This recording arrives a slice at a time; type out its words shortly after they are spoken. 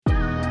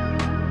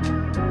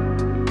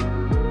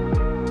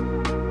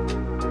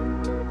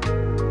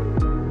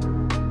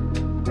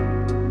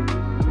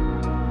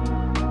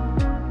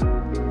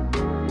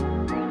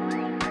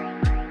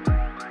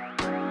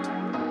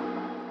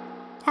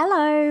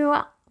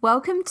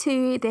Welcome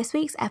to this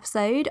week's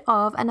episode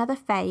of Another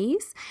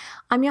Phase.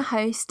 I'm your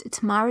host,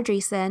 Tamara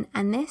Dreesen,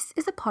 and this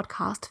is a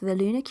podcast for the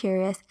lunar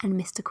curious and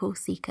mystical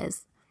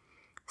seekers.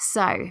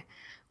 So,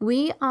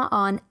 we are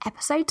on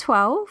episode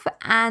 12,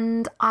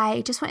 and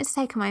I just wanted to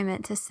take a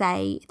moment to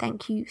say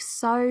thank you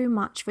so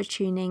much for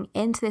tuning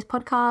into this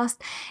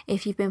podcast.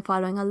 If you've been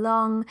following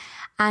along,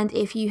 and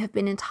if you have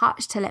been in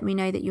touch to let me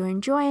know that you're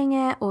enjoying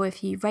it, or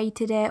if you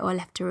rated it or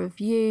left a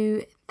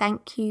review,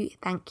 thank you.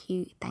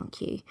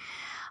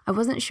 I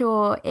wasn't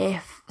sure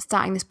if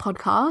starting this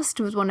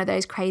podcast was one of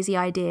those crazy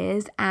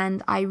ideas,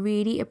 and I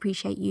really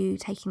appreciate you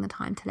taking the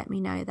time to let me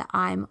know that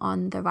I'm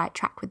on the right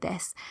track with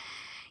this.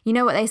 You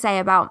know what they say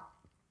about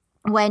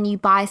when you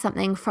buy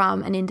something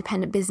from an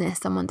independent business,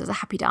 someone does a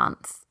happy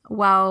dance.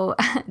 Well,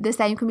 the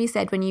same can be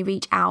said when you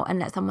reach out and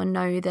let someone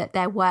know that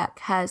their work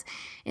has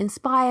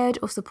inspired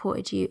or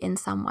supported you in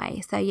some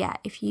way. So yeah,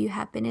 if you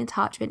have been in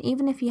touch, and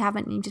even if you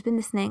haven't, and you've just been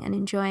listening and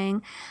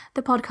enjoying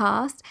the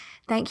podcast,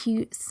 thank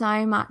you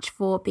so much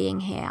for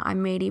being here.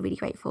 I'm really, really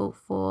grateful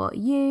for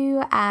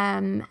you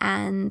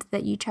and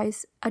that you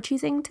are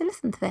choosing to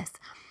listen to this.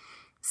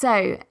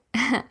 So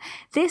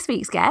this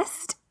week's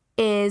guest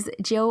is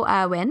Jill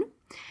Irwin.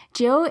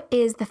 Jill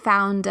is the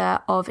founder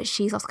of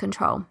She's Lost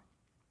Control.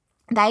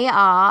 They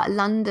are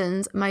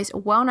London's most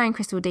well-known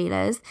crystal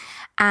dealers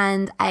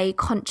and a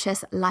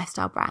conscious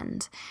lifestyle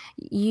brand.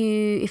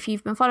 If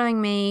you've been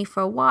following me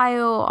for a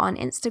while on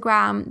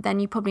Instagram, then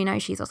you probably know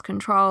She's Lost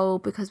Control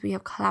because we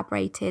have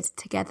collaborated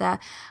together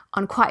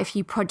on quite a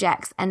few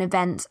projects and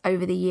events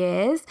over the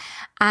years.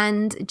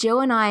 And Jill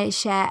and I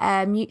share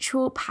a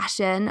mutual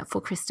passion for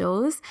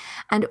crystals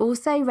and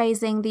also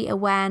raising the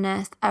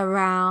awareness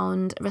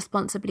around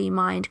responsibly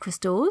mined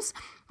crystals,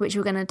 which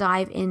we're going to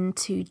dive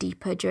into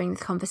deeper during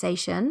this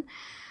conversation.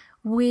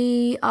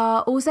 We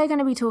are also going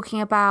to be talking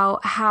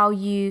about how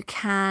you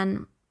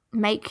can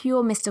make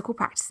your mystical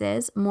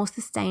practices more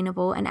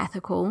sustainable and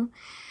ethical.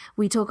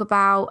 We talk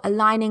about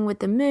aligning with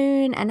the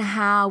moon and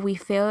how we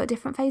feel at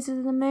different phases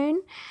of the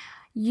moon.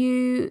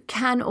 You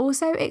can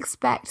also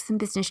expect some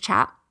business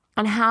chat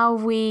and how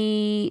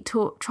we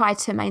try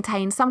to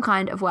maintain some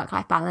kind of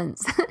work-life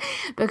balance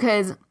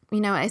because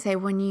you know what I say,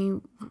 when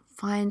you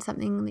find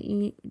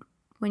something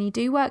when you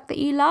do work that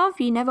you love,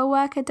 you never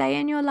work a day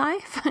in your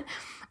life.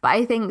 But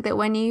I think that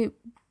when you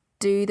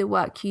do the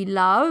work you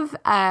love,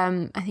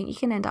 I think you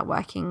can end up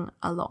working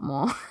a lot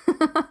more.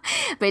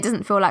 But it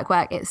doesn't feel like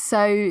work. It's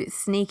so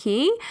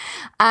sneaky.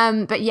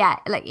 But yeah,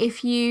 like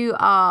if you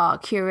are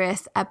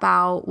curious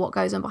about what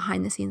goes on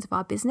behind the scenes of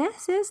our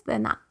businesses,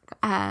 then that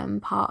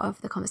part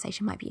of the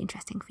conversation might be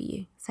interesting for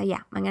you. So yeah,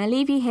 I'm going to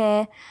leave you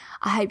here.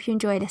 I hope you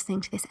enjoy listening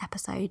to this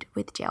episode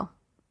with Jill.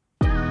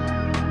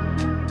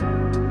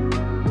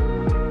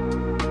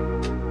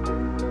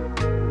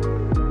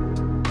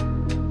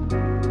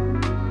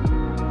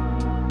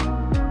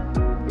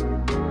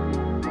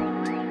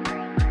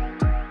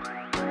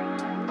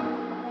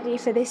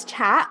 For this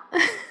chat.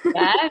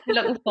 Yeah, I'm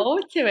looking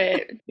forward to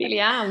it. Really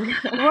am.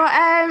 Well,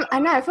 I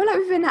know. I feel like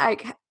we've been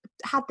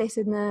had this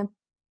in the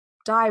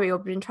diary or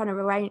been trying to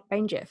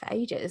arrange it for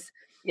ages.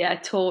 Yeah,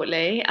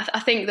 totally. I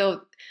think though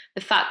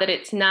the fact that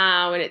it's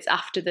now and it's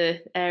after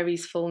the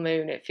Aries full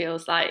moon, it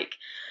feels like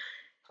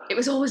it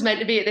was always meant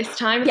to be at this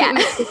time.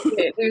 I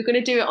think we were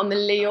going to do it on the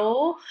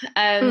Leo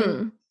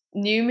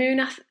new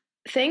moon. I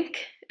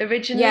think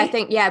originally.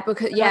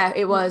 Yeah,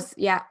 it was.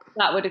 Yeah,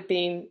 that would have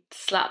been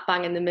slap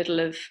bang in the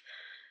middle of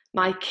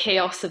my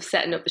chaos of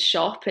setting up the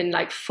shop and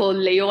like full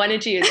Leo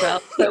energy as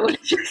well. So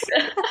it just,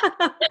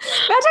 but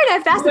I don't know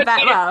if that's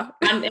about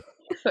well.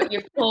 But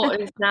you've caught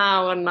us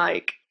now, and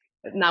like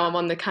now I'm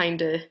on the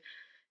kind of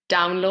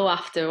down low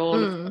after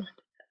all of the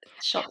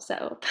shop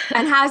set up.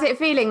 And how's it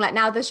feeling? Like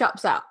now the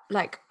shop's up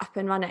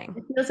and running.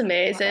 It feels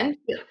amazing.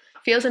 It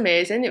feels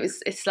amazing.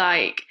 It's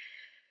like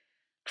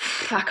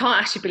I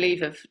can't actually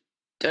believe I've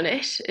done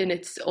it and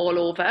it's all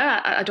over.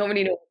 I don't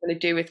really know what I'm going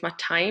to do with my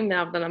time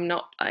now that I'm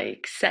not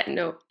like setting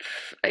up,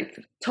 like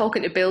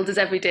talking to builders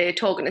every day,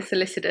 talking to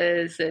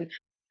solicitors and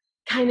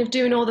kind of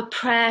doing all the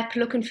prep,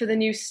 looking for the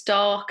new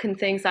stock and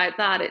things like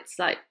that. It's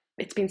like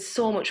it's been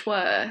so much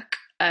work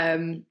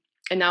and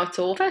now it's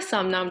over, so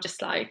I'm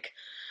just like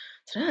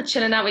I don't know,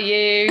 chilling out with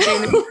you,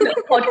 doing a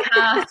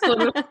podcast,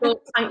 going to the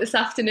tank this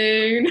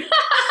afternoon.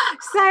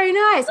 So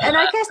nice. And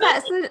I guess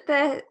that's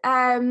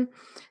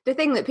the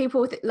thing that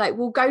people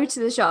will go to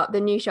the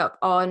new shop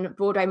on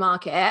Broadway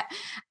Market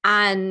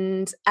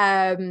and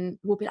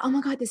will be like, oh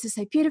my God, this is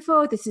so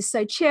beautiful, this is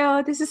so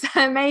chill, this is so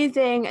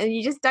amazing, and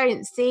you just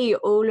don't see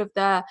all of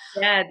the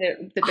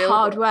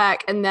hard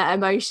work and the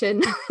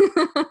emotion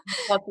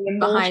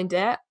behind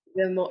it.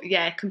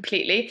 Yeah,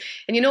 completely.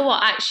 And you know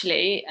what,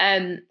 actually,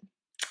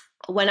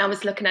 when I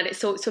was looking at it,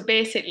 so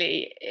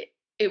basically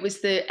it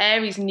was the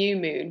Aries new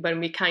moon when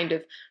we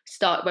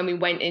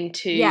went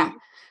into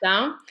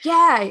down.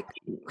 Yeah,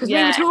 because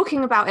we were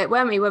talking about it,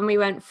 weren't we, when we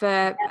went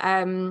for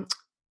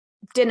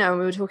dinner, and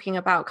we were talking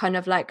about kind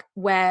of like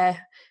whether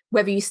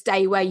you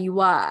stay where you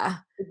were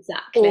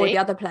exactly or the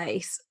other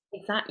place.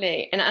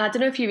 Exactly. And I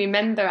don't know if you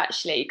remember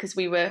actually, because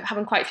we were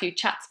having quite a few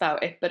chats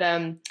about it, but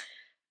I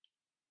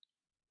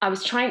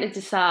was trying to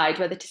decide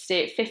whether to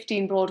stay at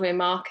 15 Broadway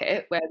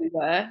Market where we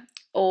were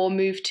or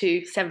move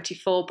to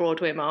 74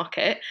 Broadway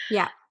Market.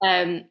 Yeah.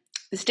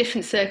 There's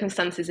different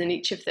circumstances in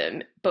each of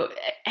them, but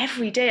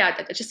every day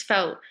I just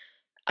felt,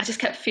 I just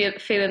kept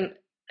feeling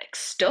like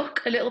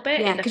stuck a little bit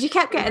Yeah, in the, because you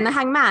kept getting the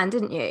hangman,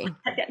 didn't you?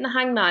 kept getting the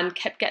Hangman,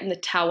 kept getting the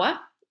Tower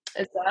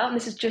as well. And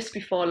this is just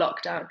before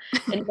lockdown.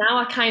 And now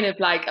I kind of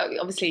like,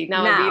 obviously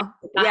now I realize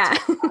Now,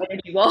 that's yeah. what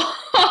it really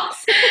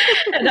was.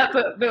 And that,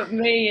 but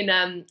me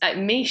and like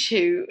Mish,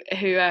 who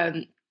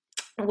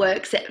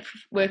works at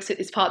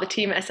is part of the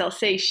team at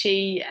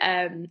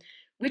SLC.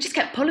 We just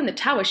kept pulling the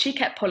Tower. She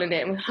kept pulling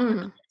it, and we were like, oh my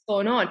God, Mm. what's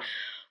going on?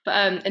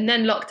 But and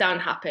then lockdown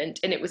happened,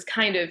 and it was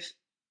kind of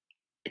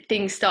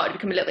things started to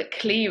become a little bit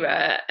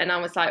clearer. And I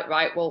was like,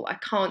 right, well, I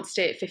can't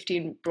stay at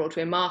 15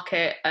 Broadway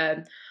Market.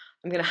 I'm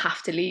going to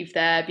have to leave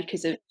there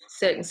because of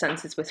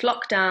circumstances with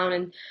lockdown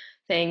and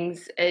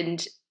things.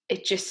 And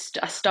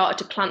I started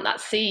to plant that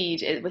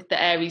seed with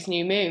the Aries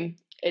new moon.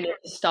 And it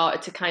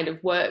started to kind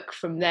of work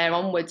from there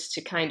onwards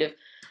to kind of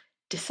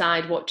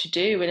decide what to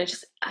do. And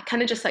I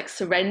kind of just like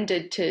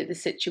surrendered to the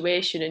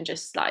situation and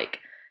just like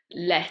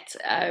let,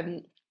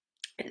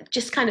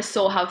 just kind of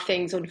saw how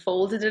things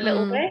unfolded a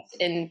little Mm.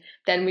 bit. And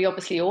then we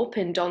obviously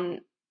opened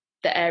on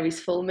the Aries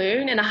full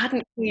moon. And I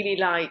hadn't really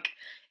like,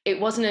 it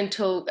wasn't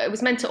until it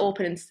was meant to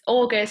open in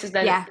August, and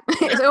then Yeah,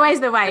 it's always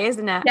the way,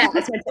 isn't it? yeah, it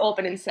was meant to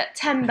open in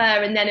September,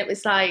 and then it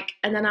was like,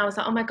 and then I was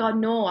like, oh my God,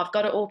 no, I've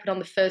got to open on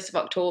the 1st of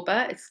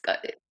October. It's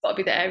got to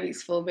be the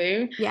Aries full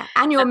moon. Yeah,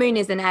 and your moon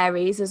is in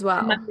Aries as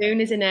And my well.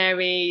 moon is in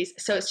Aries,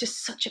 so it's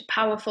just such a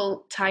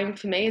powerful time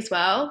for me as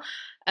well.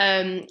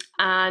 And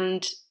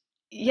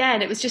yeah,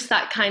 and it was just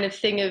that kind of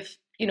thing of,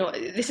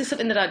 this is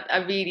something that I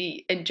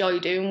really enjoy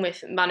doing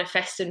with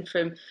manifesting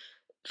from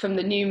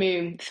the new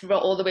moon through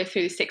all the way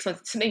through 6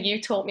 months. It's something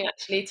you taught me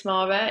actually,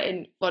 Tamara,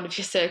 in one of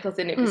your circles,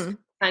 and it was Mm.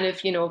 kind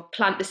of,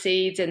 plant the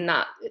seeds in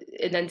that,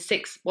 and then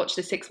watch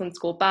the 6 months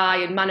go by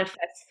and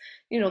manifest,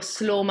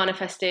 slow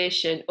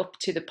manifestation up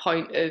to the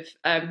point of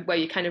where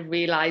you kind of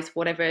realize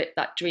whatever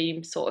that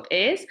dream sort of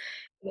is.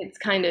 And it's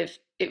kind of,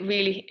 it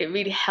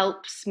really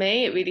helps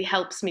me. It really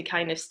helps me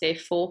kind of stay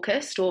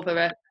focused over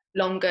a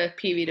longer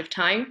period of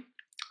time.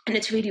 And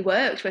it's really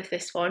worked with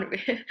this one. It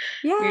really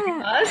Yeah,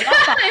 I has. love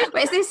that.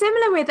 But it's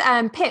similar with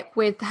Pip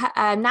with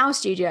Now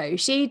Studio.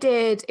 She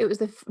did it was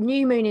the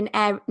new moon in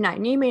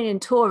new moon in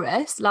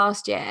Taurus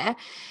last year,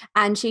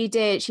 and she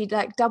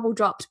like double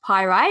dropped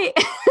pyrite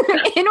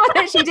in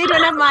one. She did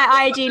one of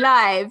my IG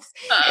lives.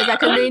 It was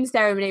like a moon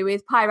ceremony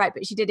with pyrite,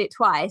 but she did it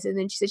twice, and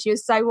then she said she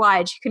was so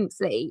wired she couldn't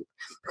sleep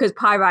because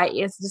pyrite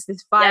is just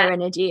this fire Yeah.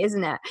 energy,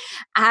 isn't it?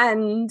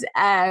 And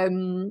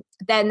then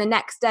the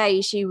next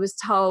day she was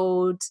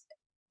told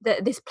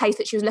that this place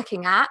that she was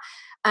looking at,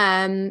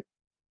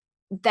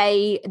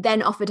 they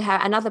then offered her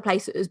another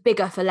place that was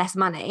bigger for less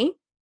money.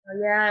 Oh,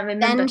 yeah, I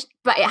remember.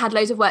 But it had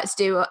loads of work to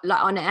do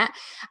like on it,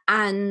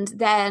 and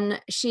then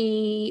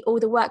all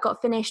the work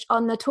got finished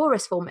on the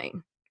Taurus full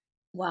moon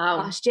Wow.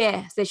 last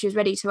year, so she was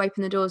ready to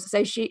open the doors.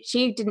 So she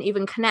didn't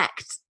even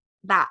connect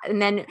that,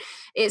 and then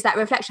it's that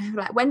reflection of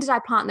like, when did I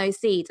plant those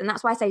seeds? And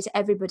that's why I say to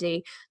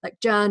everybody, like,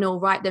 journal,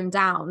 write them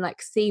down,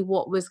 like see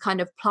what was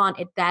kind of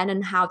planted then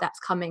and how that's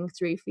coming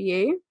through for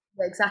you.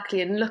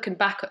 Exactly. And looking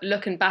back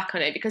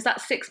on it, because that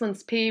 6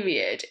 months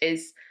period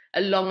is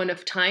a long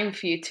enough time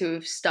for you to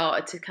have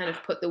started to kind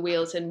of put the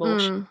wheels in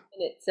motion.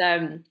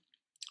 And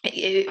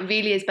it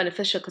really is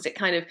beneficial because it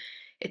kind of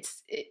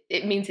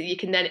it means that you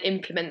can then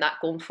implement that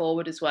going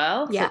forward as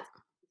well. Yeah. So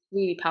it's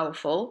really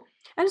powerful.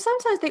 And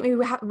sometimes I think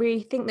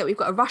we think that we've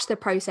got to rush the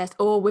process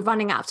or we're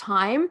running out of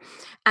time.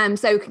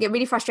 So we can get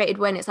really frustrated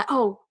when it's like,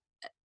 oh,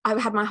 I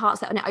had my heart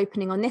set on it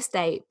opening on this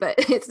date, but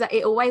it's like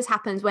it always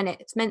happens when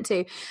it's meant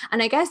to.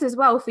 And I guess as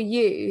well for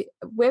you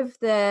with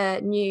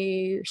the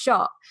new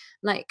shop,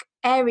 like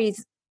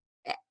Aries,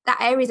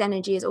 that Aries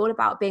energy is all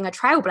about being a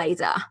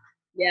trailblazer.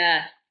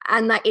 Yeah.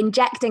 And like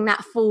injecting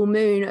that full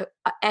moon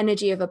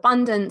energy of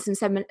abundance and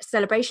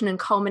celebration and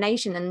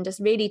culmination, and just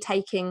really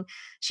taking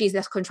She's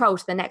Lost Control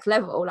to the next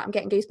level. Like, I'm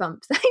getting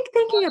goosebumps like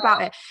thinking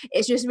about it.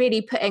 It's just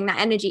really putting that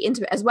energy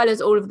into it, as well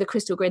as all of the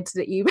crystal grids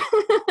that you've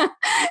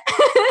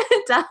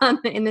done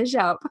in the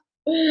shop.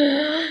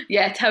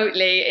 Yeah,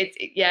 totally.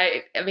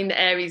 I mean, the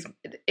Aries,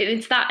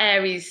 it's that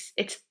Aries,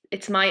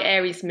 it's my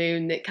Aries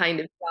moon that kind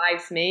of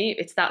drives me.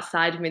 It's that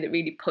side of me that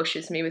really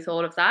pushes me with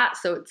all of that.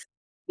 So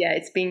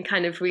it's been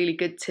kind of really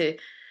good to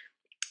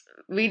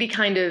really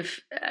kind of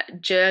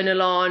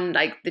journal on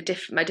like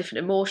my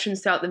different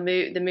emotions throughout the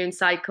moon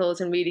cycles,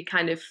 and really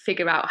kind of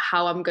figure out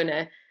how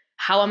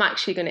I'm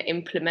actually going to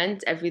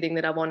implement everything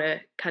that I want to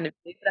kind of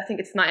do. But I think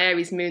it's my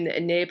Aries moon that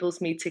enables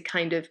me to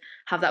kind of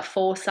have that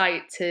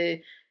foresight to,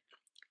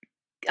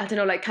 I don't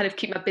know, like kind of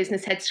keep my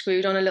business head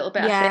screwed on a little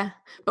bit. Yeah. I think.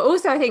 But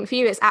also I think for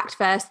you it's act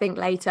first, think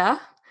later.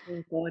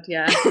 Oh God,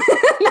 yeah.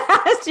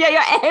 Yeah,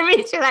 your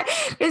Aries, you're like,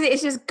 because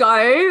it's just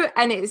go,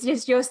 and it's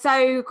just, you're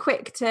so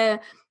quick to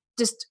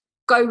just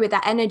go with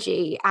that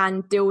energy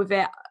and deal with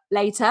it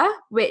later,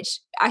 which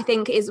I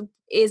think is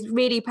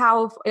really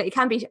powerful. It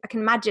can be, I can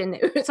imagine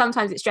that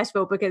sometimes it's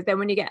stressful, because then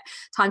when you get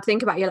time to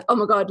think about it, you're like, oh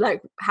my God,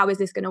 like, how is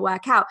this going to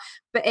work out?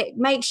 But it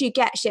makes you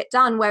get shit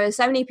done. Whereas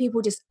so many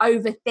people just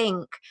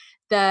overthink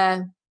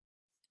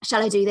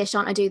shall I do this?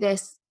 Shan't I do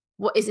this?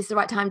 What is this the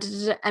right time?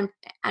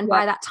 And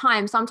by that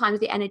time, sometimes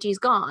the energy's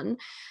gone,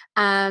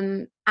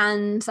 and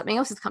something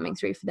else is coming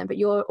through for them. But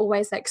you're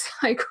always like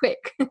so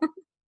quick.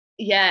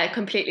 Yeah,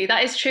 completely.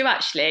 That is true,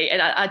 actually.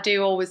 And I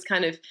do always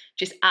kind of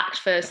just act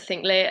first,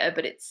 think later.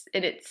 But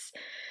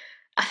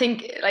I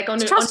think, like,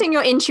 it's trusting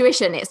your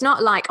intuition. It's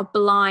not like a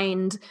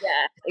blind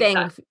thing.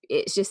 Exactly.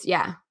 It's just,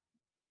 I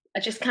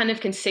just kind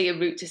of can see a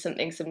route to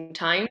something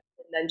sometimes,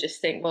 and then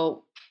just think,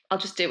 well, I'll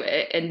just do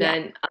it. And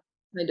then I'll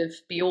kind of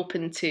be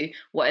open to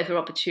whatever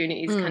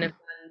opportunities kind of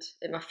land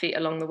at my feet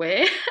along the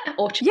way.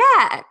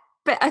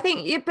 But I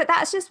think, but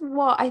that's just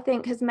what I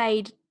think has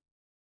made,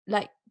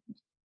 like,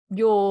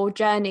 your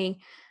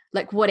journey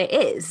like what it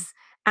is,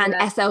 and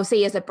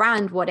SLC as a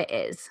brand what it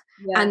is,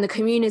 and the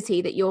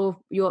community that you're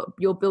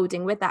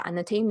building with that, and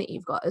the team that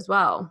you've got as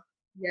well.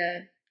 Yeah,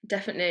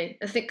 definitely.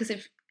 I think,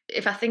 because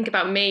if I think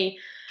about me,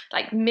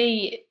 like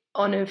me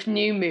on a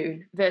new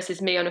moon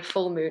versus me on a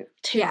full moon,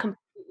 two completely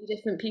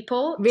different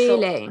people.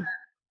 Really? So,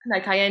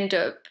 like, I end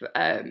up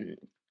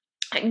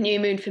like, new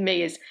moon for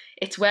me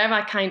it's where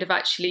I kind of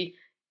actually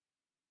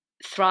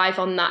thrive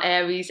on that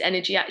Aries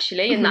energy,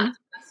 actually, and that's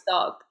when I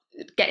start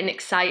getting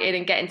excited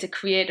and getting to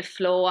create a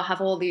flow. I have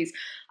all these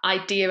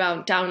idea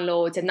around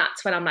downloads, and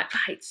that's when I'm like,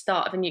 right,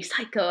 start of a new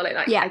cycle. And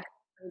I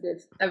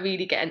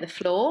really get in the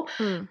flow.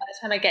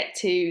 That's when I get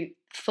to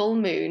full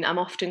moon. I'm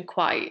often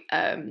quite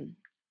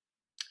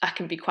I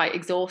can be quite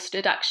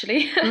exhausted,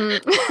 actually.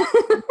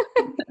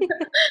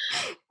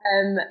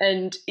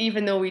 And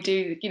even though we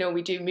do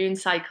moon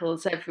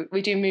cycles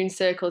we do moon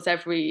circles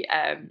every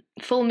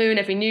full moon,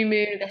 every new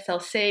moon,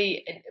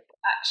 SLC.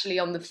 Actually,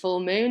 on the full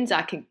moons,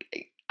 I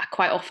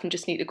quite often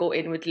just need to go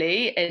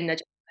inwardly, and I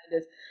just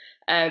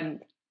kind of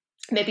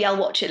maybe I'll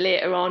watch it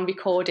later on,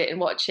 record it, and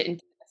watch it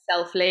and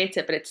myself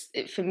later. But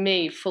for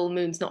me, full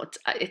moon's not.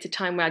 It's a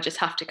time where I just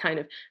have to kind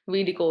of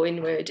really go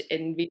inward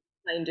and really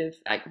kind of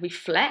like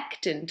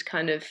reflect and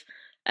kind of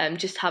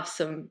just have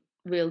some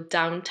real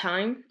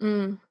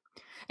downtime.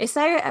 It's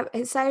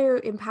so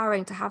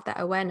empowering to have that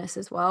awareness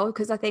as well,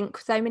 because I think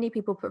so many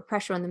people put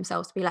pressure on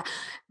themselves to be like,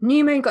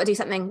 new moon, got to do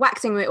something,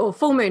 waxing moon, or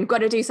full moon, got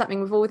to do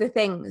something with all the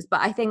things. But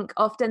I think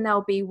often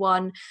there'll be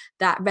one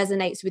that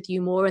resonates with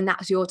you more, and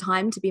that's your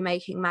time to be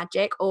making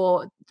magic.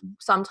 Or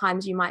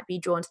sometimes you might be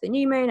drawn to the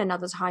new moon,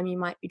 another time you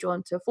might be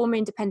drawn to a full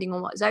moon, depending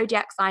on what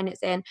zodiac sign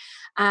it's in.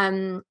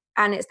 And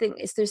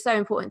it's just so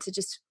important to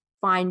just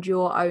find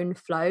your own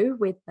flow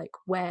with like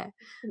where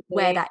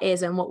that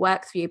is and what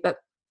works for you. But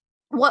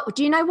what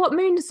do you know what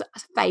moon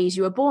phase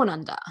you were born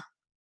under,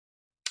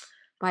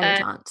 by any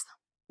chance?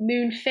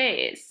 Moon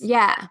phase?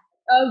 Yeah.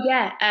 Oh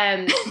yeah.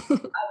 I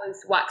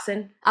was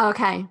waxing.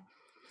 Okay,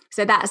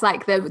 so that's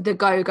like the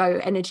go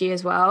energy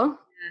as well.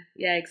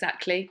 Yeah,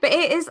 exactly. But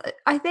it is,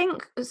 I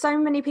think so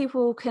many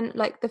people can,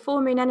 like, the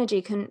full moon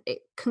energy can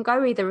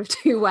go either of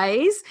two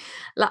ways.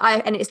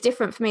 Like, and it's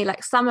different for me.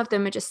 Like, some of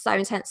them are just so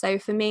intense. So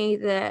for me,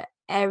 the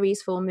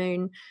Aries full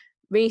moon,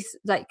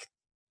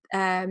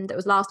 that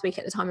was last week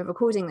at the time of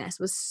recording this,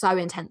 was so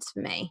intense for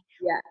me.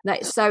 Yeah.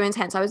 Like, so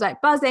intense. I was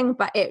like buzzing,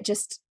 but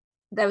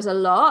there was a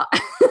lot.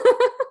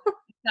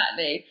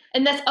 Exactly.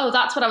 And that's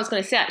what I was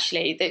going to say,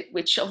 actually,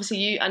 which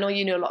obviously I know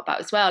you know a lot about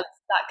as well.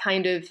 That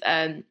kind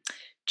of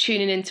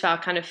tuning into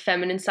our kind of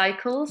feminine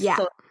cycles. Yeah.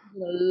 So a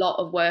lot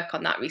of work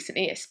on that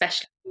recently,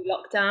 especially through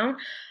lockdown.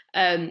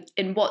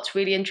 And what's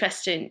really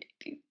interesting,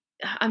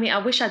 I mean, I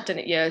wish I'd done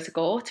it years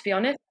ago, to be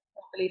honest.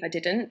 I believe I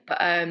didn't,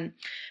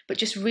 but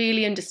just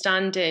really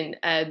understanding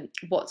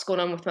what's going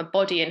on with my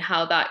body and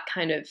how that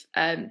kind of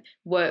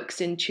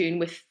works in tune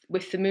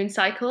with the moon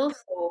cycle.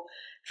 So,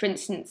 for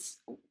instance,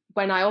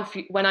 when I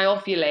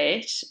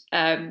ovulate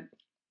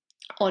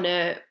on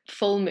a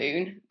full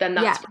moon, then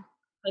that's when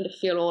I kind of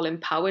feel all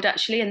empowered,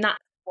 actually, and that's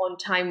one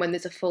time when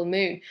there's a full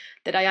moon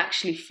that I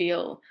actually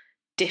feel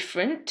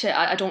different.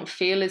 I don't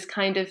feel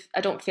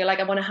like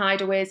I want to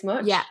hide away as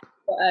much. Yeah.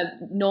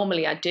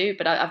 Normally I do,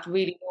 but I've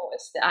really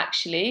noticed that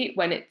actually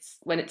when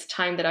it's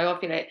time that I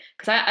ovulate,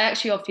 because I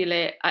actually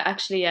ovulate,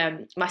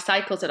 my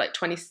cycles are like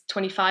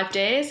 25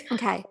 days.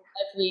 Okay.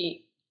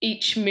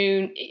 Each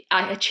moon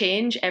I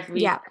change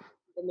every the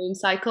moon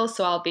cycle,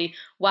 so I'll be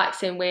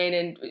waxing,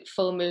 waning,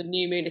 full moon,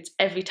 new moon. It's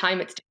every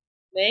time it's different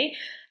for me.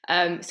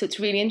 So it's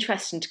really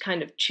interesting to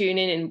kind of tune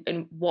in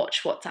and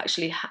watch what's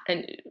actually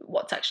happening,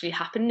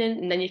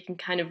 and then you can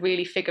kind of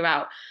really figure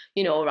out,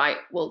 right,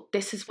 well,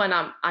 this is when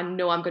I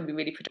know I'm going to be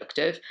really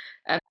productive,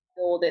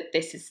 or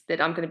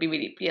that I'm going to be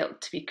really be able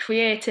to be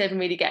creative and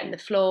really get in the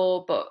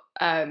flow, but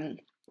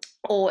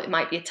or it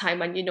might be a time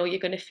when you're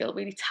going to feel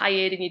really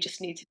tired and you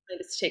just need to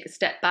kind of take a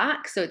step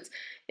back. So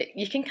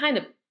you can kind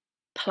of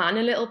plan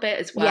a little bit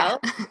as well.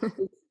 Yeah.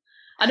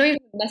 I know you're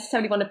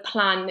necessarily want to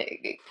plan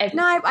everything.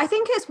 No, I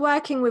think it's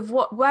working with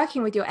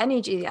your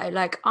energy though.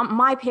 Like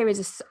my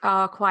periods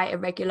are quite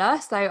irregular,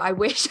 so I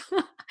wish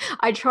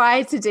I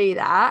tried to do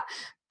that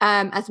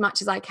as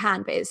much as I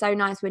can. But it's so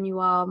nice when you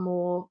are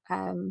more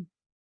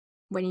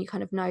when you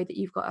kind of know that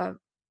you've got a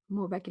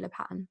more regular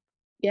pattern.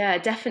 Yeah,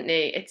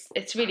 definitely.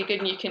 It's really good,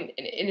 and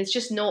it's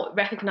just not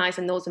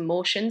recognizing those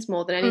emotions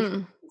more than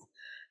anything.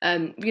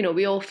 Mm,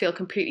 We all feel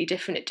completely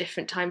different at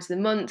different times of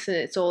the month, and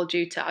it's all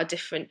due to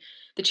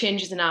the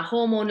changes in our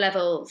hormone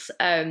levels.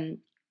 And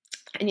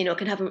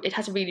it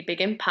has a really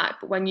big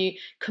impact. But when you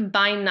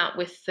combine that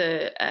with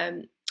the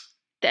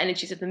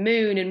energies of the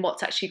moon and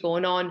what's actually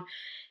going on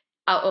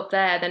out up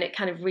there, then it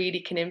kind of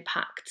really can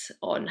impact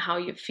on how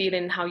you're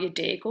feeling, how your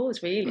day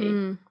goes,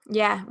 really.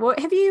 yeah. Well,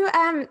 have you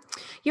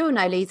you'll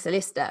know Lisa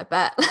Lister,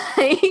 but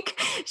like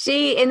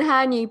she in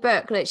her new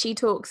book that she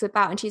talks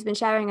about, and she's been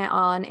sharing it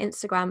on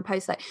Instagram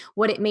posts, like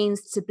what it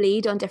means to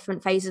bleed on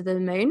different phases of the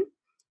moon.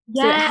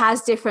 So it Yeah.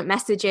 has different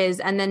messages,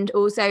 and then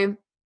also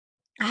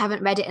I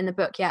haven't read it in the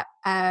book yet.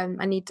 I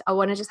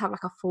want to just have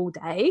like a full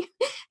day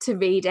to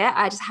read it.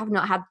 I just have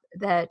not had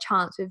the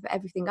chance with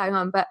everything going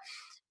on. But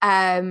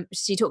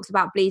she talks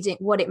about bleeding,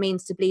 what it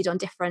means to bleed on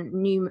different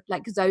new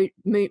like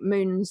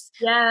moons,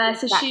 Yeah,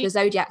 back to the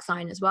zodiac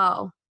sign as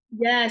well.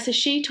 so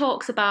she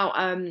talks about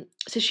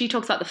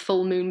the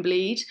full moon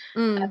bleed.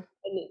 Mm,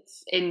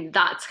 And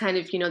that's kind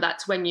of,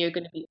 that's when you're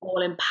going to be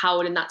all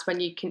empowered, and that's when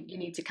you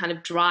need to kind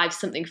of drive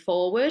something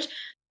forward.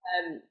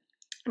 Um,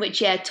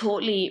 which, yeah,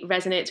 totally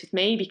resonates with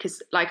me,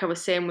 because like I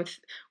was saying, with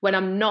when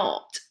I'm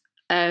not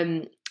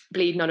um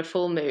bleeding on a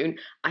full moon,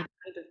 I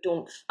kind of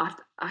don't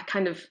I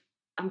kind of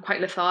I'm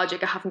quite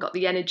lethargic. I haven't got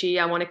the energy.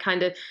 I want to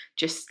kind of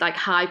just like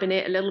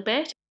hibernate a little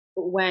bit.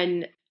 But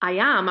when I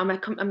am, I'm a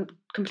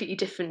completely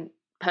different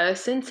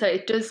person. So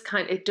it does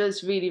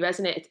really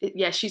resonate.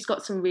 Yeah, she's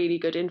got some really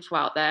good info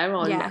out there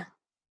on, yeah.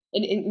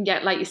 and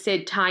yet, like you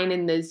said, tying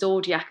in the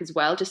zodiac as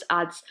well just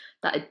adds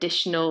that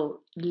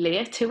additional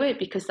layer to it,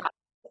 because that's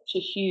such a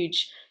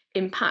huge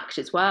impact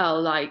as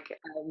well.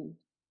 When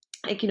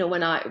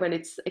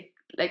it's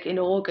like in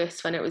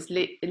August, when it was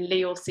in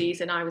Leo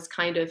season, I was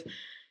kind of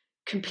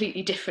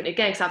completely different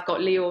again, because I've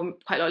got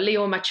quite a lot of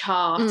Leo in my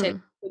chart,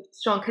 and Mm,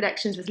 strong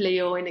connections with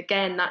Leo. And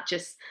again,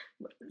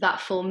 that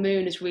full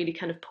moon is really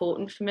kind of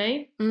potent for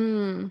me.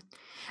 mm.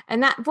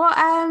 And that what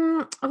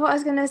I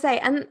was going to say,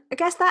 and I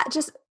guess that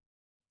just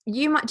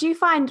do you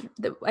find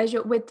that as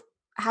you're with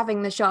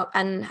having the shop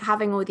and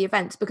having all the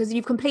events, because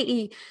you've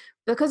completely,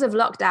 because of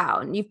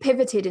lockdown, you've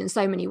pivoted in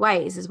so many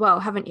ways as well,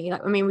 haven't you?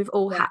 Like, I mean, we've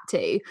all Yeah, had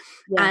to,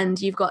 yeah. and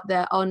you've got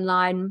the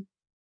online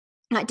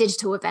like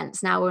digital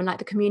events now, and like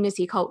the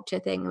community culture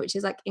thing, which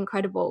is like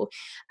incredible.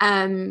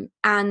 And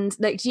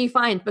like, do you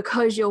find,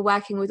 because you're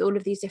working with all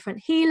of these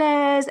different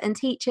healers and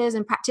teachers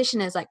and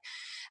practitioners, like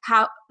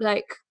how,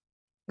 like,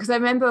 because I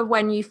remember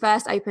when you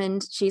first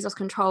opened She's Lost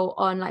Control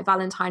on like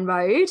Valentine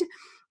Road,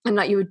 and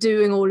like you were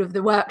doing all of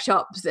the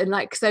workshops and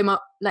like so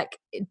much like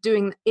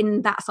doing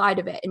in that side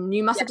of it, and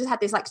you must have just had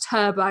this like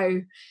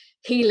turbo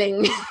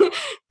healing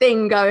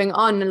thing going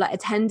on, and like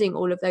attending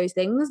all of those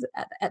things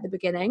at the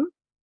beginning.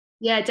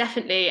 Yeah,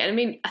 definitely. And I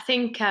mean, I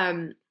think,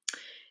 when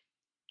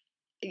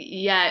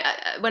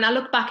I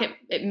look back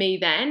at me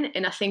then,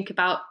 and I think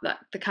about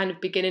the kind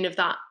of beginning of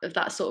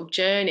that sort of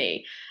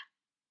journey,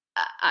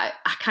 I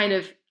kind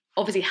of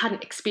obviously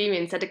hadn't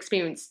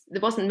experienced.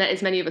 There wasn't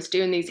as many of us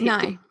doing these No.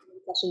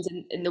 sessions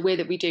in the way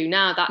that we do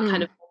now. That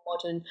kind Mm. of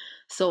modern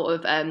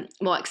sort of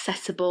more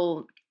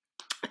accessible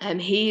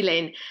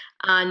healing.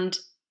 And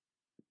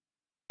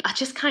I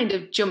just kind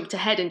of jumped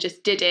ahead and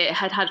just did it.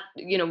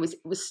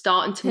 Was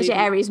starting to There's move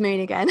your Aries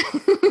moon again.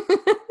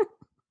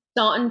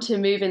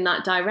 in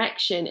that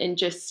direction, and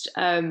just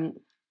and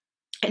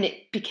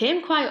it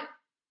became quite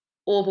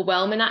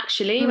overwhelming,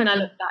 actually, when I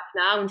look Mm. back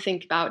now and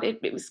think about it.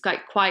 It was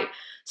like quite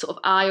sort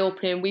of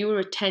eye-opening. We were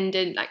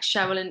attending, like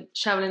Cheryl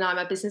and I,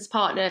 my business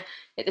partner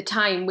at the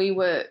time, we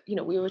were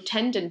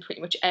attending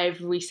pretty much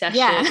every session,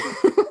 Yeah.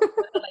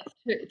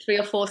 like 3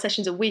 or 4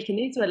 sessions a week, and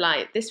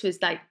this was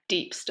like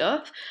deep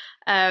stuff.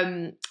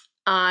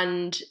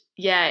 And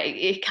yeah,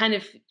 it kind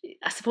of,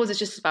 I suppose it's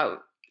just about,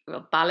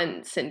 well,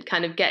 balance and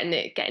kind of getting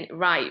it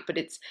right. But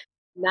it's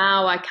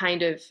now I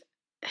kind of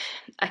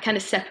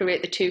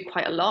separate the two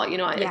quite a lot. I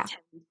Yeah.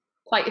 attend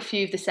quite a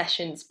few of the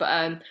sessions, but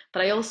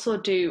I also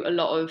do a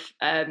lot of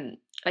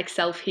like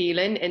self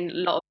healing, and a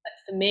lot of,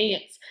 for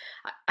me,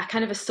 I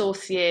kind of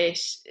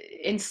associate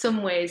in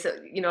some ways,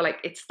 like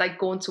it's like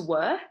going to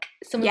work,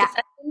 some of the Yeah.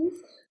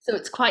 sessions. So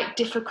it's quite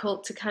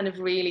difficult to kind of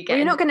really Well, get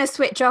you're in. not going to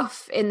switch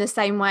off in the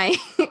same way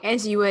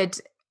as you would,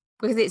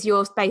 because it's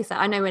your space.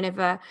 I know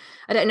whenever,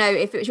 I don't know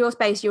if it's your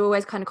space, you're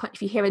always kind of,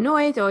 if you hear a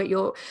noise or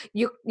you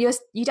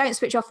don't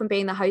switch off from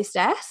being the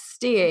hostess,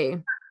 do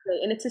you?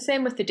 And it's the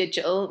same with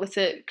with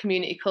the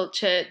community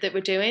culture that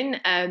we're doing.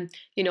 I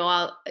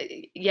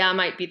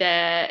might be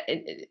there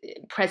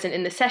present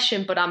in the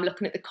session, but I'm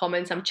looking at the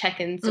comments, I'm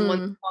checking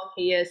someone's Mm. on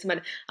here,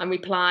 I'm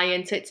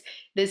replying. So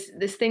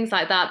there's things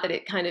like that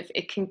it kind of,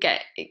 it can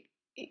get,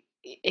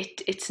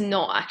 it's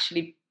not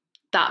actually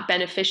that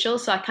beneficial.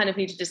 So I kind of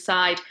need to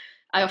decide.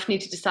 I often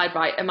need to decide,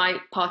 right, am I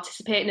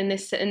participating in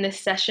this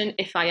session?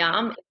 If I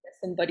am, is there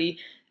somebody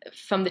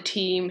from the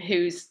team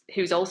who's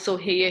also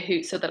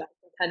here so that I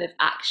can kind of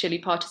actually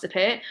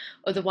participate?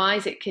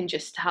 Otherwise, it can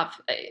just have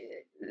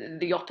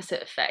the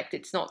opposite effect.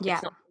 It's not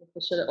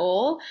beneficial at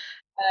all.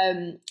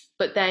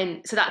 But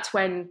then, so that's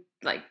when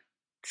like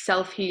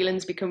self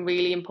healing's become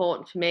really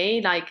important for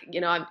me. Like,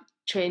 I'm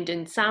trained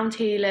in sound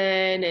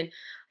healing and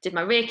did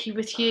my Reiki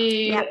with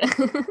you. Yeah.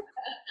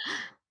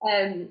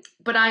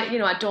 But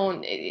I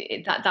don't.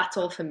 That's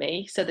all for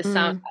me. So the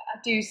sound, I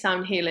do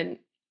sound healing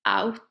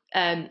out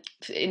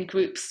in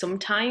groups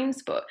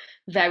sometimes, but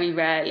very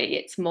rarely.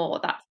 It's more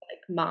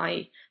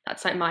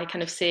that's like my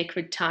kind of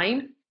sacred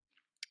time.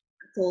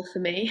 It's all for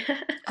me.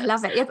 I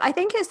love it. I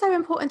think it's so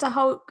important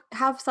to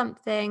have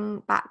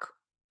something back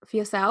for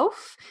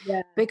yourself,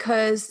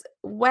 because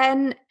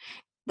when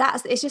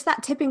it's just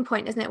that tipping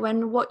point, isn't it?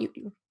 When what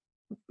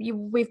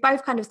we've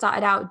both kind of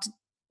started out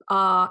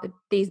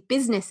these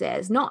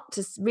businesses, not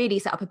to really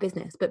set up a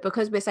business, but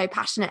because we're so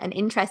passionate and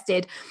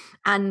interested,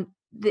 and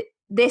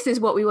this is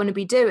what we want to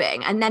be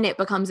doing, and then it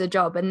becomes a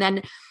job, and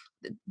then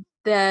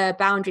the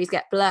boundaries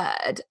get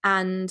blurred,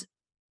 and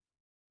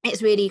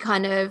it's really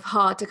kind of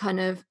hard to kind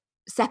of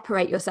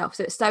separate yourself.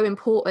 So it's so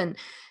important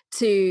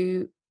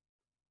to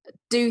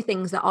do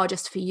things that are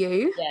just for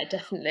you. Yeah,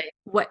 definitely.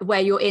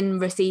 Where you're in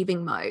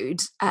receiving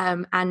mode,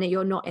 and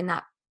you're not in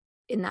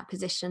that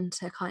position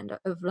to kind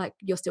of like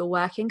you're still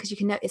working, because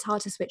it's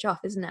hard to switch off,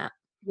 isn't it?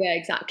 Yeah,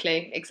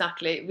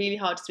 exactly. Really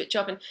hard to switch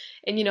off, and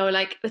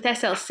like with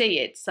SLC,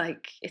 it's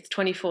like it's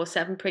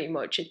 24/7 pretty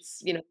much.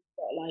 It's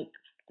like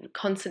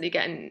constantly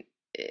getting.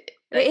 It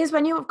is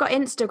when you've got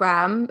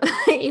Instagram,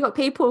 you've got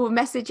people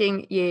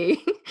messaging you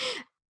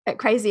at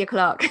crazy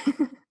o'clock.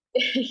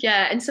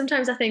 Yeah, and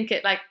sometimes I think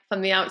it, like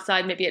from the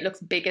outside, maybe it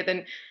looks bigger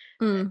than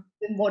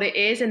what it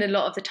is, and a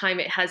lot of the time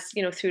it has,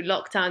 through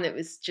lockdown, it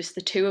was just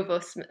the two of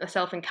us,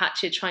 myself and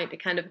Katya, trying to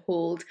kind of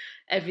hold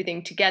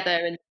everything together,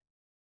 and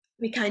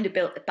we kind of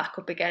built it back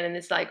up again, and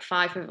there's like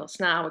 5 of us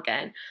now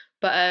again.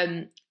 But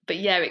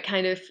yeah, it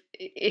kind of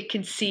it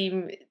can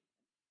seem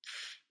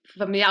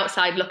from the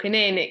outside looking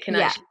in, it can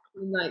actually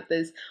seem like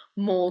there's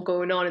more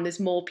going on and there's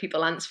more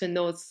people answering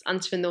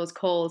those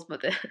calls,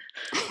 but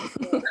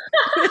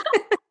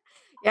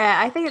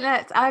yeah, I think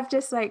that I've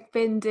just like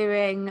been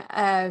doing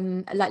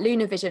like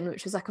Lunar Vision,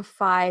 which was like a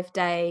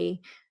 5-day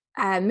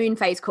moon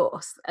phase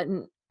course,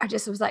 and I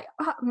just was like,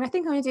 oh, I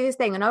think I'm going to do this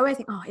thing, and I always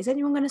think, oh, is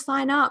anyone going to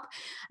sign up?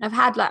 And I've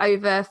had like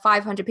over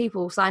 500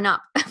 people sign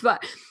up,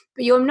 but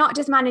you're not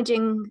just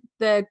managing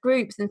the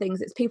groups and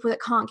things; it's people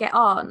that can't get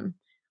on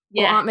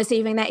or aren't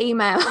receiving their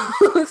emails.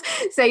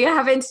 So you're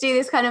having to do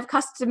this kind of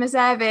customer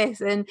service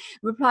and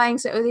replying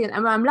to it,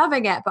 and I'm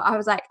loving it. But I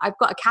was like, I've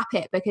got to cap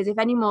it, because if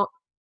any more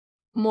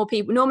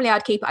people, normally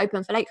I'd keep it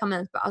open for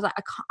latecomers, but I was like,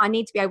 I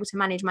need to be able to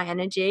manage my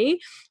energy.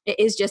 It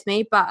is just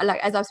me, but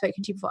like as I've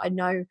spoken to you before, I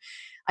know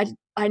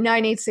I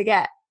need to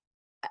get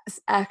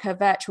a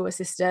virtual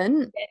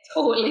assistant. Yeah,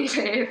 totally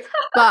do.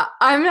 But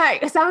I'm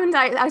like,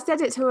 I said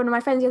it to one of my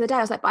friends the other day,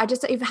 I was like, but I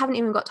just haven't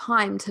even got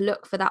time to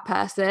look for that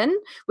person,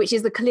 which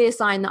is the clear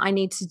sign that I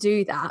need to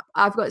do that.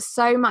 I've got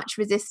so much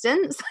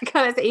resistance. Like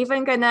I was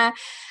even gonna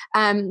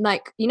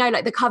like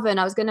the Coven,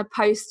 I was gonna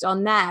post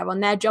on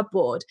their job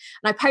board,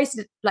 and I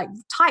posted, like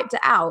typed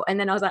it out, and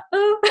then I was like,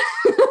 oh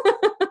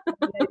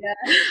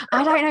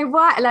I don't know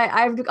why, like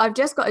I've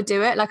just got to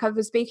do it. Like I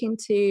was speaking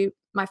to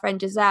my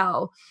friend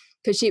Giselle,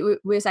 because we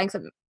were saying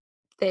something,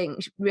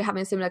 we were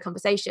having a similar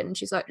conversation, and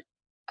she's like,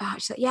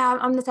 yeah,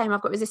 I'm the same,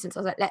 I've got resistance. I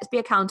was like, let's be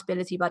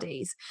accountability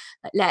buddies,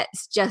 like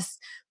let's just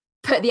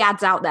put the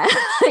ads out there.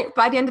 Like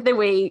by the end of the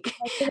week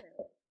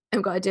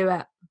I've got to do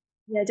it.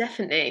 Yeah,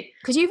 definitely,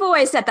 because you've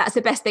always said that's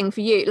the best thing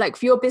for you, like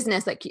for your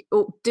business, like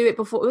do it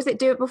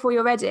before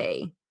you're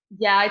ready.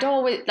 Yeah,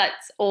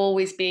 that's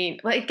always been,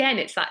 well, again,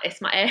 it's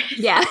my age.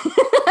 Yeah.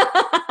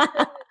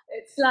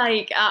 It's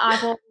like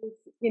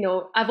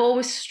I've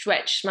always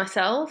stretched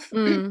myself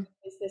in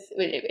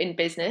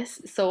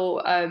business. So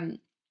and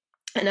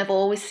I've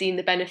always seen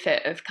the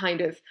benefit of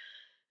kind of,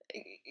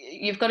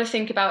 you've got to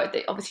think about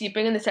it. Obviously, you're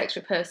bringing this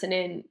extra person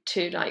in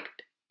to like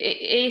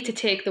to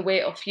take the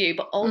weight off you,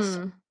 but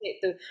also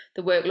take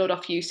the workload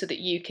off you, so that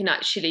you can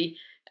actually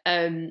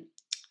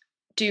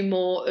do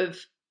more of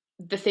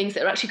the things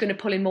that are actually going to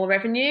pull in more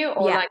revenue,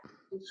 or like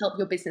help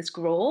your business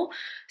grow.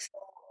 So,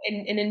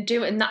 in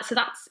doing that, so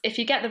that's, if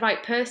you get the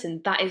right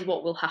person, that is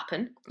what will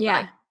happen.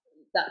 Yeah. Like,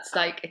 that's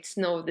like, it's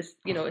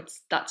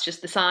that's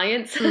just the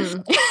science.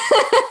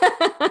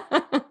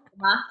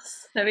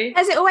 Maths, maybe.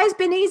 Has it always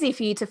been easy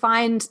for you to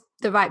find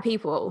the right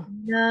people?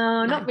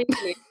 No, not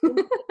really.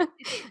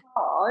 It's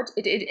hard.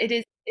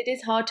 It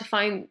is hard to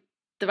find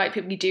the right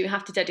people. You do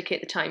have to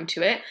dedicate the time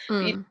to it.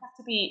 But you have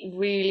to be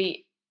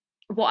really,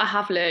 what I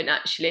have learned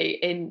actually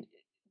in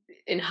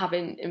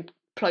having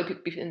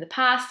employed people in the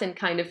past and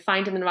kind of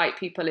finding the right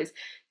people, is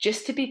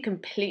just to be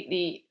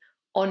completely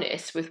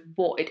honest with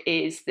what it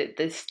is that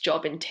this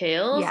job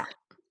entails. Yeah.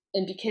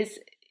 And because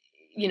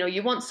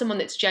you want someone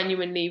that's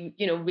genuinely,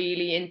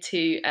 really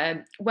into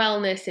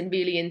wellness and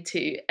really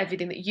into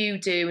everything that you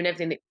do and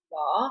everything that you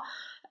are.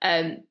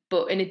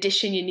 But in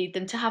addition, you need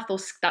them to have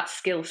that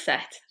skill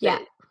set Yeah.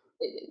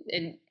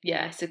 and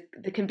yeah, so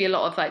there can be a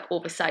lot of like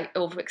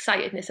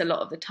overexcitedness a lot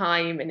of the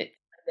time, and it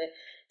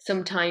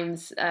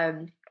sometimes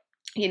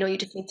you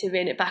just need to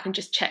rein it back and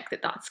just check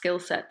that skill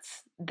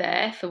set's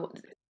there for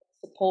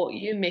support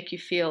you, make you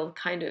feel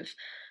kind of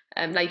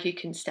like you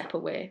can step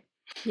away.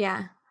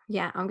 Yeah.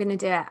 Yeah. I'm going to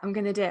do it. I'm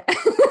going to do it.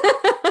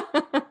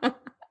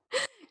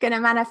 Going to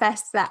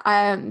manifest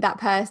that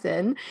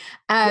person.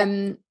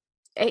 Yeah.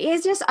 It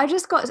is just, I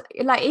just got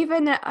like,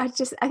 even I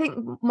think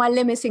my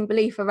limiting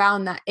belief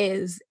around that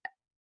is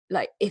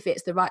like, if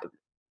it's the right,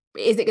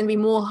 is it going to be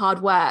more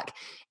hard work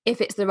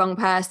if it's the wrong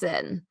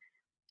person?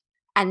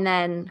 And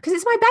then, because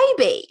it's my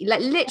baby,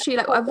 like literally,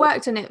 like I've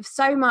worked on it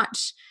so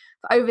much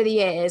over the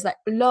years, like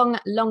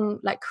long,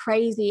 like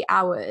crazy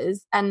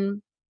hours.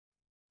 And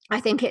I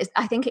think it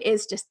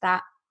is just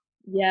that.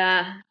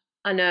 Yeah,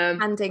 I know.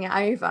 Handing it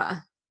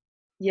over.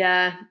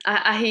 Yeah,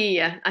 I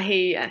hear you. I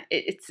hear you.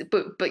 It's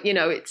but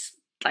it's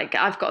like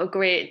I've got a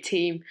great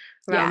team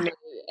around Yeah. me,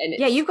 and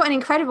Yeah, it's you've got an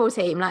incredible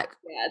team, like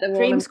they're all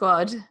Dream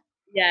Squad.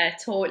 yeah,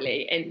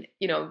 totally. And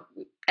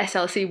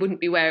SLC wouldn't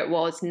be where it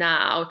was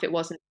now if it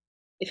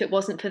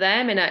wasn't for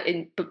them.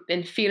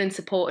 And feeling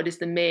supported is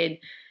the main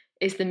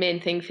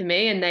thing for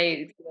me. And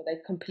they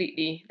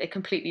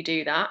completely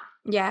do that.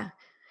 Yeah.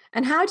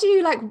 And how do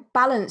you like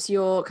balance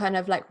your kind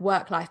of like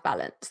work-life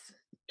balance?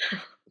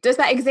 Does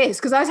that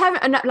exist? Because I was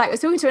I was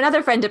talking to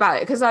another friend about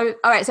it, because all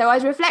right, so I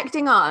was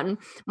reflecting on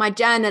my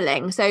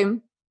journaling.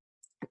 So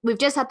we've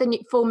just had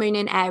the full moon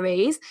in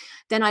Aries.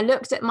 Then I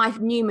looked at my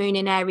new moon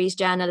in Aries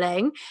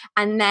journaling,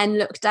 and then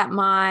looked at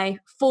my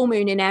full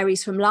moon in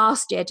Aries from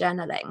last year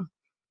journaling,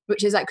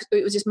 which is like,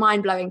 it was just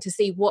mind blowing to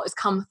see what has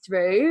come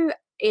through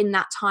in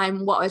that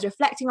time, what I was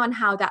reflecting on,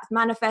 how that's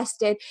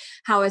manifested,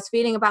 how I was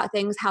feeling about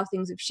things, how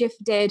things have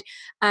shifted.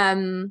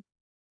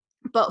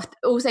 But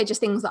also just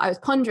things that I was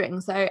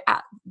pondering. So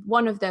at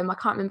one of them, I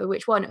can't remember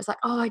which one, it was like,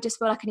 oh, I just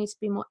feel like I need to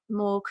be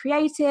more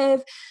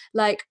creative.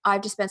 Like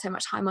I've just spent so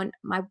much time on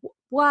my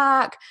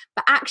work,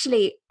 but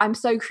actually I'm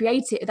so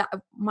creative that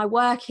my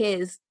work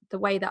is the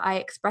way that I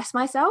express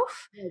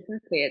myself. Yeah,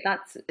 exactly.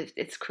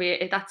 It's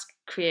create. That's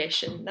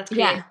creation. That's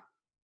create. Yeah.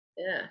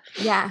 Yeah.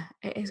 Yeah.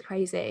 It is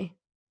crazy.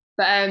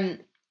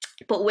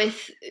 But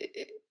with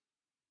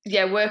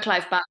work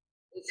life balance,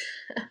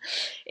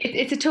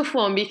 it's a tough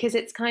one because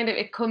it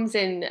comes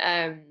in.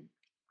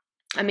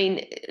 I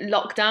mean,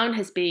 lockdown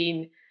has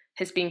been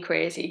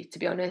crazy, to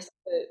be honest,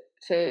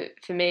 for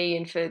me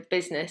and for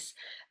business.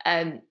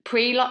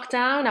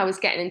 Pre-lockdown, I was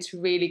getting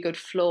into really good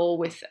flow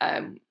with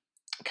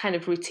kind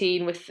of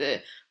routine with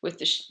the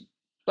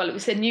well, it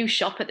was a new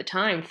shop at the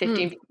time,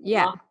 15th of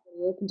Yeah. March,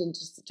 we opened in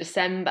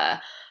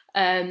December.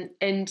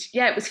 And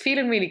yeah, it was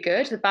feeling really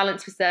good. The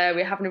balance was there.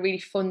 We were having a really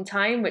fun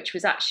time, which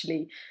was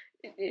actually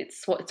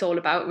it's what it's all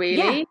about, Yeah.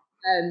 really.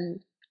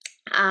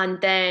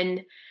 And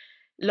then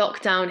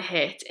lockdown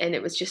hit, and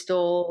it was just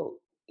all,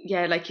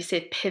 yeah, like you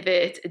said,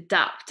 pivot,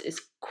 adapt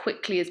as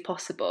quickly as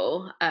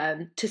possible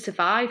to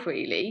survive.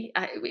 Really,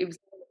 it was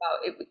all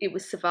about it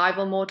was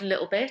survival mode a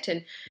little bit,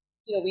 and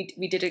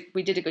we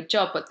did a good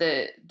job, but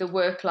the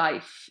work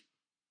life,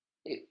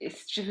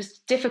 it's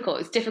just difficult.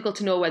 It's difficult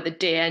to know where the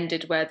day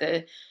ended,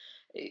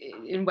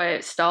 and where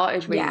it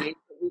started. Yeah. Really,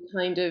 we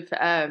kind of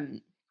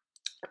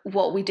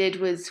what we did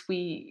was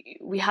we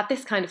had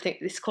this kind of thing.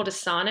 This is called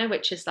Asana,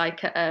 which is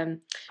like a Oh,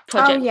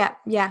 project. yeah.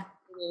 Yeah.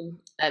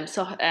 It's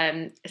like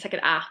an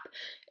app,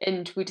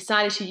 and we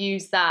decided to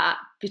use that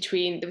there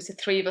was the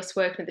three of us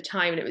working at the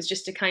time, and it was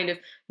just to kind of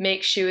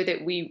make sure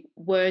that we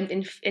weren't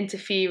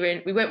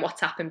interfering. We weren't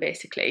WhatsApping,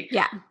 basically.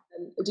 Yeah.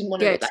 I didn't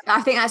want to Good.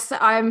 I think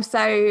I'm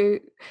so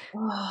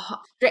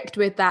strict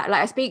with that.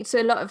 Like I speak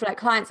to a lot of like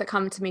clients that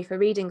come to me for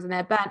readings, and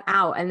they're burnt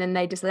out, and then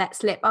they just let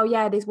slip, oh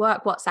yeah, these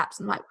work WhatsApps.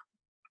 I'm like,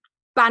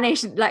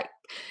 banish, like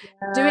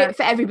do it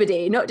for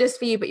everybody, not just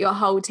for you, but your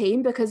whole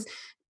team, because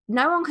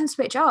no one can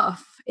switch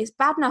off. It's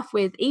bad enough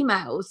with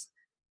emails.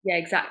 Yeah,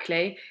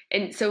 exactly.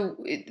 And so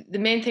the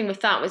main thing with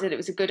that was that it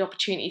was a good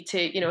opportunity to,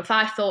 if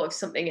I thought of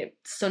something at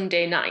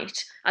Sunday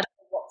night, I'd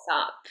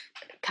WhatsApp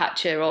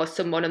catcher or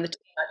someone on the team.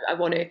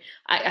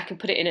 I can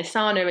put it in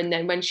Asana, and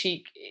then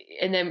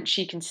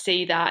she can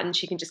see that, and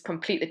she can just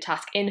complete the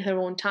task in her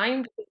own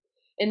time.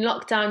 In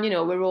lockdown,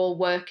 we're all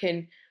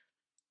working,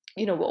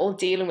 we're all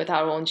dealing with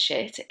our own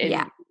shit,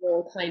 Yeah. and we're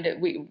all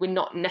we're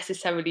not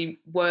necessarily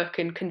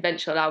working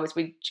conventional hours.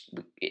 I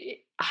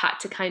had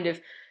to kind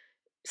of,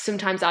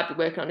 sometimes I'd be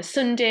working on a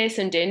Sunday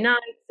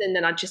nights, and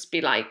then I'd just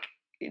be like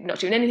not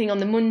doing anything on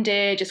the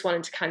Monday, just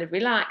wanting to kind of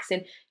relax.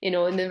 And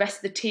and the rest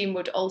of the team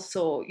would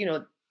also,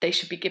 they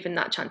should be given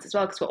that chance as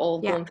well, because we're all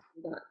going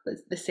through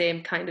the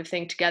same kind of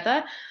thing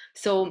together.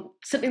 So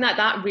something like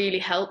that really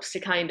helps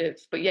to kind of,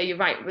 but yeah, you're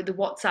right, with the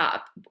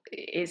WhatsApp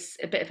is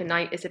a bit of a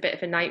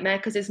nightmare,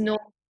 because there's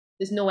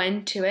no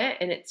end to it,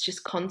 and it's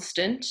just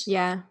constant.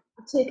 Yeah.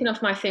 taken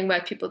off my thing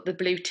where people, the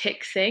blue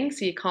tick thing,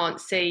 so you can't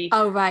see.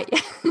 Oh, right.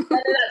 And then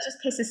that just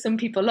pisses some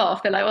people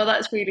off. They're like, well,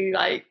 that's really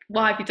like,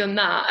 why have you done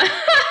that?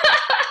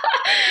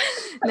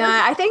 No,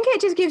 I think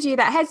it just gives you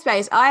that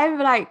headspace. I'm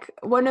like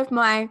one of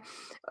my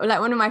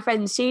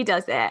friends, she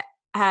does it.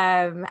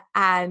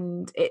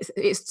 And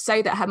it's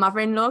so that her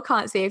mother-in-law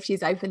can't see if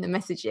she's opened the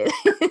messages.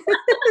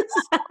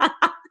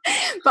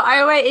 But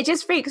it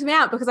just freaks me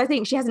out because I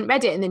think she hasn't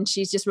read it and then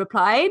she's just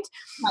replied.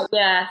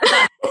 Yeah.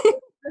 That,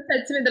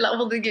 said to me, they're like,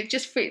 well, you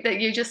just that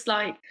you're just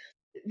like,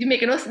 you're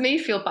making me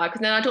feel bad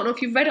because then I don't know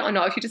if you've read it or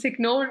not, if you're just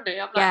ignoring me.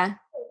 I'm like, Yeah.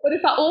 but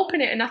if I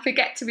open it and I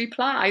forget to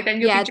reply,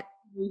 then you'll be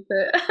with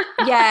it.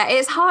 Yeah,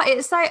 it's hard.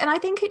 It's so, and I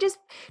think it just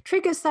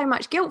triggers so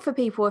much guilt for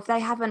people if they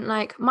haven't,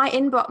 like, my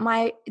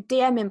DM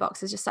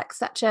inbox is just like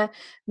such a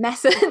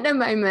mess at the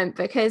moment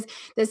because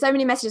there's so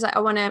many messages like I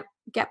want to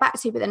get back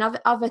to, but then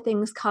other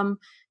things come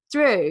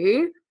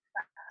through.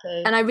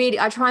 Exactly. And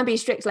I try and be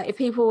strict. Like if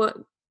people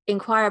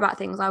inquire about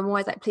things, I'm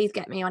always like, please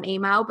get me on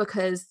email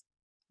because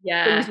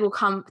things will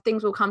come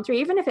through.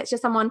 Even if it's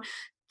just someone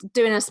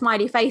doing a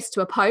smiley face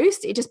to a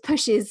post, it just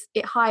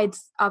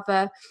hides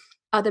other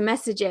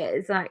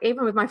messages. Like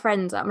even with my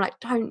friends, I'm like,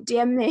 don't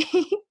DM me,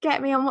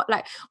 get me on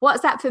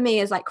WhatsApp for me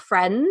is like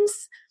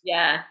friends.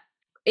 Yeah.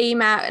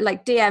 Email,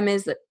 like DM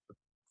is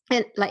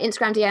like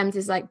Instagram DMs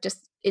is like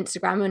just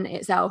Instagram in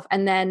itself,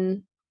 and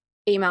then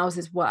emails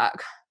is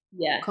work.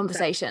 Yeah.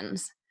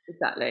 Conversations.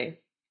 Exactly.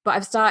 But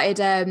I've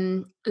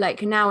started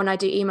like now when I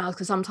do emails,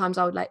 because sometimes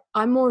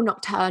I'm more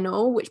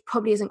nocturnal, which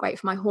probably isn't great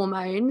for my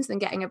hormones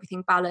and getting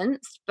everything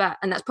balanced.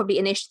 And that's probably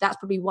an issue. That's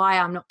probably why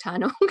I'm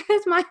nocturnal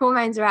because my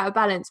hormones are out of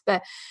balance.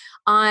 But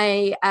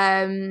I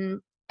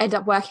end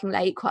up working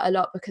late quite a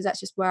lot because that's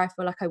just where I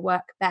feel like I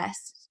work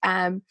best.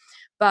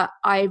 But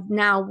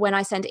now when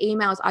I send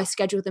emails, I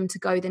schedule them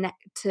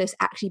to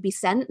actually be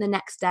sent the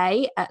next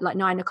day at like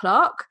 9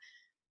 o'clock.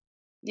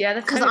 Yeah,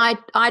 that's because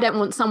I don't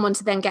want someone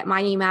to then get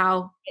my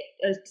email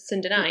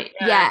Sunday night.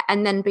 Yeah,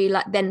 and then be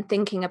like then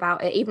thinking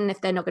about it, even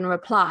if they're not going to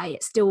reply.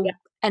 It's still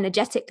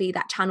energetically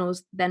that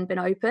channel's then been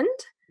opened.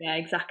 Yeah,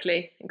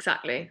 exactly.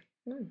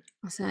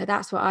 So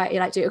that's what I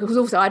like do, because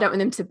also I don't want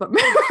them to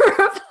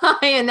reply,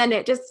 and then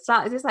it just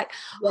starts this like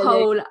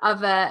whole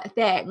other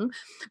thing.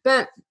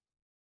 But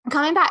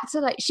coming back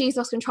to like She's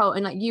Lost Control,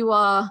 and like you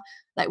are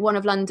like one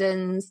of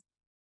London's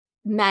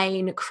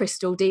main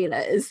crystal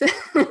dealers.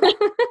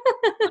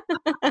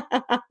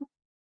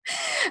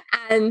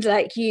 And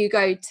like you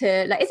go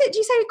to like, do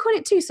you say you call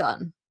it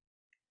Tucson?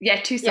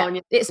 Yeah, Tucson.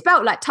 Yeah. It's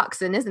spelled like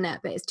Tucson, isn't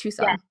it? But it's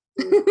Tucson.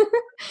 Yeah.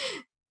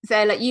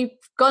 So like you've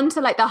gone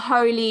to like the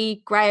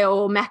Holy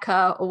Grail,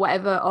 Mecca or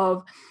whatever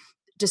of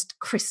just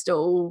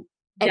crystal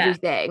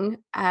everything,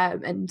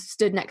 and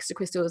stood next to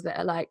crystals that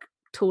are like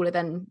taller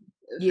than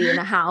you in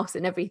a house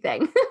and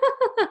everything.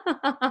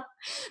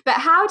 But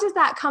how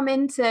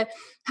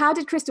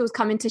did crystals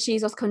come into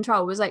She's Lost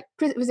Control? Was it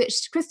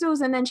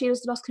crystals and then She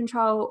Lost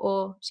Control,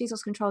 or She's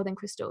Lost Control then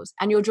crystals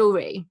and your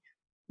jewelry?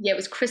 Yeah, it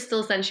was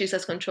crystals then She's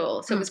Lost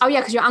Control. So it was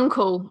because your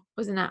uncle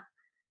wasn't that?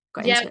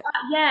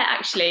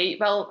 Actually,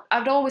 well,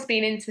 I've always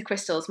been into the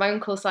crystals. My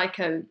uncle's like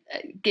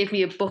gave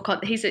me a book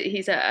on. He's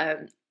a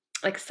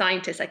like a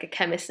scientist, like a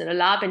chemist in a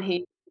lab, and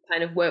he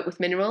kind of work with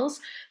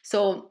minerals.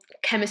 So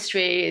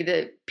chemistry,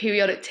 the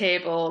periodic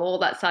table, all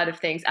that side of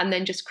things, and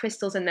then just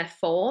crystals in their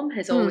form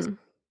has always been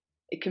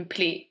a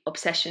complete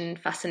obsession,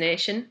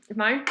 fascination of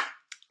mine.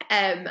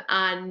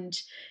 And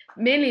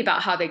mainly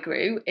about how they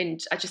grew, and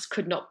I just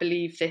could not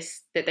believe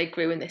that they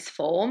grew in this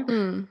form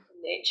in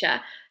nature.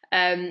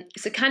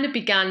 So it kind of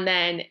began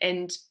then,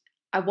 and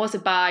I was a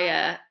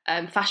buyer,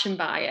 fashion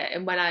buyer,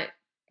 and when I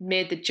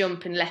made the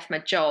jump and left my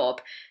job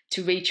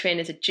to retrain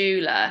as a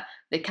jeweler,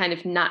 the kind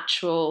of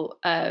natural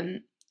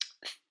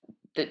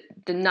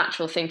the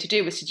natural thing to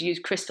do was to use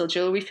crystal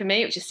jewelry for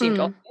me, which just seemed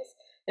obvious.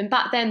 And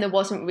back then there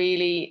wasn't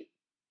really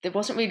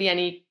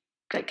any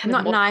like kind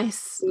not of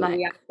nice like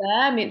out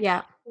there. I mean,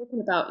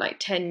 talking about like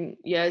 10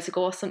 years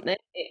ago or something,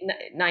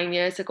 9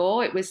 years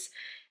ago, it was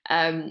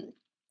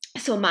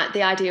so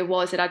the idea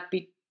was that I'd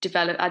be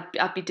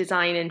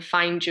designing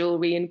fine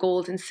jewelry in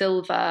gold and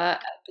silver,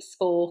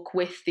 bespoke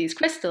with these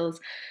crystals.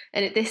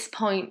 And at this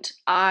point,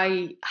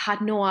 I had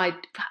no idea.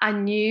 I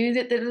knew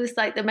that there was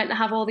like they're meant to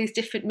have all these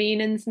different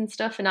meanings and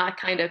stuff. And I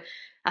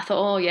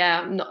thought, oh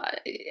yeah,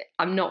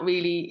 I'm not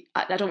really.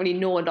 I don't really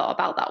know a lot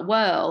about that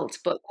world.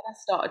 But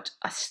then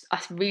I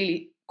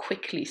really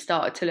quickly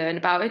started to learn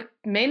about it,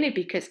 mainly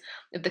because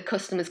of the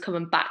customers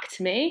coming back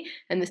to me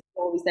and the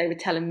stories they were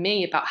telling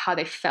me about how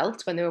they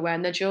felt when they were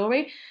wearing their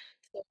jewelry.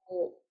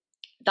 So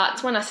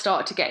that's when I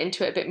started to get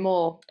into it a bit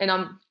more. And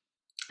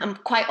I'm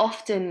quite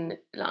often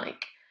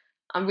like,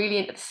 I'm really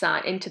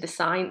into the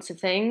science of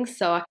things.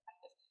 So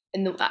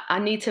I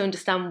need to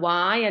understand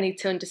why. I need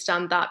to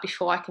understand that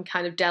before I can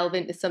kind of delve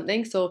into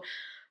something. So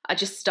I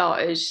just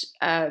started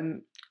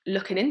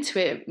looking into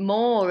it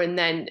more, and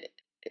then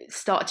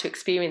started to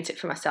experience it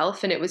for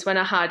myself. And it was when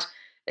I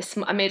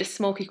made a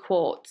smoky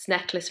quartz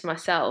necklace for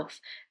myself,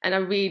 and I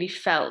really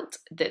felt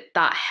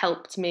that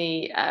helped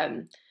me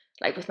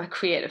like with my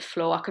creative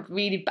flow. I could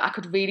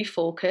really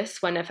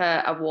focus whenever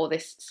I wore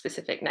this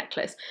specific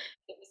necklace.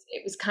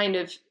 It was kind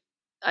of,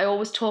 I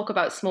always talk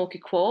about smoky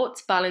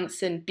quartz,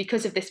 balancing,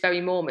 because of this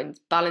very moment,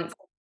 balance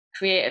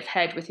creative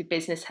head with your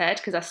business head,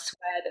 because I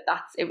swear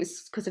it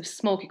was because of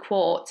smoky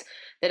quartz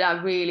that I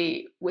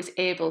really was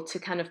able to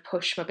kind of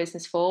push my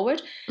business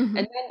forward. Hmm. And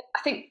then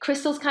I think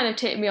crystals kind of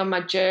taken me on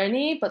my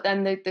journey, but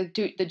then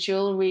the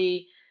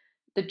jewelry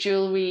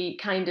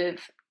kind of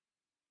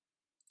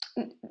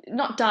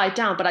not died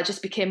down, but I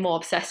just became more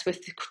obsessed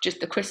with just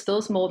the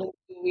crystals more than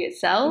the jewelry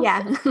itself.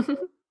 Yeah.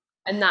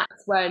 And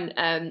that's when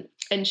and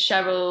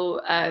Cheryl,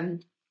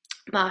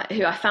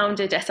 who I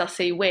founded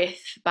SLC with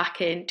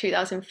back in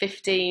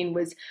 2015,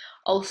 was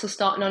also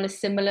starting on a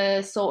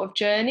similar sort of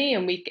journey,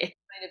 and it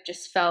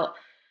just felt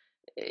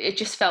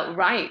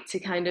right to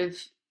kind of,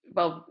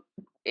 well,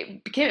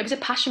 it was a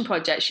passion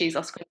project. She's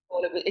Oscar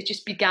Nicole. It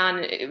just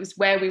began. It was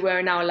where we were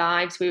in our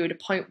lives. We were at a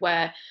point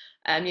where,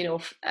 you know,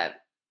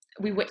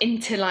 we were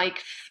into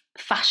like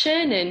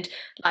fashion, and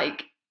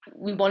like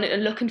we wanted to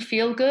look and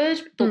feel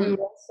good, but we were Mm.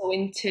 also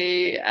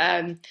into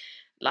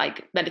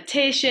like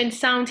meditation,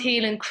 sound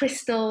healing,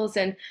 crystals,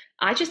 and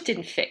I just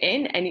didn't fit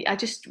in. And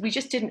we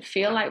just didn't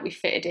feel like we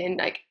fitted in.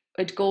 Like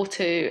I'd go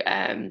to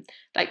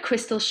like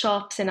crystal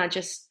shops, and I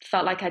just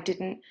felt like I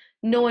didn't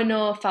know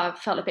enough. I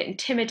felt a bit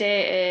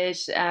intimidated,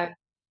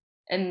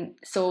 and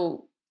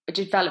so I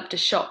developed a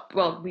shop.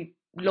 Well, we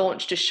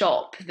launched a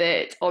shop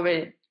that, or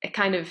a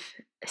kind of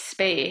a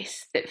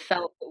space that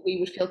felt that we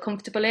would feel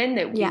comfortable in,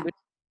 that we Yeah. would,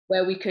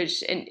 where we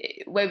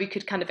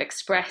could kind of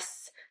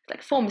express,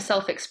 like form of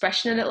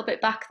self-expression a little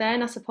bit back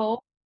then, I suppose.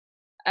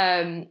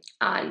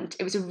 And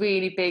it was a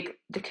really big,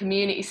 the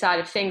community side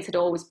of things had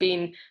always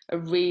been a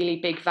really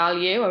big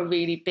value, a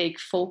really big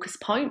focus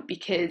point,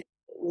 because it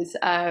was,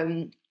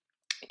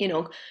 you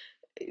know,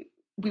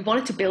 we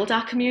wanted to build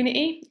our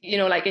community, you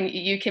know, like, and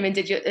you came and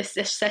did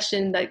this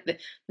session, like the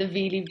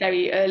really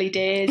very early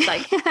days,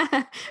 like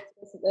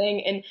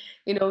thing. And,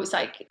 you know, it was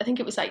like, I think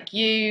it was like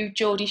you,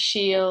 Geordie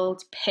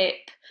Shield,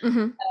 Pip,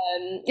 Hmm.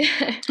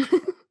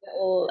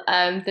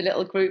 the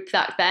little group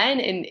back then,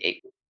 and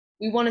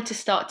we wanted to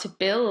start to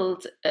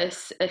build a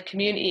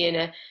community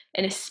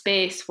in a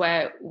space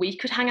where we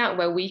could hang out,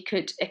 where we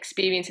could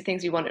experience the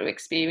things we wanted to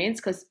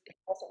experience, because it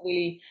wasn't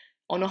really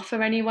on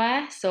offer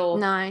anywhere. So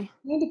No. it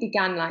really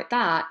began like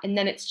that, and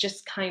then it's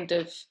just kind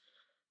of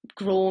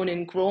grown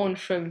and grown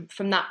from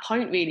that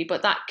point, really.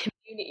 But that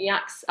community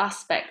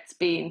aspect's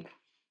been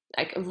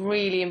like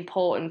really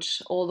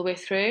important all the way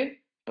through.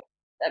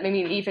 I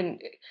mean, even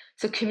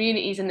so,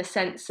 communities in the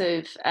sense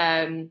of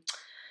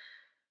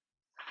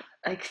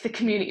like the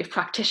community of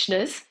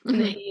practitioners and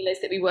the Hmm. healers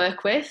that we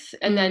work with,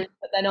 and Mm. then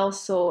but then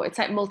also it's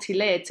like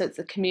multi-layered. So it's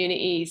the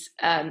communities,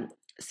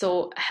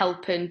 so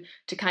helping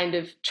to kind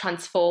of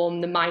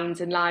transform the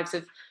minds and lives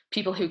of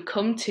people who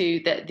come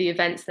to the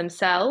events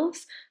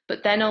themselves,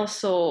 but then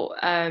also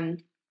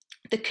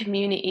the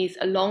communities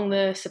along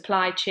the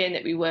supply chain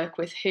that we work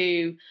with,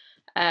 who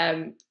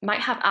might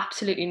have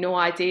absolutely no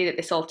idea that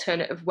this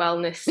alternative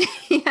wellness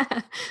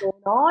Yeah.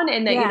 going on,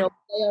 and that, you Yeah. know,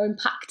 they are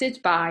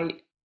impacted by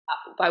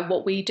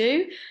what we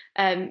do,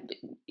 um,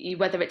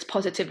 whether it's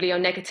positively or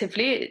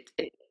negatively.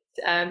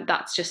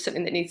 That's just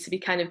something that needs to be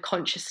kind of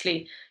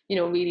consciously, you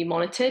know, really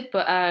monitored.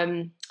 But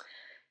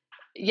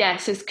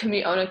yes, as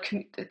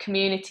the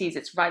communities,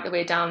 it's right the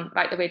way down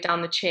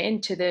the chain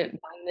to the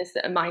miners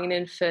that are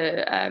mining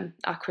for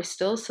our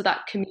crystals. So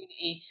that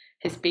community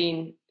has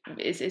been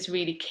is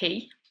really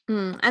key.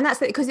 Mm. And that's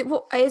because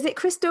what is it,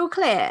 crystal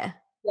clear?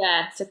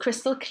 Yeah, so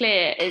Crystal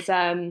Clear is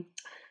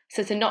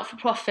so it's a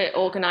not-for-profit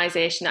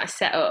organisation that I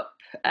set up.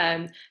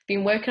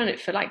 Been working on it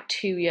for like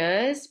 2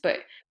 years, but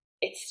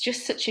it's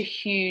just such a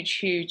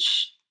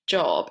huge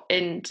job,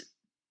 and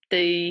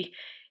the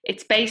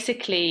it's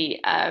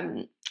basically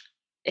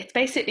it's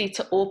basically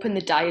to open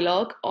the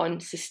dialogue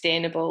on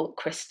sustainable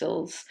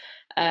crystals,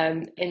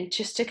 and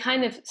just to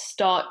kind of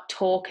start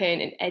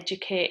talking and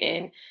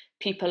educating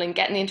people and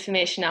getting the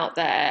information out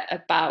there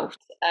about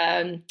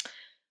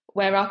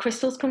where our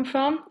crystals come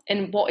from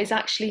and what is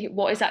actually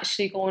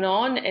going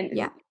on. And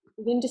Yeah.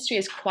 the industry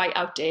is quite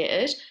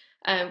outdated,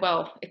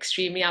 well,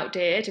 extremely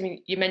outdated. I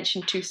mean, you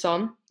mentioned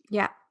Tucson.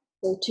 Yeah.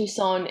 So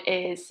Tucson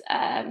is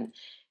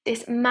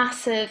this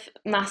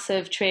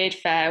massive trade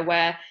fair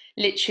where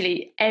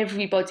literally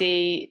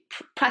everybody,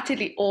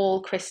 practically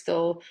all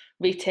crystal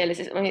retailers,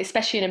 I mean,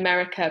 especially in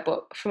America,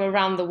 but from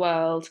around the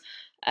world,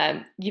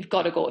 you've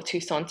got to go to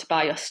Tucson to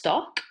buy your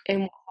stock.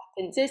 And what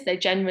happens is they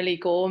generally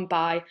go and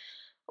buy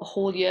a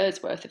whole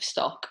year's worth of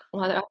stock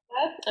while they're out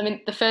there. I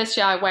mean, the first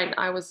year I went,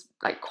 I was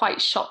like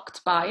quite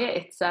shocked by it.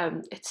 It's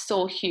so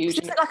So huge.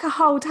 is it like a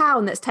whole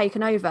town that's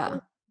taken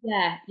over?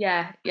 Yeah.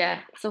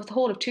 So the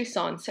whole of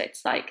Tucson. So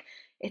it's like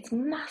it's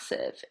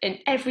massive in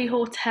every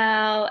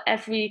hotel,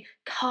 every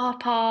car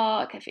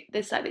park.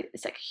 There's like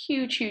it's like a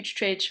huge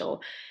trade show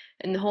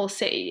in the whole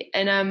city,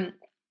 and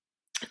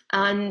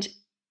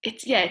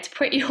it's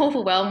pretty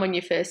overwhelming when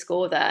you first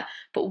go there.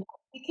 But what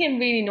became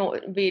really not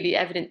really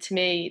evident to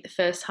me the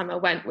first time I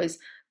went was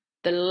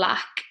the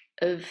lack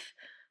of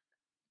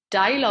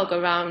dialogue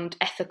around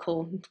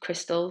ethical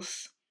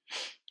crystals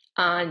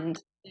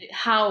and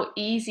how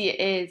easy it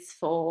is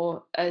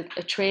for a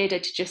trader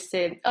to just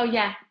say, "Oh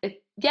yeah,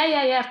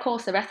 yeah, of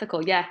course they're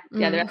ethical. Yeah,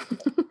 they're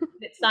ethical."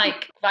 It's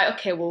like, right,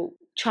 okay, well,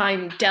 try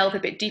and delve a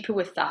bit deeper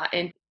with that,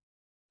 and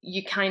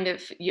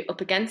you're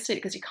up against it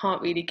because you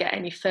can't really get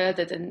any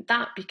further than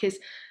that, because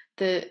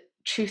the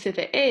truth of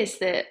it is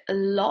that a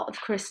lot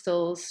of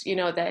crystals,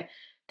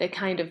 they're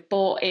kind of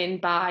bought in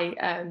by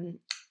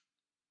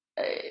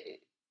uh,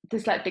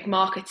 there's like big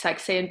markets, like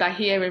say in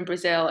Bahia in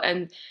Brazil,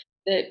 and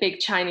the big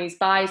Chinese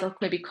buyers will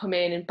maybe come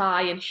in and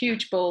buy in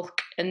huge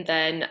bulk, and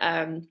then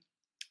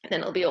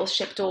it'll be all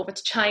shipped over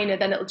to China.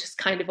 Then it'll just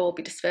kind of all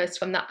be dispersed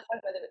from that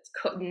point, whether it's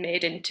cut and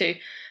made into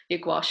your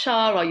gua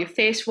sha or your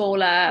face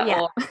roller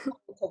Yeah.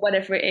 or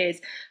whatever it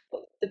is.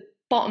 But the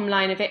bottom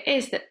line of it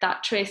is that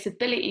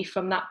traceability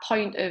from that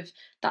point of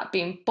that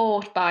being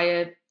bought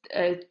by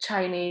a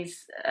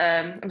Chinese,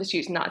 I'm just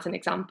using that as an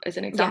example.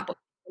 Yeah.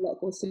 A lot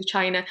goes through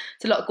China.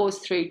 So a lot goes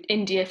through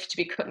India to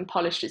be cut and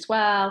polished as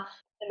well,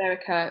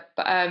 America.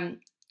 But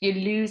you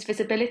lose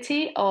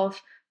visibility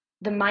of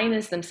the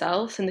miners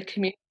themselves and the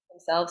community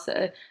themselves that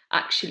are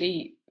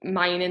actually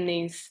mining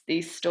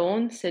these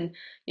stones, and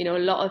a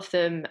lot of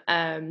them,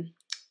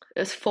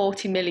 there's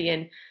 40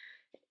 million.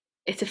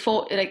 It's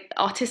like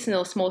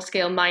artisanal small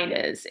scale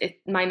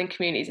mining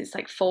communities. It's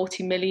like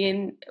 40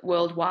 million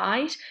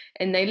worldwide,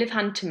 and they live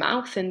hand to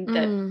mouth, and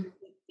that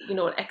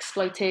Mm.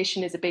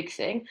 exploitation is a big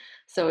thing.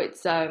 So it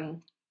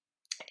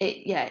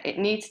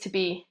needs to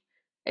be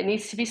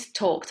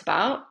talked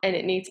about, and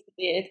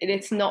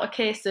it's not a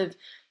case of,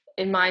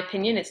 in my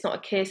opinion, it's not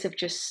a case of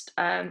just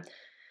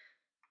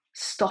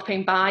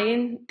stopping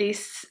buying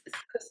these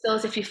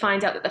crystals if you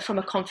find out that they're from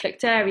a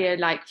conflict area,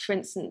 like for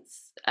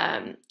instance,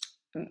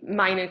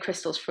 mining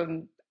crystals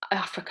from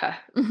Africa.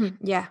 Mm-hmm.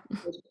 Yeah.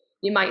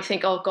 You might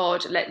think, oh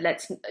God,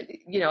 let's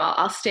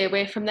I'll stay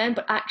away from them,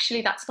 but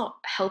actually that's not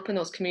helping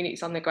those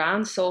communities on the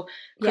ground. So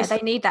Yeah, they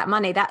need that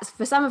money. That's,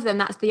 for some of them,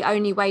 that's the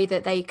only way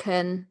that they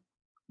can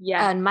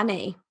yeah, earn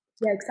money.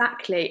 yeah,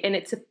 exactly. And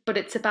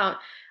it's about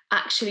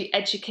actually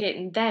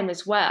educating them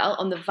as well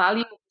on the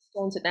value of the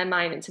stones that they're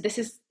mining. So this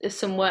is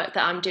some work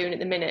that I'm doing at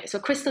the minute. So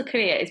Crystal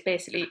Clear is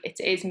basically, it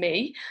is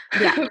me.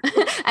 Yeah.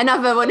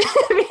 Another one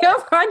of your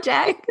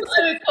projects.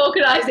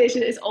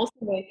 Organisation is also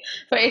me,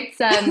 but it's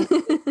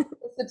a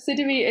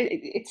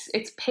subsidiary.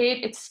 It's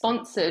paid. It's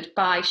sponsored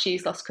by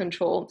She's Lost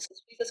Control. So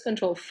She's Lost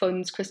Control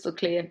funds Crystal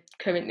Clear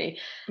currently,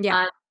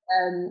 Yeah.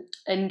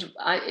 and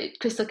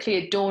Crystal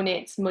Clear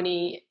donates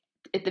money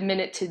at the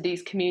minute to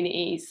these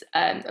communities.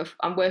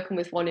 I'm working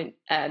with one in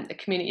a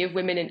community of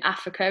women in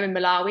Africa, in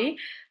Malawi,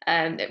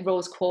 at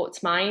Rose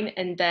Quartz Mine,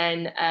 and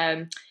then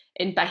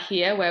in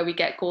Bahia, where we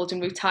get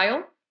golden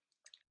rutile.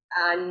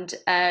 And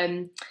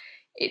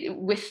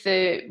with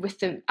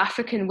the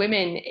African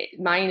women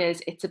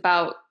miners, it's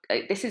about,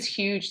 this is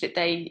huge that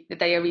they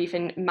are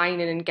even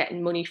mining and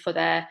getting money for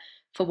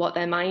what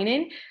they're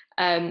mining.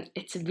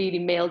 It's a really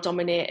male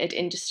dominated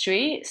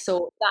industry,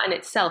 so that in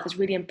itself is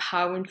really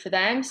empowering for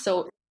them.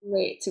 So it's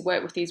great to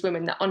work with these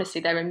women that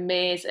honestly they're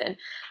amazing,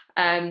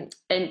 and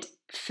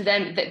for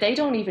them that they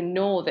don't even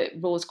know that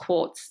rose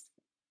quartz,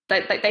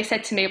 like they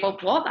said to me, well,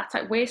 what, that's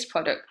like waste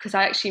product, because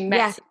I actually met.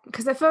 Yeah,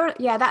 because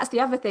that's the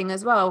other thing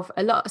as well.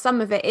 Some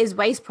of it is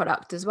waste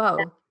product as well.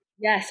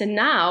 Yes, and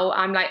now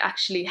I'm like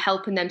actually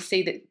helping them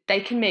see that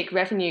they can make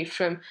revenue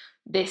from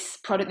this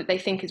product that they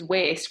think is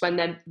waste, when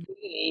they're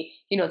really,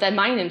 they're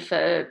mining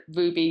for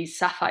ruby,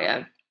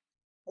 sapphire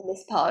in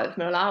this part of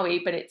Malawi,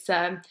 but it's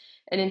and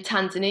in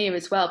Tanzania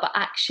as well. But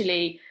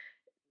actually,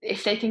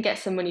 if they can get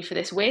some money for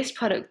this waste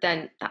product,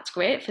 then that's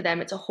great for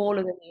them. It's a whole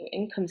other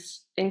new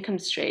income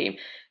stream,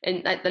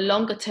 and like the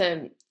longer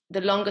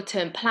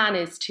term plan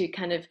is to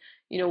kind of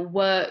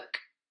work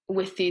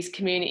with these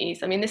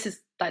communities. I mean, this is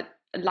like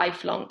a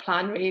lifelong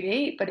plan,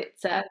 really, but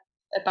it's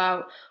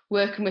about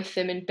working with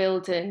them and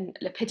building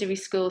lapidary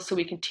schools so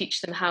we can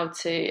teach them how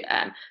to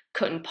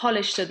cut and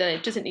polish, so that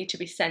it doesn't need to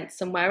be sent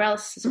somewhere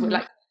else. So we're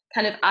like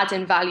kind of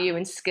adding value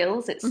and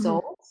skills at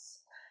source.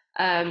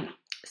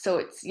 So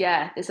it's,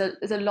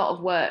 there's a lot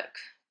of work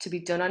to be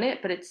done on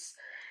it, but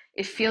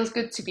it feels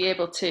good to be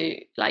able to,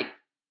 like,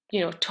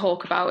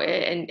 talk about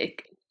it and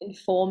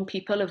inform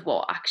people of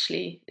what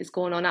actually is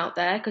going on out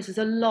there, because there's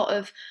a lot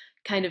of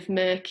kind of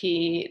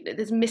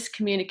there's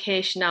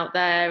miscommunication out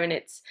there,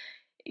 and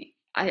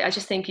I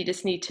just think we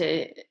just need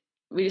to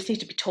be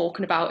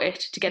talking about it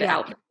to get it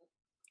out.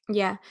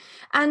 Yeah.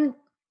 And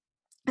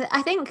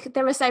I think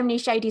there are so many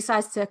shady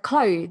sides to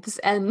clothes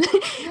and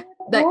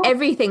like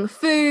everything,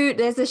 food,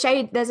 there's a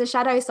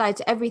shadow side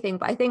to everything.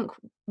 But I think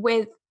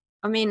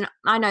I know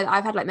that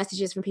I've had like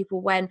messages from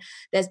people when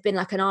there's been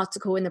like an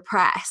article in the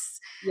press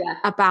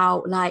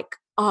about like,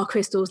 are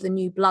crystals the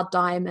new blood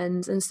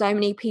diamonds? And so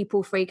many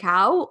people freak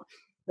out.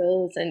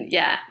 And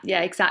yeah,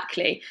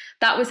 exactly.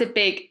 That was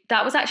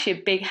actually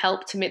a big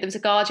help to me. There was a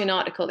Guardian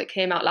article that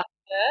came out last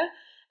year,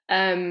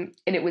 and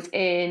it was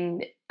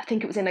I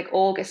think it was in like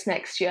August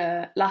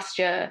last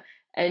year,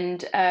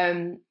 and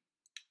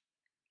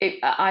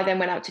I then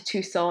went out to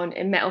Tucson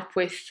and met up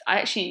with, I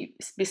actually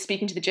was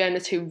speaking to the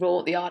journalist who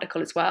wrote the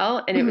article as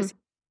well. And it was,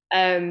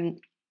 and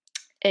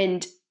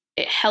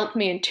it helped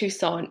me in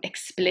Tucson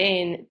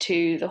explain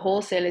to the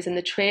wholesalers and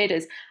the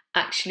traders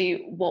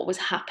actually what was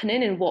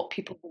happening and what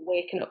people were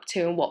waking up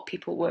to and what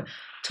people were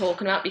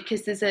talking about,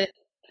 because a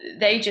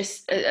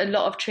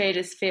lot of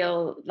traders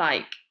feel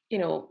like,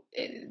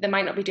 they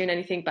might not be doing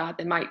anything bad.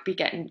 They might be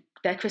getting,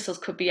 their crystals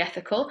could be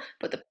ethical,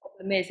 but the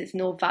problem is there's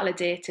no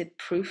validated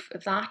proof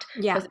of that.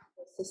 Yeah. Because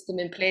there's a system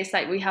in place.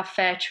 Like we have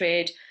fair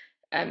trade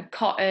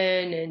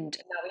cotton, and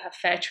now we have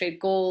fair trade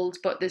gold,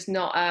 but there's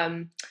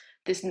nothing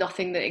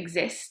that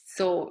exists.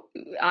 So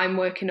I'm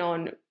working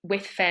on,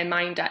 with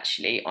Fairmind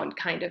actually, on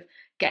kind of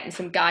getting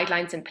some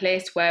guidelines in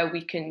place where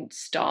we can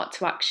start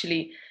to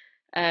actually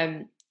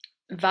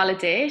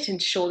validate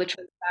and show the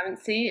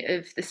transparency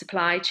of the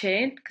supply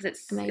chain, because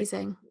it's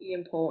amazing. It's really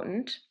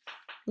important.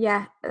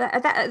 Yeah,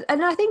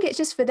 and I think it's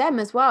just for them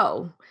as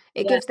well.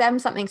 It gives them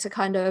something to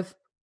kind of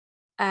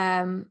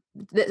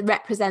that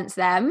represents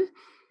them.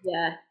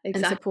 Yeah,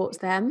 exactly. And supports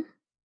them.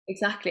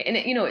 Exactly, and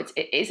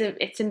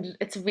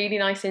it's a really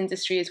nice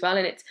industry as well.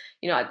 And it's,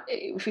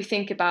 if we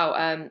think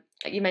about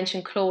you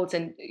mentioned clothes,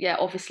 and yeah,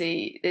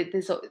 obviously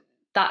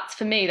that's,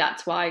 for me,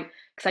 that's why,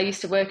 because I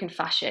used to work in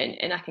fashion,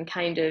 and I can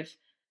kind of,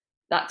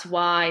 that's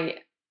why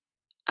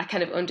I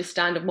kind of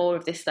understand more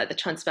of this, like the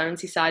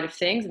transparency side of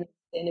things and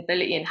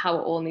sustainability and how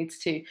it all needs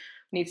to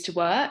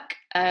work.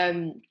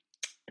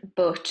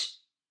 But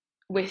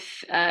with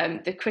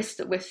the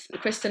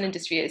crystal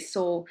industry, is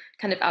so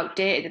kind of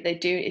outdated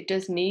that it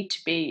does need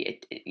to be,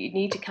 you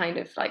need to kind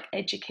of like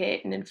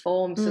educate and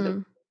inform so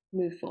that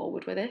we move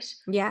forward with it.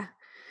 Yeah.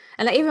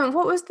 And like, even,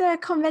 what was the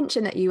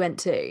convention that you went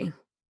to?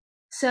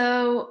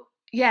 So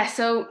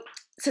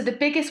the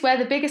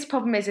biggest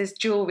problem is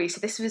jewelry. So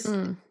this was,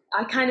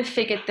 I kind of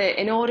figured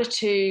that in order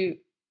to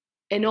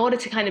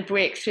kind of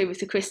break through with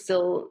the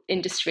crystal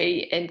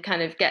industry and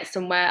kind of get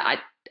somewhere,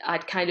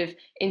 I'd kind of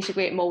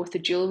integrate more with the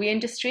jewelry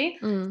industry.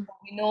 We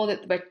know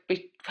that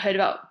we heard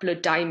about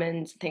blood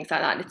diamonds and things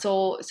like that. And it's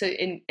all, so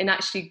in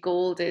actually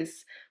gold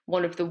is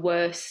one of the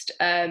worst,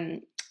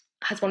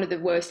 has one of the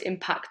worst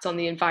impacts on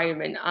the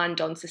environment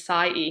and on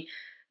society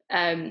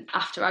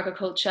after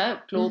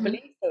agriculture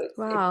globally. So it's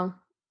a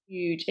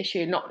huge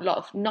issue. Not a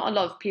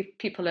lot of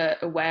people are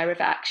aware of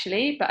it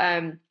actually, but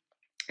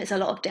there's a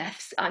lot of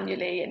deaths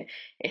annually, and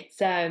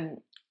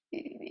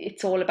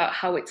it's all about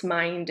how it's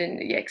mined,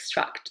 and you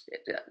extract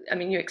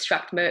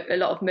a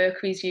lot of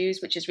mercury is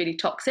used, which is really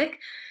toxic.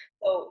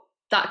 So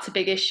that's a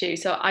big issue.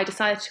 So I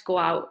decided to go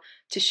out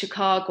to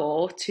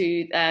Chicago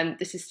to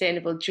the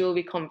Sustainable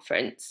Jewelry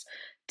Conference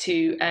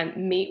to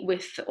meet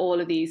with all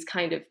of these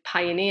kind of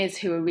pioneers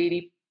who are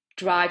really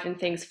driving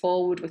things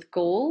forward with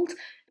gold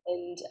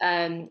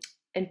and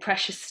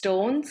precious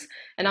stones.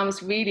 And I was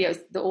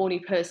the only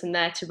person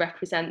there to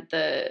represent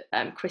the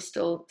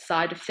crystal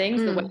side of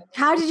things.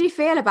 How did you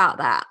feel about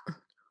that?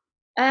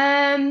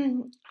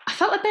 I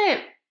felt a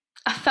bit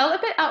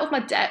out of my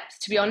depth,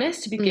 to be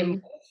honest, to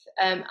begin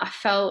with.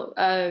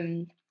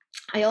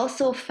 I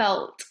also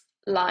felt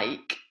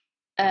like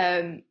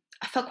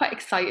I felt quite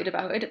excited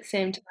about it at the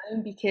same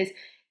time, because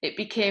it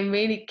became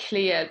really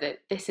clear that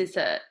this is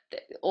the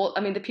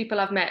people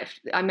I met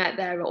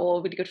there are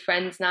all really good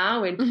friends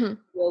now, and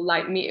we'll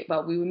like meet.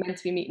 Well, we were meant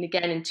to be meeting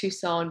again in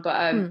Tucson,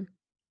 but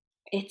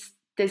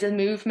there's a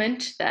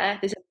movement there.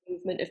 There's a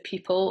movement of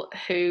people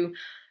who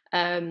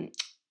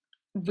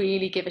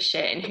really give a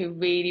shit and who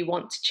really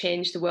want to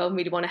change the world, and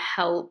really want to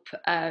help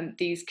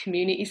these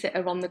communities that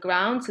are on the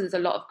ground. So there's a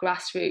lot of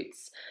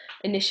grassroots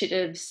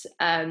initiatives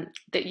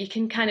that you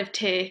can kind of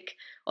take,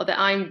 or that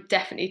I'm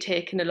definitely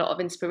taking a lot of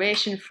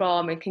inspiration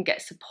from, and can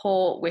get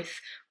support with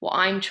what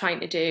I'm trying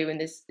to do. And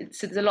there's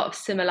a lot of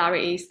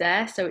similarities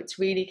there. So it's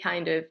really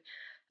kind of,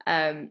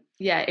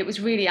 it was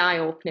really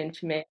eye-opening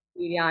for me,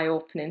 really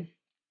eye-opening.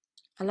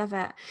 I love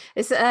it.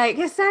 It's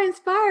so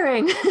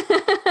inspiring.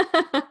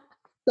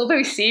 Still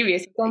very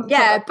serious.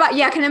 Yeah, but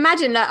yeah, I can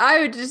imagine that.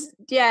 I would just,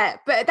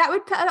 but that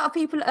would put a lot of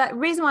people,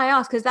 reason why I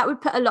ask, because that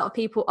would put a lot of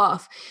people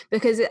off,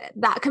 because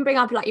that can bring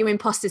up like your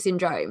imposter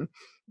syndrome,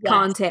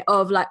 can't it?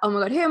 Of like, oh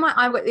my God, who am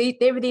I?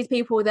 There were these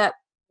people that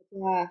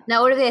know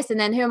all of this, and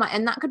then who am I?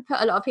 And that could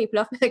put a lot of people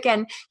off. But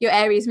again, your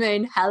Aries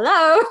moon,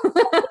 hello.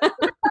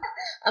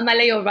 I'm a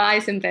Leo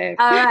rising, babe.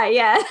 All right,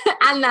 yeah,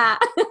 and that.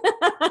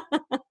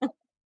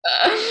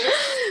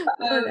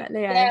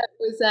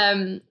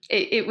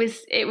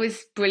 It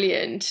was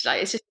brilliant.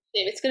 Like,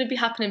 it's going to be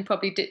happening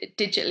probably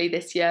digitally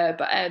this year,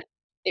 but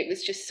it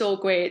was just so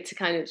great to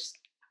kind of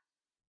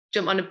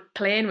jump on a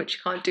plane, which you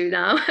can't do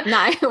now.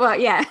 No, well,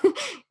 yeah,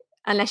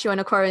 unless you're on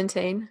a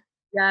quarantine.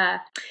 Yeah,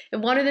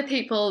 and one of the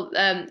people,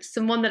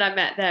 someone that I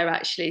met there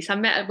actually, so I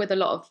met with a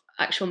lot of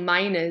actual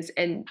miners,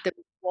 and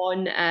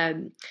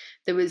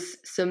there was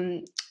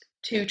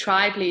two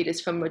tribe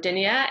leaders from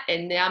Rodinia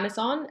in the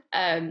Amazon,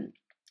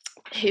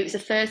 who it was the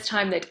first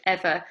time they'd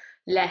ever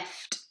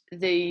left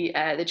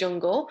the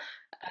jungle,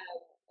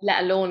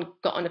 let alone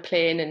got on a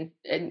plane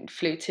and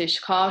flew to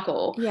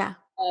Chicago. Yeah.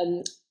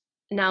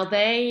 Now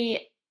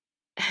they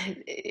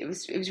it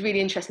was really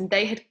interesting.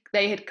 They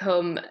had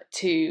come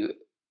to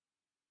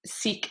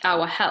seek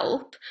our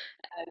help,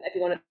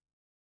 everyone at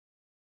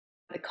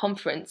the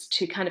conference,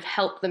 to kind of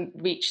help them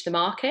reach the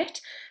market.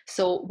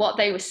 So what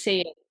they were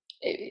seeing,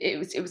 it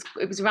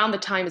was around the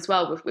time as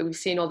well we were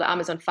seeing all the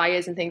Amazon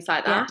fires and things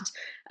like Yeah. that.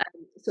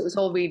 So it was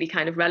all really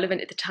kind of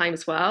relevant at the time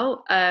as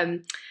well.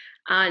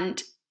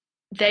 And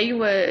they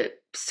were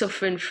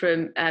suffering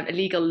from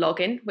illegal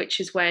logging, which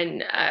is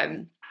when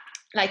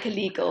like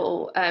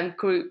illegal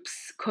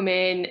groups come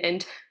in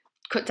and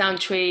cut down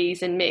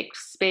trees and make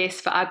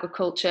space for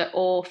agriculture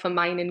or for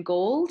mining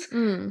gold.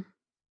 Mm.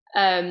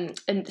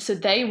 And so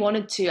they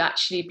wanted to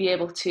actually be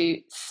able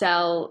to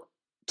sell,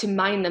 to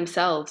mine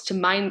themselves, to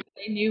mine.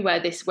 They knew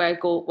where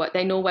gold, what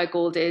they know where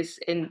gold is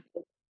in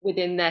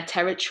within their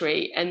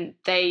territory, and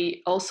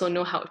they also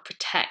know how to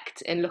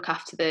protect and look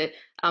after the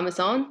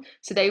Amazon.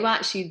 So they were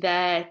actually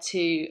there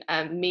to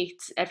meet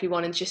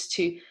everyone and just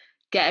to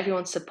get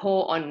everyone's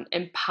support on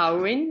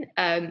empowering,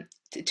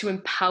 to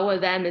empower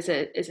them as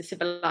a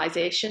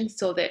civilization,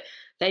 so that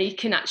they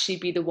can actually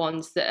be the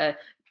ones that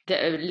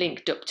are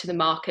linked up to the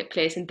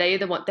marketplace, and they are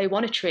the one they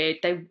want to trade.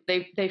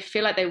 They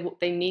feel like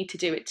they need to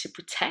do it to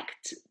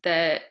protect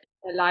their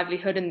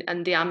livelihood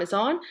and the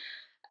Amazon.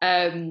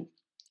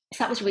 So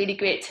that was really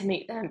great to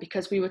meet them,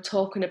 because we were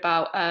talking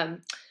about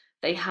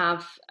they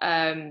have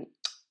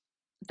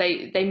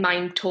they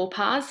mine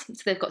topaz, so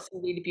they've got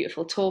some really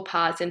beautiful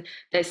topaz, and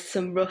there's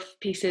some rough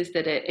pieces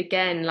that are,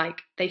 again,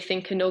 like they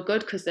think are no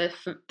good because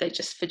they're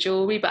just for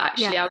jewelry, but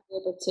actually Yeah. I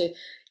was able to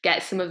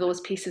get some of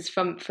those pieces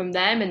from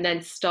them, and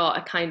then start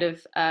a kind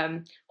of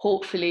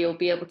hopefully you'll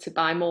be able to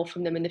buy more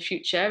from them in the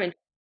future. And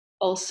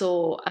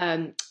also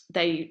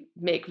they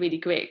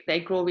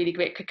grow really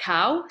great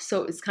cacao,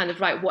 so it was kind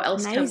of, right, what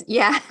else can Amazing.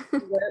 Yeah. we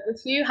work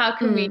with you, how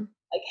can we Mm.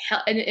 like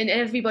help? And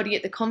everybody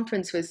at the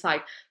conference was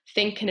like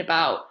thinking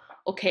about,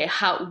 okay,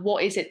 how,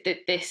 what is it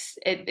that this,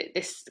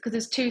 because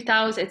there's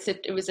 2000,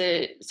 it was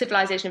a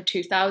civilization of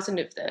 2000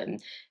 of them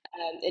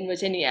in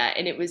Virginia,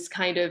 and it was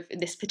kind of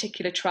this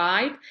particular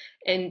tribe,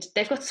 and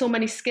they've got so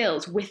many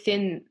skills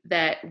within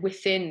this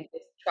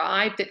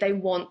tribe that they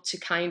want to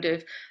kind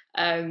of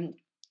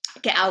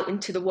get out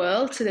into the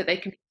world so that they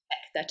can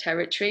protect their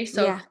territory.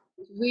 So Yeah.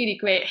 it's really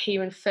great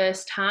hearing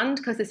firsthand,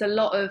 because there's a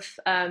lot of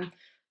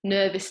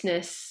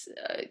nervousness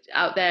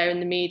out there in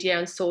the media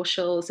and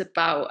socials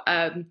about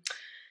kind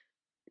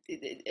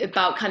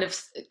of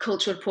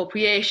cultural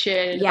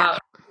appropriation and Yeah.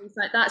 about things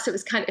like that. So it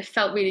was kind of, it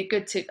felt really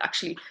good to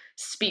actually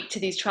speak to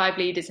these tribe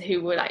leaders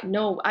who were like,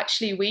 no,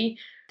 actually we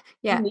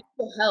Yeah. need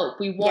your help.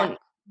 Yeah.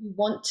 We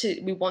want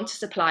to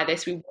supply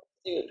this. We want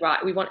to do it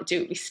right. We want to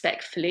do it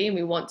respectfully, and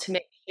we want to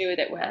make sure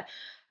that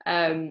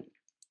um,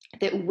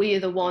 we're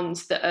the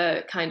ones that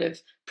are kind of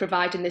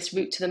providing this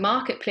route to the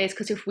marketplace.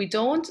 Because if we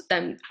don't,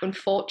 then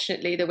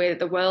unfortunately, the way that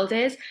the world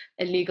is,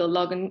 illegal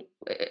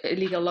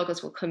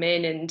loggers will come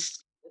in, and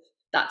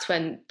that's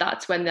when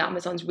the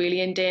Amazon's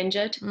really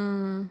endangered.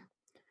 Mm.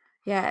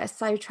 Yeah. It's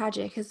so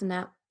tragic, isn't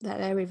it, that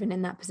they're even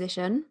in that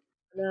position?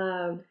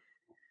 Um,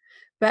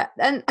 But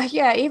and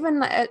yeah,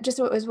 even just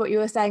what you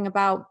were saying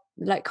about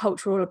like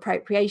cultural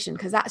appropriation,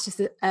 because that's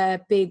just a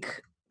big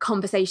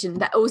conversation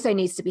that also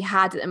needs to be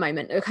had at the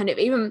moment. Or kind of,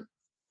 even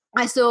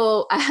I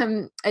saw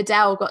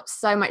Adele got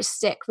so much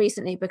stick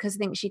recently because I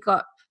think she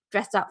got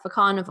dressed up for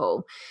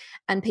carnival,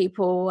 and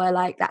people were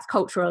like, "That's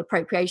cultural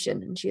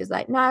appropriation," and she was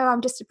like, "No,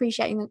 I'm just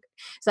appreciating."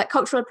 It's like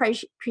cultural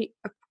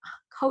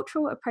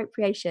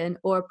appropriation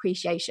or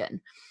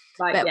appreciation.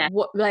 right, But yeah,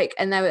 what, like,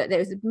 and there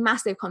was a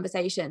massive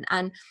conversation,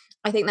 and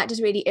I think that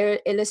just really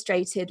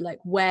illustrated like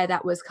where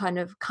that was kind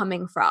of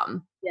coming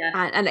from.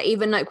 yeah, And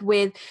even like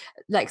with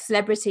like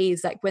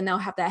celebrities, like when they'll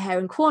have their hair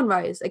in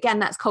cornrows, again,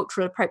 that's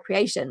cultural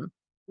appropriation.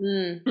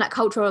 mm, Like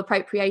cultural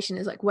appropriation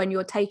is like when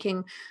you're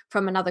taking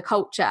from another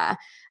culture.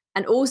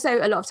 And also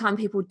a lot of time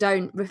people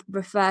don't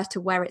refer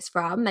to where it's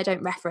from. They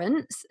don't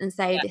reference and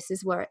say yeah, this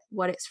is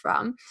what it's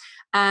from.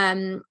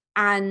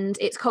 And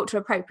it's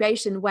cultural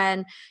appropriation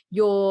when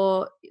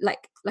you're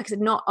like I said,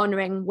 not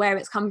honoring where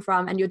it's come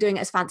from, and you're doing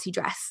it as fancy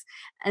dress,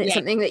 and it's yeah,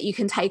 something that you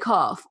can take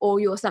off, or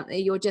you're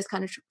just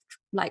kind of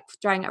like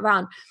throwing it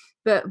around.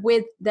 But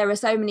there are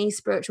so many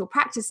spiritual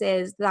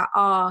practices that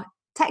are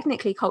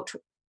technically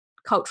cultural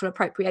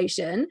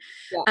appropriation.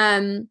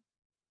 yeah,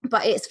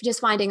 But it's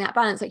just finding that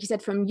balance, like you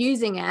said, from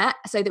using it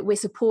so that we're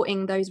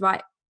supporting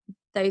the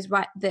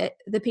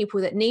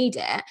people that need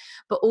it,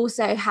 but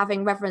also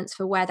having reverence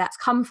for where that's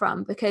come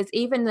from. Because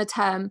even the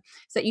term,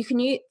 so you can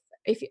use,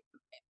 if you,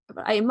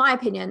 in my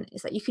opinion,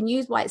 is that you can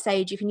use white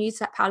sage, you can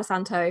use Palo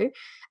Santo,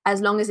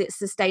 as long as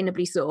it's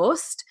sustainably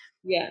sourced,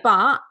 yeah,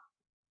 but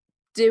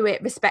do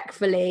it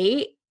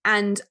respectfully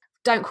and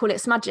don't call it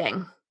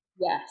smudging,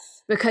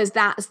 yes, because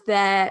that's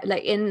their,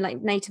 like in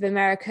like Native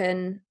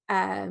American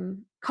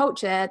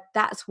culture,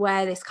 that's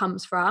where this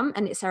comes from,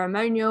 and it's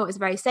ceremonial, it's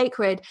very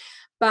sacred.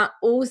 But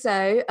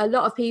also a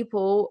lot of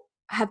people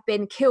have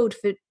been killed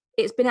for,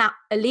 it's been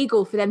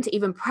illegal for them to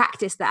even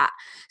practice that.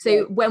 So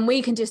yeah, when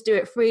we can just do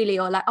it freely,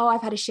 or like, oh,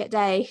 I've had a shit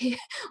day,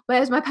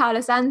 where's my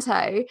Palo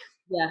Santo,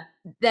 Yeah.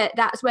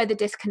 That's where the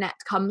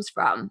disconnect comes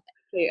from.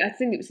 I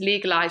think it was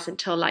legalized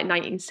until like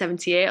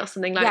 1978 or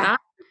something like Yeah. that.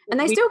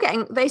 And it's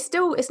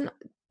not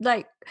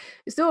like,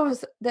 it's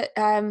always that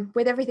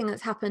with everything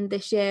that's happened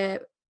this year,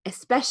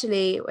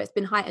 especially it's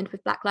been heightened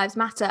with Black Lives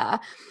Matter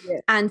Yeah.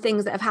 and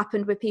things that have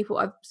happened with people.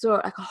 I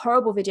saw like a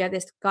horrible video of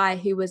this guy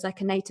who was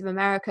like a Native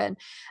American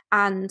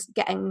and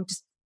getting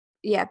just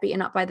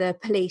beaten up by the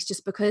police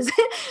just because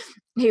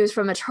he was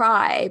from a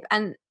tribe,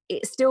 and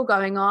it's still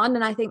going on.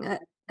 And I think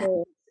that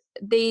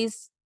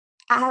these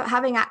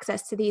having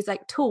access to these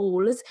like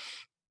tools,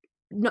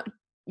 not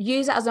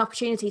use it as an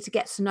opportunity to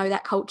get to know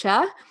that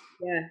culture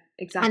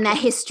and their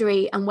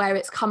history and where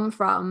it's come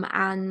from,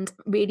 and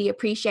really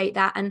appreciate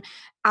that. And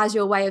as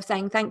your way of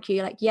saying thank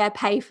you, like,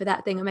 pay for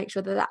that thing and make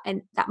sure that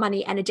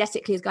money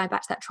energetically is going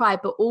back to that tribe.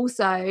 But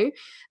also,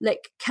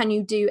 like, can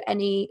you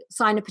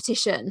sign a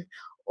petition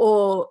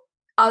or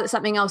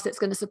something else that's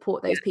going to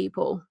support those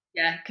people?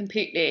 Yeah,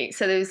 completely.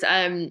 So there's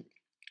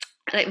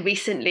like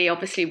recently,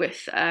 obviously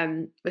with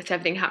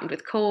everything happened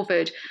with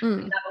COVID,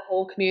 the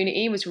whole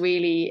community was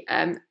really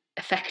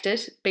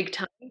affected big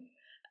time.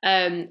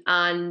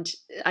 And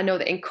I know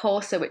that in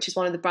Corsa, which is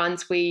one of the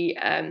brands we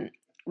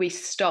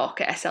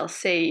stock at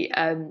SLC,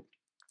 I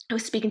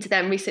was speaking to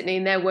them recently,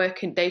 and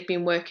they've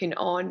been working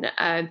on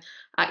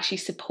actually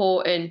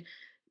supporting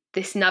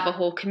this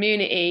Navajo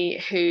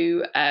community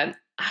who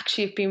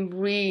actually have been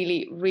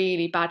really,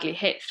 really badly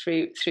hit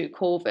through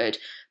COVID,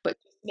 but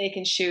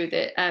making sure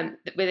that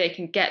where they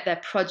can get their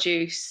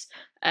produce,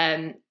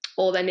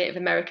 all their Native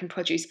American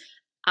produce,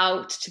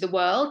 out to the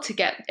world to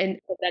get in,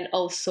 but then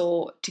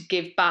also to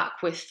give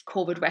back with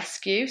COVID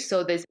rescue.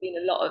 So there's been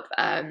a lot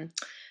of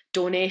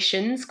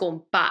donations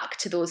going back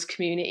to those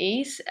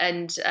communities,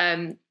 and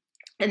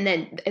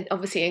then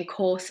obviously in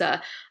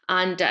Corsa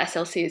and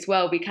SLC as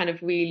well, we kind of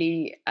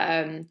really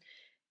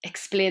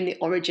explain the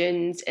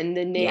origins and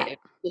the native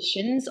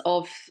traditions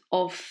of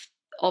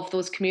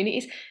those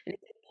communities. And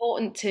it's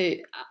important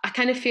to, I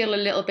kind of feel a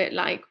little bit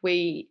like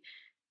we,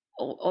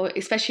 or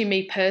especially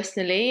me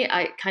personally,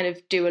 I kind of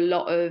do a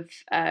lot of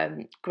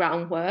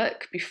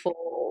groundwork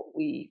before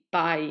we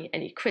buy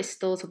any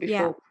crystals or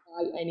before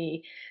we buy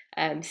any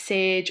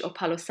sage or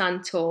Palo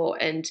Santo,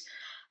 and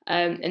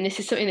this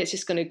is something that's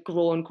just going to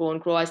grow and grow and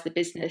grow as the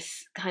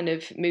business kind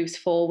of moves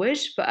forward.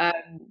 But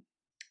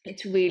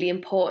it's really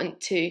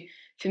important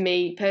for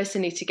me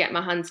personally to get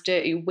my hands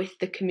dirty with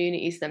the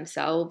communities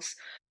themselves.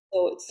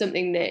 So it's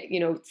something that,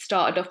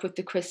 started off with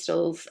the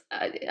crystals.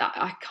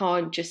 I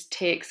can't just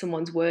take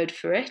someone's word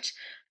for it.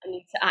 I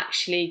need to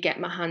actually get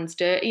my hands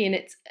dirty, and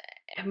it's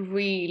a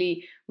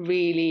really,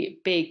 really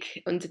big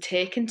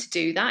undertaking to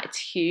do that. It's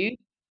huge.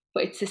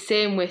 But it's the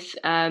same with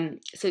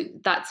so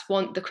that's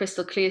the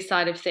crystal clear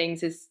side of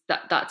things, is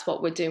that's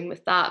what we're doing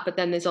with that. But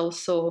then there's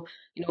also,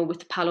 with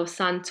the Palo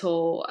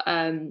Santo,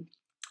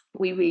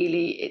 we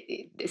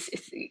really it's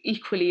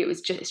equally,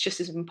 it's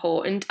just as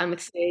important, and with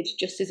sage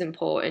just as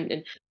important.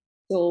 And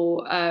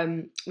so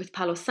with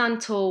Palo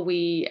Santo,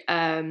 we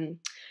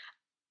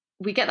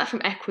get that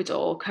from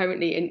Ecuador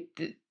currently,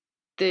 and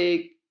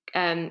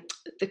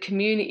the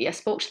community, I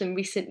spoke to them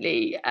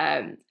recently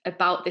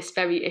about this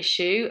very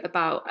issue,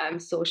 about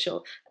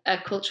social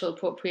cultural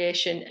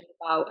appropriation, and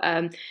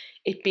about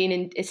it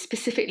being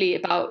specifically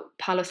about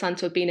Palo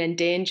Santo being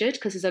endangered,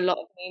 because there's a lot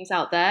of names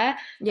out there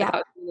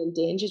about being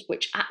endangered,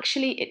 which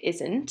actually it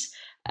isn't.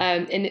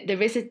 And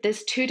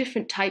there's two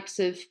different types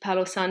of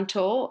Palo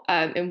Santo,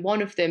 and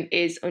one of them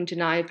is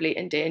undeniably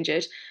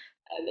endangered.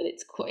 And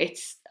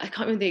it's I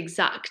can't remember the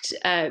exact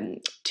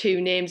two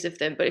names of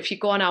them, but if you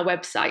go on our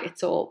website,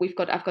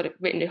 I've got it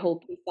written, a whole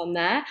piece on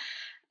there.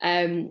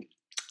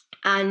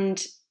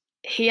 And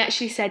he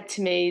actually said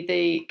to me,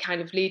 the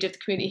kind of leader of the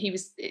community, he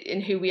was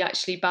in who we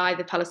actually buy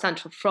the Palo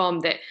Santo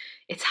from, that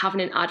it's having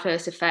an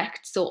adverse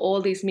effect. So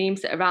all these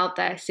memes that are out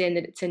there saying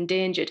that it's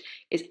endangered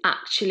is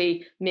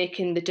actually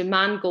making the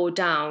demand go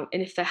down.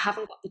 And if they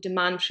haven't got the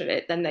demand for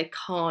it, then they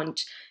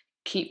can't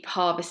keep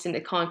harvesting, they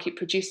can't keep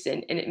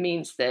producing, and it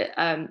means that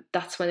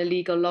that's when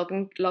illegal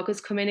loggers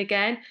come in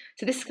again.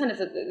 So this is kind of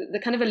the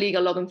kind of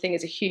illegal logging thing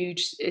is a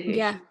huge thing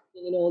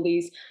in all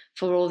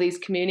these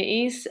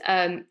communities.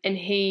 And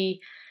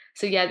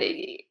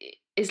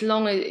as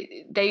long as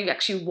they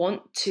actually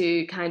want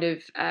to kind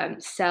of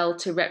sell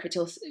to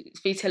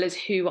retailers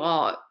who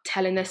are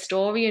telling their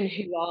story and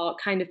who are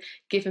kind of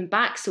giving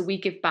back, so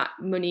we give back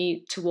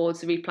money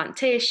towards the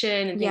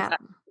replantation and things like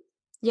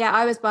that.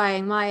 I was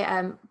buying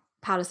my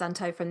Palo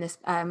Santo from this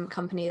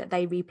company that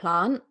they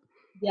replant.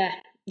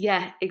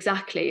 Yeah,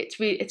 exactly.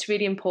 It's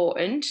really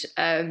important.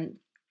 I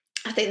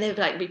think they've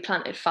like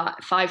replanted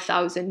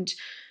 5,000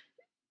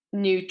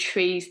 new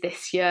trees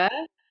this year.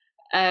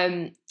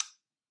 And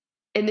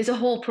there's a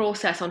whole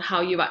process on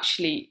how you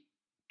actually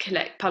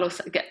collect Palo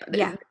Santo.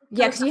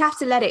 Because you have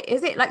to let it.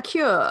 Is it like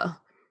cure?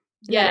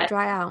 Let it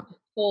dry out.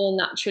 Fall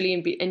naturally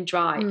and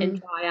dry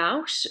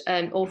out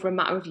over a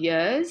matter of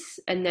years,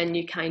 and then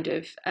you kind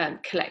of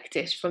collect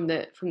it from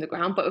the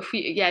ground. But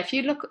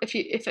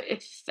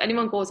if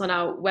anyone goes on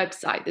our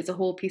website, there's a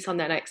whole piece on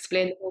there, and I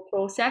explain the whole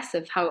process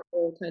of how it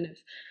all kind of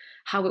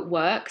how it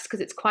works,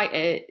 because it's quite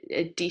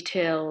a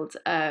detailed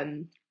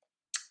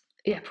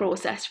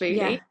process Yeah.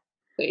 really.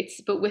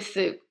 But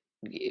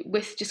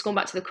with just going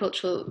back to the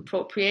cultural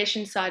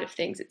appropriation side of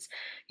things, it's,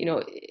 you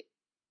know,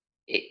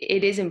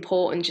 it is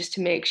important just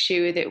to make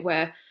sure that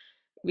we're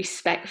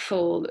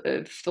respectful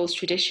of those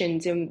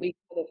traditions, and we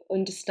kind of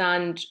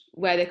understand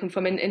where they come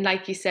from. And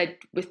like you said,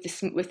 with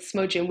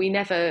smudging, we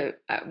never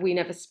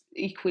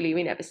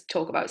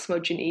talk about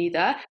smudging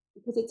either,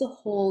 because it's a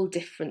whole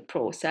different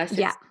process.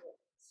 Yeah. It's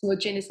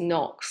Smudging is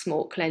not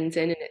smoke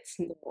cleansing, and it's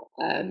not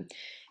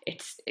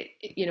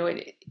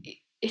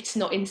it's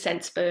not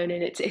incense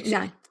burning. It's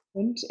No.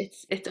 different.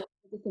 It's a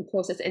different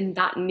process, and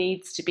that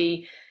needs to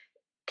be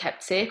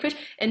kept sacred.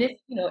 And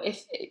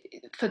if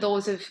for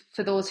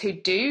those who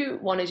do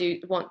want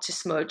to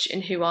smudge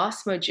and who are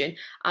smudging,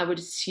 I would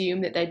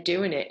assume that they're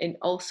doing it, and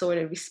also in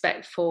a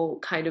respectful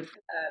kind of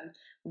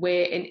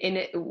way, in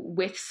it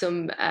with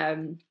some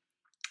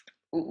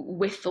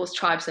with those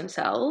tribes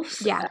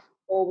themselves, Yeah.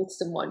 or with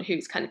someone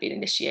who's kind of been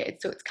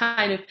initiated. So it's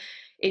kind of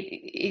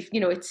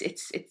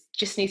it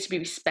just needs to be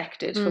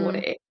respected for what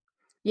it is.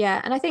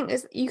 Yeah, and I think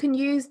you can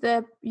use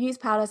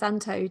Palo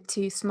Santo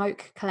to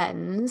smoke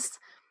cleanse,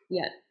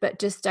 Yeah, but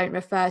just don't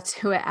refer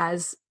to it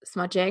as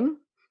smudging.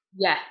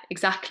 yeah,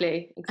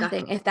 exactly. I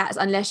think if that's,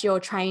 unless you're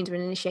trained or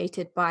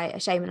initiated by a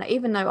shaman, like,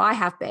 even though I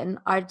have been,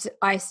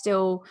 I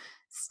still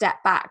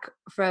step back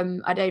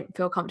from. I don't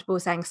feel comfortable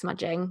saying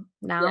smudging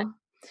Yeah, now.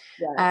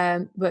 yeah.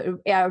 But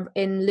yeah,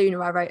 in Luna,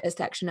 I wrote a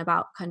section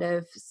about kind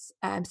of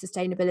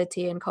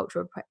sustainability and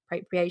cultural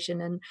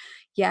appropriation, and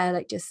yeah,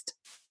 like just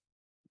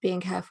being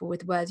careful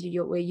with the words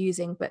we're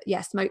using. But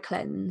yeah, smoke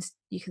cleanse,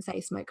 you can say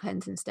smoke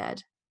cleanse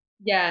instead.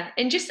 Yeah,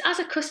 and just as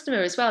a customer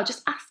as well,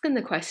 just asking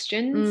the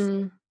questions.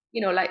 Mm,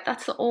 Like,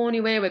 that's the only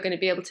way we're going to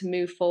be able to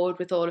move forward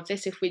with all of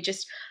this, if we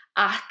just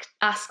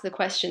ask the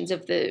questions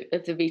of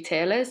the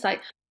retailers,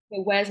 like,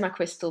 okay, where's my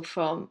crystal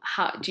from?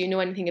 How do you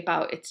know anything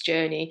about its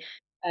journey?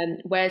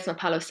 Where's my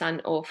Palo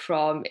Santo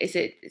from? Is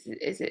it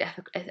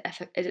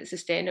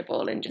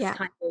sustainable? And just yeah.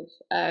 kind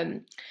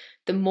of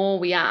the more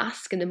we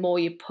ask, and the more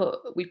we put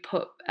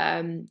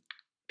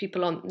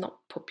people on, not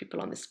put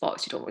people on the spot,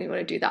 'cause you don't really want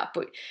to do that,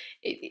 but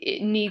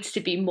it needs to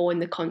be more in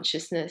the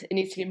consciousness. It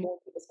needs to be more in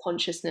people's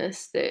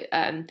consciousness, that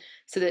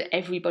so that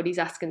everybody's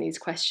asking these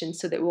questions,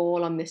 so that we're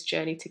all on this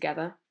journey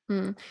together.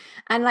 And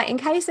like, in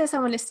case there's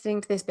someone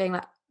listening to this being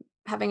like,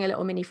 having a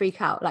little mini freak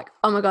out, like,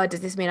 oh my god,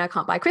 does this mean I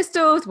can't buy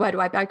crystals? Where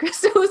do I buy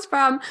crystals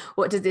from?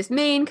 What does this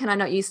mean? Can I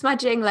not use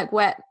smudging? Like,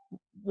 what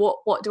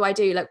do I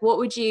do? Like, what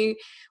would you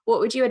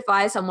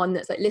advise someone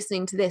that's like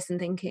listening to this and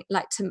thinking,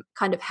 like, to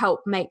kind of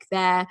help make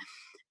their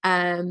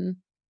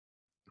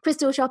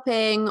crystal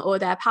shopping or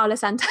their Palo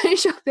Santo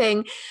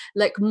shopping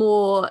like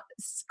more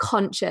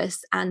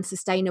conscious and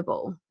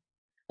sustainable?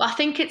 But I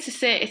think it's the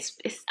same.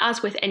 It's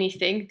as with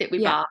anything that we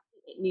Yeah. buy.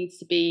 It needs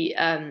to be,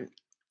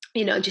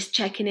 just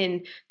checking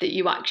in that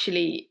you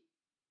actually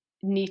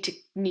need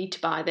to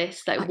buy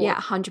this. Like, Yeah,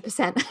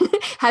 100%.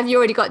 Have you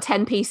already got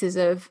 10 pieces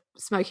of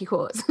smoky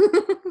quartz?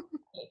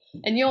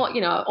 and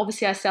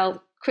obviously I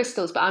sell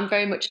crystals, but I'm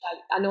very much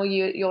like, I know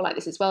you're like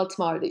this as well,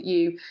 Tamara, that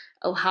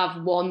you'll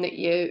have one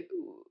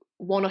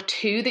or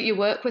two that you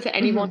work with at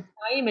any one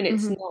time, and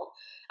it's not.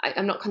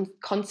 I'm not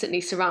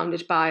constantly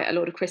surrounded by a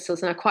load of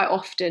crystals, and I quite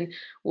often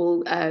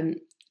will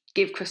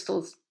give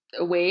crystals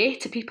away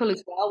to people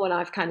as well when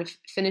I've kind of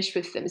finished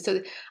with them.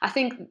 So I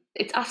think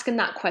it's asking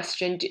that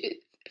question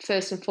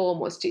first and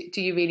foremost: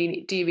 do you really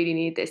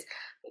need this?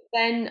 But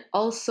then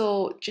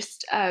also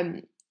just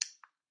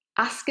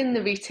asking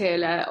the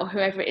retailer or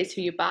whoever it is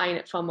who you're buying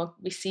it from or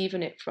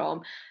receiving it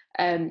from,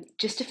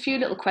 just a few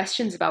little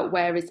questions about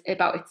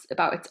about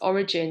its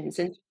origins,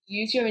 and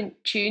use your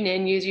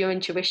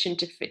intuition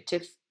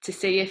to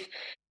see if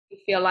you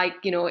feel like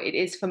it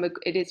is from a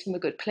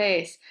good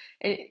place.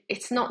 And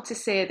it's not to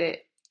say that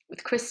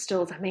with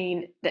crystals, I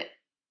mean, that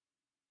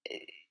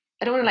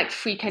I don't want to like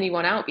freak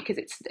anyone out, because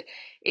it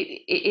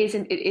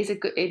is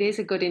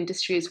a good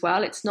industry as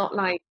well. It's not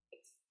like,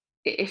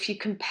 if you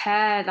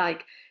compare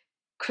like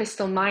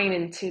crystal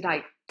mining to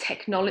like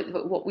technology,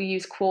 what we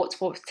use quartz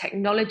for,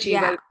 technology,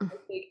 Yeah.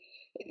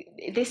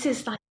 where this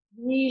is like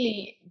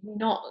really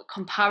not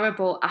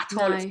comparable at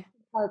all. It's No.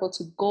 comparable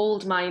to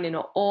gold mining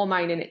or ore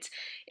mining.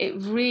 It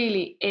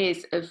really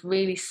is of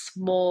really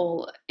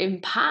small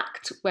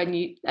impact when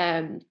you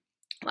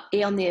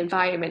A, on the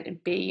environment,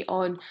 and B,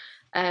 on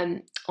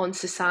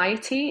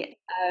society.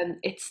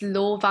 It's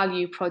low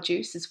value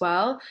produce as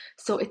well,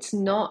 so it's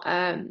not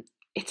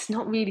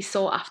really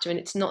sought after, and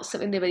it's not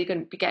something they're really going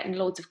to be getting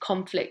loads of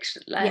conflict,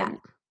 Yeah.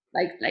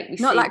 like we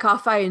Not see. like our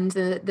phones,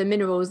 the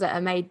minerals that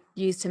are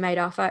used to make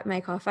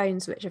our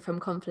phones, which are from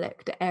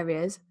conflict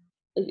areas.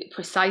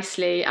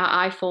 Precisely,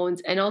 our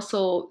iPhones. And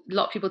also, a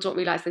lot of people don't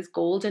realize there's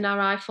gold in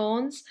our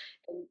iPhones.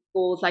 And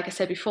gold, like I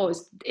said before,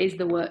 is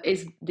the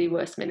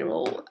worst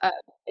mineral.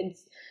 And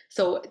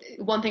so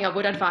one thing I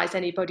would advise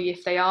anybody,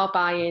 if they are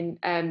buying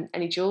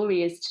any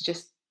jewelry, is to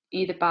just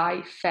either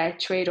buy fair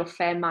trade or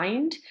fair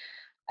mined,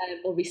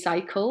 or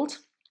recycled.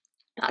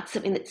 That's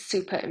something that's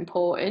super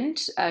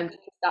important.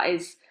 That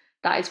is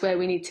that is where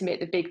we need to make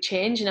the big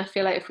change. And I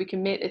feel like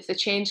if the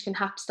change can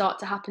start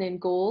to happen in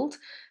gold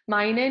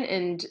mining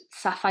and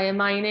sapphire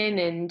mining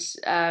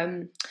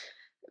and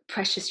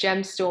precious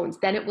gemstones,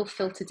 then it will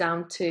filter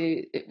down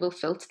to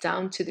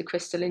the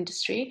crystal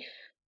industry.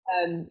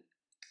 Um,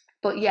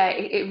 but yeah,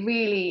 it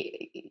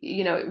really,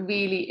 it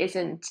really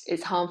isn't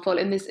as harmful.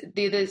 And there's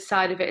the other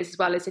side of it as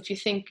well, is if you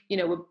think,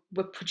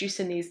 we're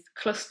producing these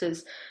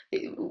clusters,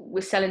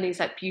 we're selling these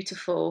like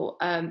beautiful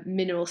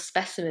mineral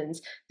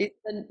specimens.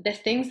 They're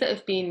things that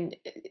have been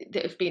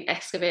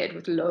excavated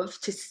with love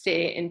to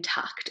stay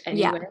intact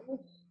Yeah. anyway.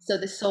 So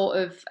the sort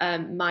of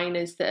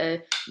miners that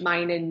are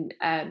mining,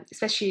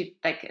 especially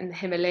like in the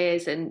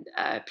Himalayas and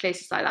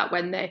places like that,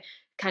 when they're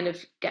kind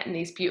of getting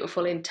these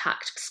beautiful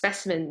intact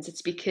specimens,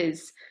 it's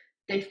because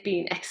they've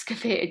been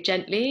excavated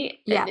gently.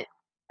 Yeah.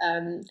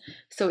 And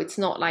so it's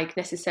not like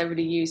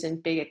necessarily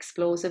using big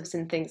explosives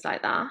and things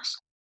like that.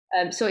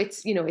 So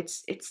it's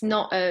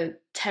not a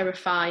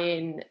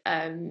terrifying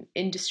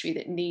industry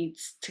that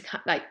needs to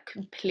like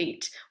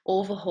complete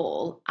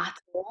overhaul at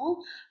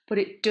all, but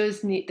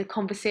the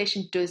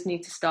conversation does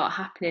need to start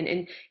happening,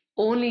 and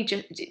only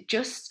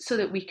just so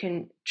that we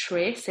can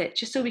trace it,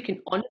 just so we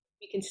can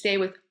say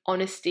with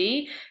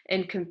honesty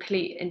and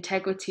complete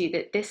integrity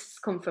that this has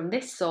come from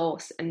this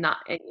source and that,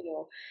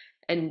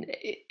 and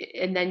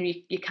then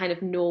you kind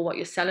of know what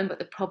you're selling. But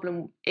the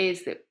problem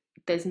is that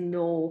there's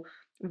no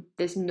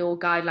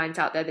guidelines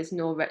out there. There's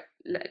no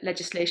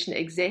legislation that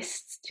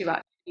exists to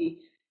actually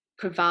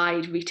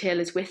provide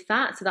retailers with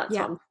that. So that's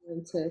what I'm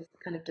trying to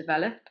kind of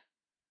develop.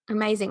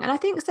 Amazing. And I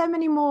think so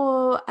many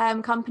more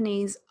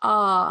companies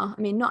are,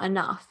 I mean, not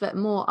enough, but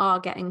more are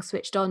getting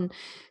switched on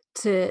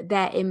to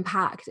their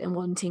impact and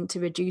wanting to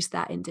reduce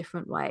that in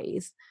different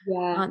ways,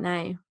 aren't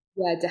they?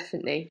 Yeah,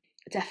 definitely.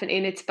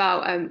 And it's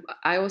about,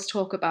 I always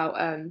talk about,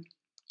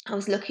 I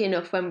was lucky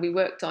enough when we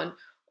worked on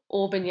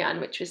Orbanyan,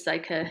 which was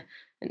like an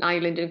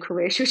island in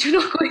Croatia, which we're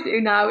not going to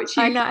do now. Which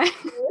I know.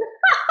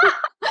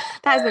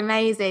 That's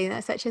amazing.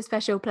 That's such a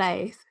special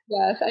place.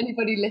 Yeah, for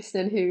anybody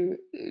listening who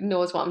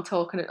knows what I'm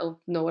talking,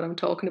 it'll know what I'm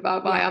talking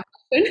about. But Yeah.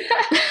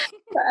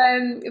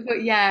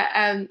 but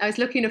yeah, I was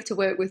lucky enough to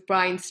work with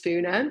Brian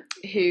Spooner,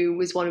 who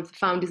was one of the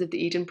founders of the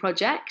Eden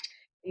Project.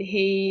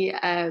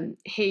 I've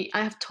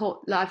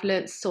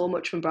learned so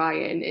much from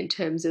Brian in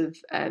terms of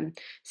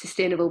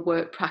sustainable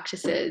work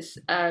practices,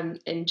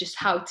 and just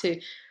how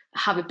to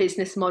have a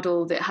business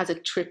model that has a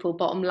triple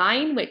bottom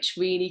line, which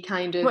really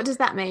kind of, what does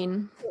that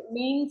mean? it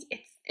means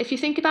it's, if you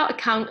think about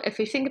like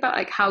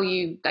how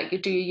you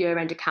do your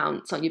year-end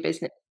accounts on your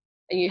business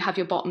and you have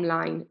your bottom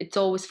line, it's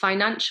always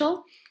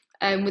financial.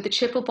 And with the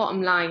triple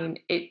bottom line,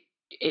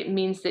 it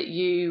means that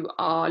you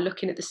are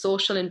looking at the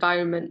social,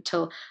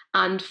 environmental,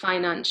 and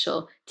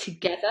financial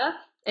together.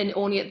 And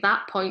only at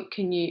that point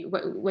can you,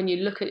 when you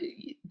look at,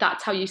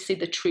 that's how you see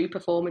the true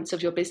performance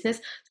of your business.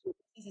 So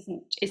this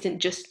isn't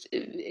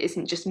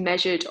just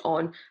measured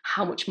on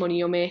how much money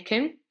you're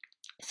making.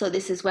 So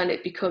this is when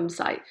it becomes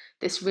like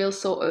this real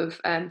sort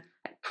of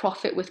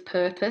profit with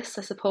purpose,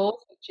 I suppose,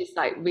 which is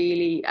like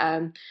really,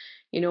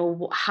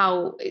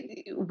 how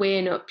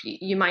weighing up,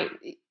 you might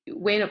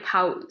weighing up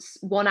how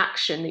one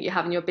action that you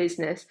have in your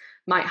business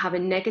might have a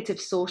negative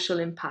social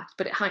impact,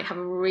 but it might have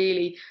a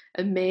really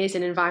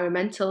amazing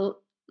environmental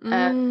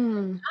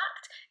impact.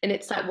 And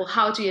it's like, well,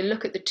 how do you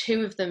look at the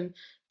two of them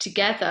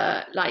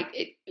together,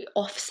 like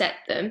offset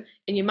them?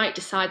 And you might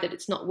decide that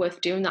it's not worth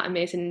doing that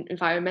amazing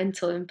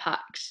environmental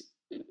impact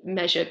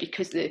measure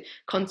because the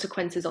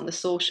consequences on the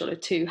social are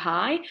too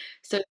high.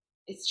 So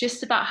it's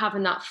just about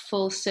having that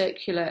full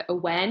circular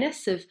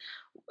awareness of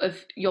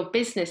your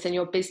business and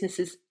your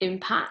business's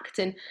impact.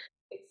 And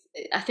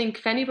I think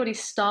if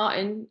anybody's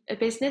starting a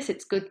business,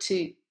 it's good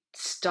to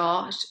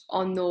start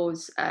on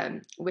those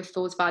with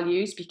those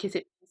values, because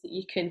it means that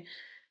you can,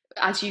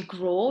 as you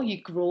grow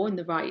in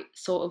the right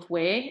sort of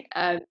way.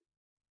 A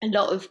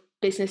lot of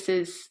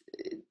businesses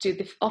do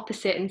the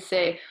opposite and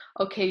say,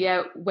 okay,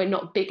 yeah, we're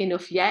not big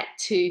enough yet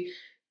to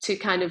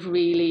kind of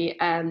really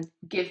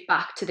give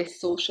back to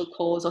this social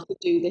cause or to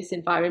do this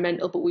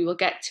environmental, but we will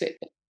get to it.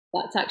 But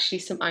that's actually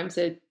sometimes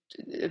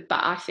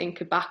I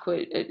think a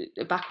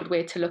backward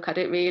way to look at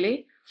it,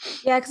 really.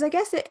 Yeah, because I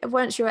guess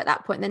once you're at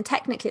that point, then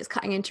technically it's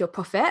cutting into your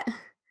profit.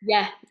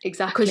 Yeah,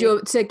 exactly. Because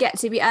you're to get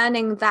to be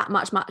earning that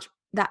much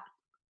that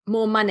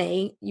more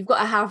money, you've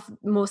got to have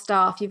more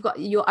staff. You've got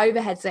your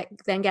overheads that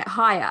then get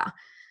higher.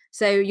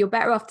 So you're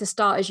better off to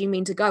start as you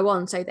mean to go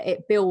on, so that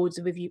it builds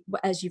with you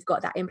as you've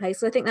got that in place.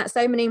 So I think that's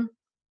so many.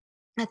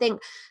 I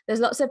think there's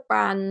lots of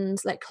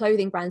brands, like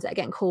clothing brands, that are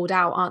getting called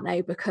out, aren't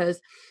they,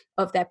 because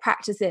of their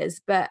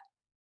practices. But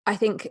I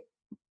think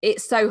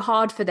it's so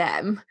hard for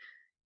them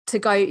to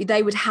go.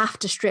 They would have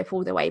to strip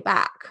all the way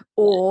back,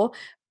 or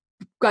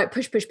go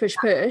push.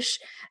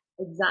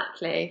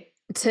 Exactly.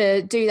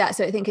 To do that.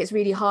 So I think it's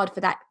really hard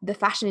for the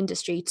fashion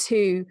industry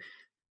to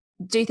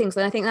do things.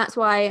 And I think that's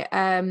why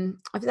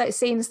I've like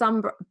seen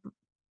some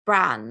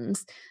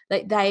brands,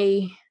 like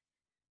they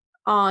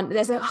aren't,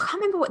 I can't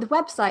remember what the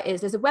website is.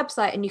 There's a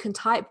website and you can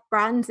type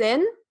brands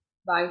in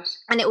Right.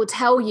 and it will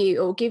tell you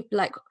or give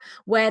like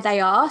where they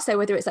are. So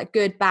whether it's like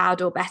good,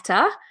 bad, or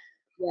better,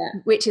 Yeah.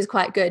 which is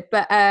quite good.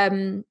 But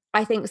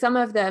I think some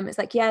of them, it's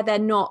like, yeah, they're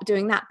not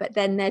doing that, but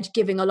then they're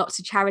giving a lot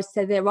to charity.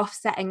 So they're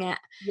offsetting it.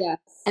 Yes.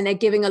 And they're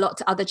giving a lot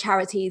to other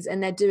charities,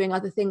 and they're doing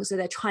other things. So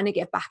they're trying to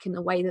give back in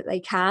the way that they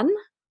can.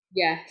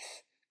 Yes.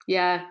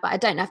 Yeah. But I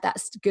don't know if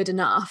that's good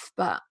enough.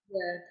 But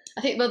Yeah.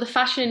 I think, well, the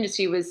fashion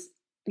industry was,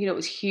 it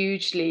was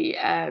hugely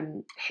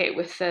hit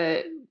with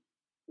the,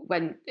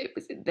 when it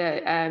was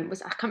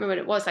I can't remember when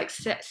it was, like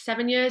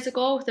 7 years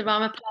ago, with the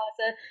Rama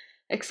Plaza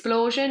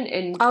explosion,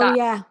 and oh that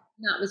yeah,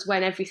 that was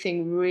when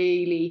everything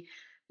really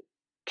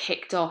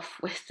kicked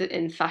off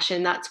in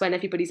fashion. That's when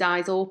everybody's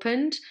eyes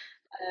opened,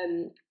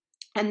 um,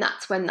 and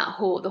that's when the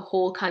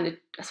whole kind of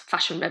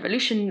fashion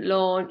revolution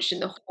launched,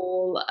 and the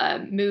whole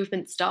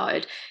movement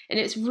started. And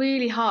it's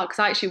really hard, because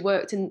I actually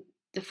worked in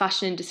the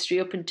fashion industry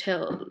up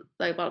until,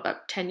 like, well,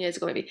 about 10 years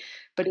ago maybe,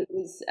 but it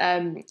was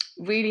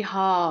really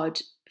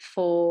hard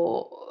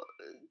for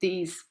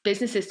these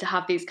businesses to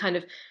have these kind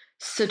of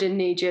sudden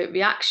knee-jerk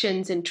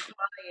reactions and try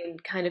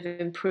and kind of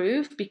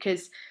improve,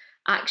 because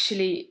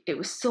actually it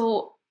was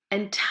so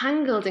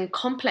entangled and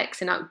complex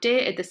and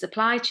outdated, the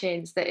supply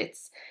chains, that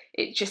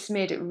it just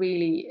made it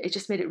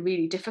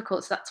really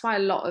difficult. So that's why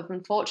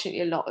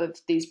unfortunately a lot of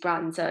these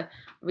brands are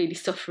really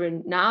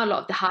suffering now. A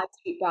lot of the high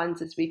street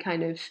brands, as we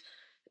kind of,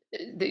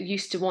 that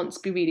used to once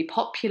be really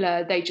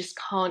popular, they just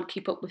can't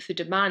keep up with the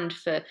demand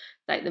for,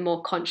 like, the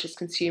more conscious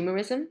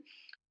consumerism.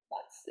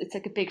 It's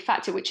like a big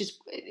factor, which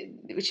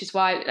is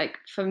why, like,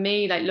 for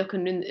me, like,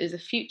 looking in as a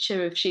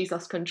future of She's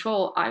Lost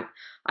Control, I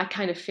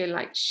kind of feel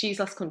like She's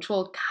Lost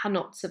Control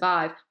cannot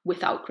survive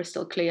without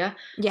Crystal Clear.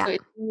 yeah. So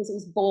it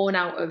was born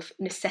out of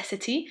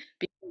necessity,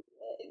 because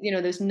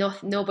there's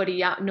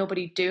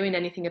nobody doing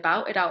anything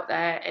about it out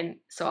there, and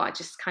so I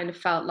just kind of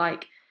felt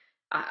like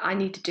I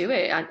need to do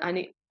it.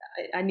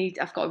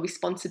 I've got a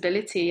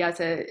responsibility as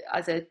a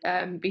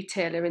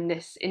retailer in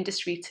this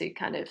industry to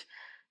kind of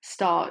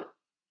start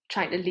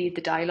trying to lead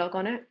the dialogue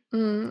on it.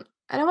 And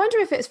I wonder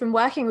if it's from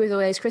working with all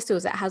those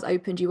crystals that has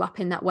opened you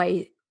up in that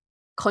way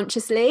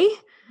consciously,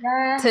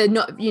 Yeah, to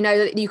not,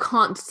 you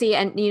can't see it,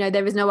 and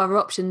there is no other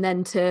option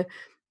than to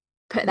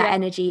put that yeah,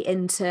 energy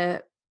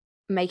into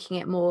making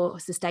it more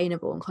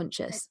sustainable and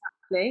conscious.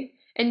 exactly.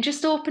 And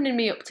just opening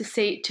me up to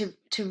see,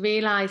 to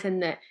realizing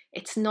that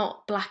it's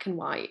not black and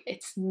white.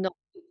 It's not.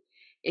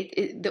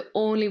 The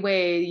only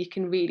way you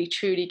can really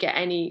truly get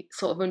any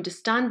sort of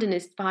understanding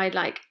is by,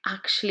 like,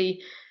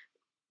 actually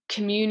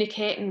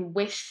communicating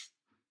with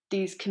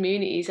these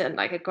communities at,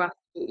 like, a grassroots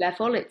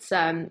level.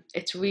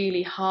 It's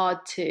really hard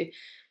to.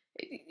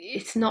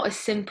 It's not as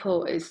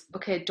simple as,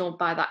 okay, don't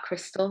buy that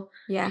crystal.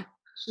 Yeah.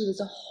 Actually,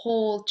 there's a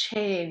whole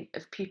chain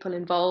of people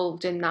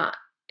involved in that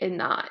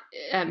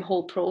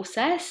whole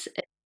process.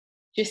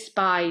 Just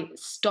by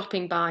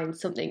stopping buying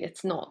something,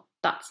 that's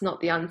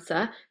not the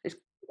answer. It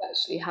could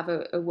actually have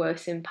a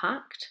worse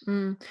impact.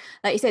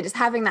 Like you said, just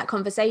having that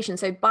conversation.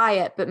 So buy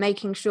it, but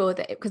making sure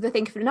that, because I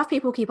think if enough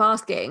people keep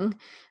asking,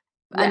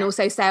 and Yeah,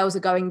 also sales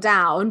are going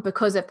down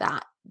because of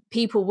that,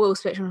 people will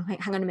switch on, like,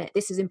 hang on a minute,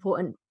 this is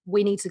important,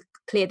 we need to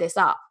clear this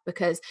up,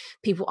 because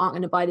people aren't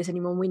going to buy this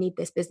anymore, we need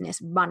this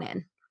business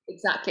running.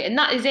 exactly. And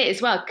that is it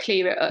as well.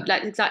 Clear it up.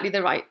 Like, exactly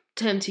the right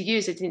term to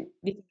use. It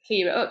need to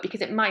clear it up,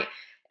 because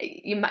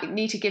you might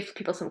need to give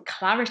people some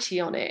clarity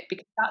on it,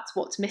 because that's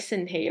what's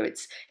missing here.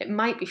 It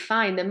might be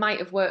fine. There might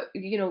have worked.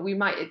 We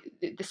might,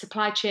 the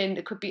supply chain,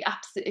 it could be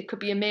it could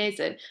be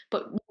amazing,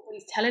 but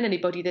nobody's telling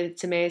anybody that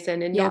it's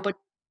amazing, and Yeah. nobody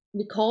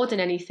recording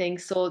anything.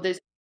 So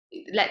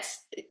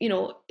let's,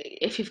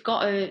 if you've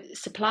got a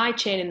supply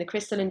chain in the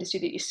crystal industry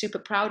that you're super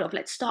proud of,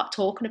 let's start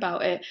talking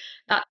about it.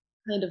 That's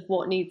kind of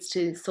what needs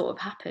to sort of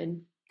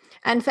happen.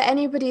 And for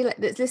anybody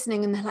that's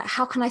listening and they're like,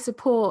 how can I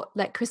support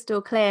like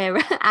Crystal Clear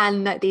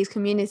and like these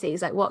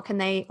communities, like what can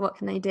they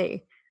do?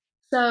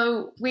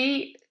 So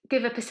we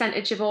give a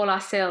percentage of all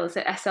our sales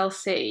at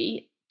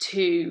SLC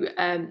to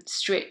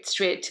straight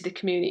to the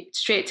community,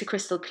 straight to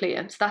Crystal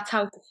Clear. So that's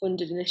how it's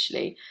funded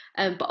initially.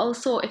 But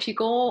also, if you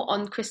go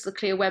on Crystal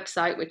Clear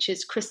website, which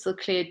is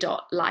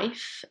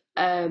crystalclear.life,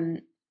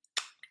 on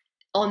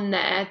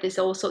there's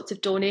all sorts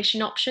of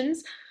donation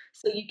options.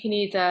 So you can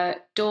either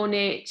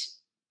donate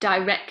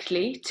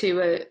directly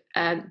to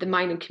the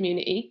mining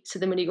community, so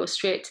the money goes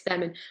straight to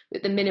them. And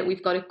at the minute,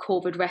 we've got a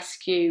COVID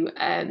rescue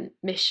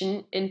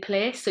mission in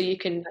place, so you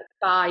can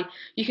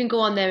you can go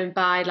on there and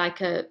buy,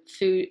 like, a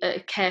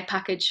care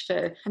package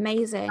for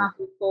Amazing.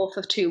 for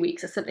 2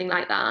 weeks or something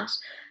like that.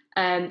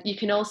 You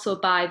can also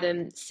buy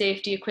them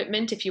safety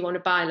equipment if you want to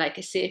buy, like,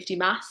 a safety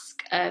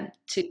mask. A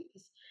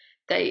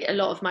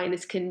lot of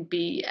miners can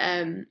be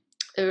at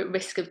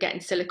risk of getting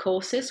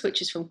silicosis,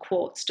 which is from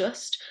quartz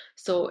dust.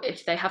 So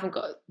if they haven't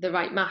got the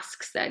right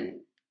masks,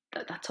 then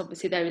that's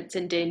obviously it's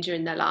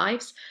endangering their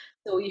lives.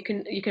 So you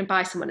can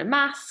buy someone a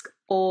mask,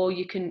 or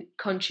you can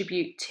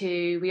contribute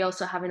to. We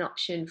also have an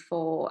option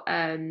for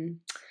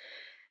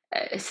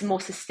a more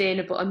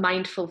sustainable and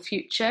mindful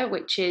future,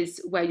 which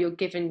is where you're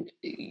given,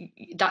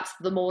 that's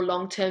the more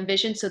long-term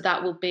vision. So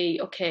that will be,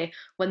 okay,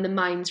 when the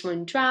mines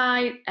run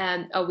dry,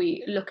 are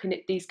we looking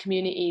at these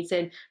communities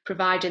and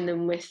providing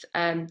them with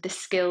the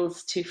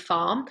skills to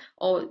farm,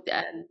 or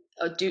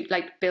do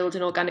like build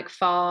an organic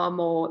farm,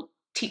 or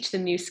teach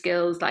them new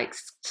skills like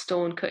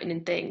stone cutting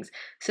and things.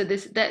 So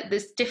there's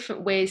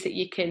different ways that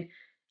you can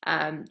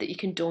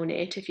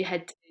donate. If you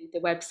head to the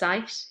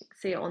website,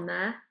 see it on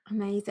there.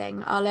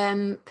 Amazing.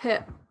 I'll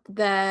put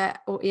the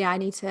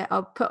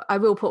I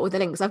will put all the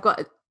links. I've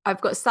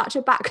got such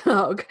a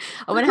backlog.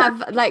 I want to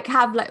have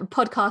a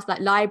podcast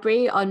like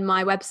library on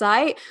my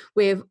website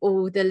with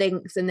all the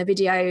links and the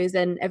videos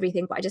and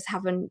everything, but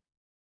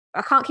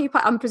I can't keep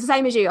up. I'm the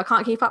same as you. I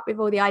can't keep up with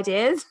all the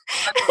ideas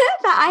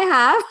that I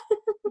have.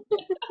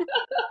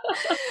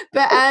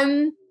 But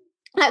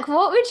like,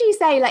 what would you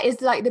say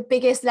is like the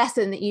biggest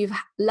lesson that you've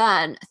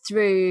learned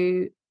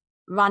through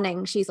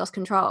running She's Lost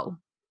Control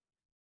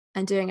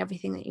and doing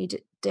everything that you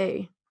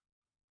do?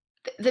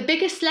 The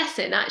biggest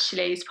lesson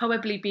actually has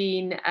probably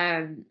been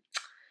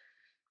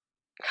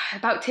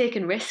about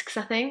taking risks.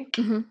 I think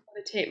I want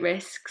to take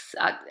risks.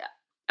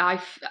 I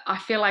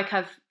feel like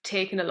I've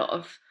taken a lot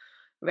of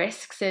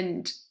risks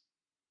and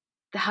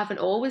they haven't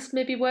always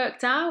maybe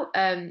worked out.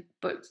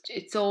 But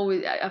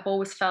I've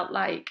always felt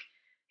like,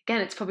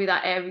 again, it's probably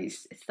that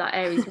Aries. It's that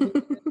Aries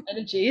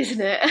energy,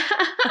 isn't it?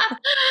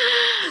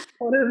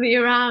 Following me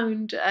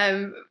around.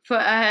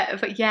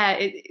 But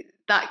yeah,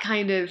 that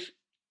kind of,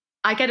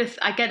 I get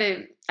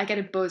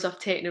a buzz off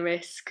taking a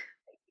risk.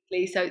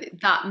 So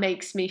that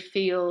makes me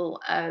feel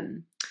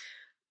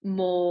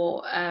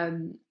more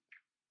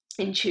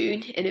in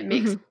tune, and it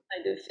makes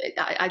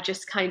I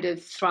just kind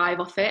of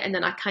thrive off it, and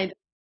then I kind of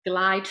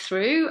glide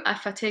through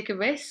if I take a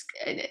risk,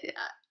 and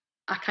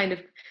I kind of,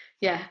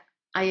 yeah,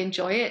 I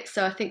enjoy it.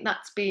 So I think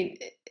that's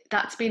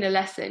been a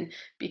lesson,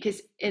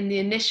 because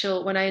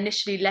when I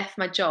initially left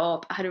my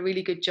job, I had a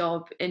really good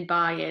job in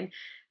buying,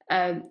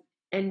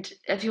 and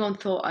everyone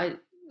thought I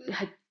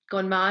had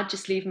gone mad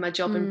just leaving my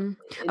job. I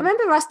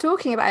remember us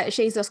talking about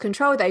She's Lost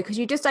Control though, because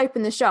you just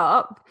opened the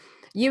shop.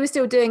 You were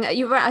still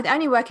you were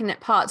only working at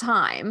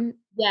part-time.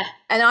 Yeah.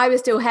 And I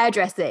was still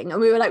hairdressing,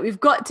 and we were like, we've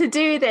got to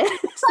do this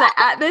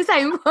at the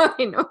same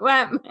point,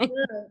 weren't we?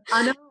 Yeah,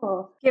 I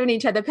know. Giving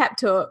each other pep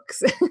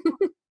talks.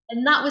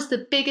 And that was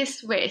the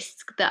biggest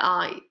risk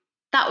that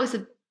was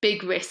a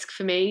big risk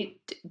for me,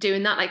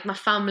 doing that. Like, my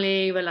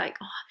family were like,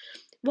 oh,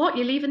 what,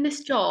 you're leaving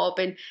this job?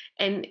 And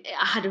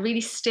I had a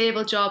really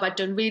stable job. I'd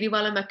done really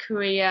well in my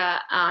career,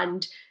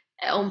 and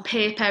on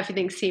paper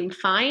everything seemed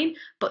fine,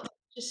 but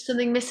just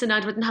something missing.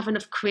 I wouldn't have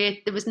enough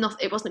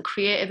it wasn't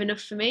creative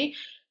enough for me,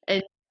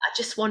 and I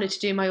just wanted to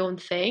do my own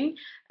thing.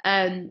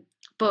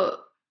 But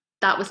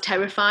that was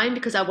terrifying,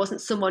 because I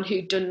wasn't someone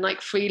who'd done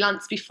like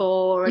freelance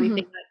before or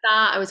anything like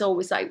that. I was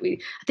always like, I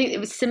think it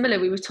was similar.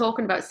 We were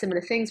talking about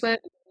similar things when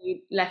you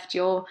left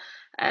your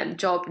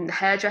job in the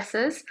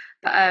hairdressers.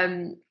 But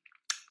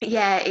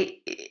yeah,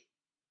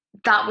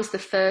 that was the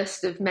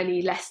first of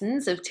many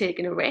lessons of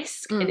taking a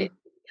risk, and it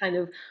kind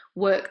of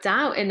worked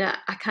out. And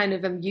I kind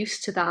of am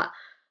used to that.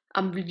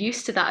 I'm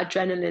used to that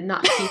adrenaline.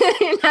 Now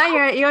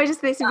you're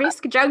just this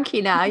risk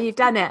junkie. Now you've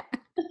done it.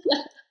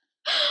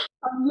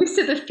 I'm used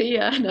to the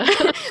fear. No.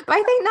 But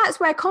I think that's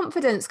where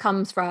confidence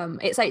comes from.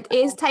 It's like, it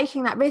is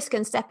taking that risk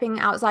and stepping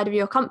outside of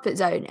your comfort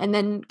zone, and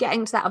then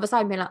getting to that other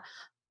side and being like,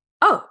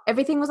 oh,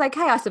 everything was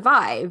okay, I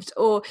survived.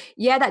 Or,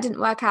 yeah, that didn't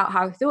work out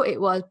how I thought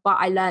it was, but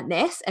I learned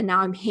this and now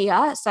I'm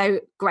here. So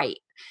great.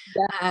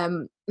 Yeah.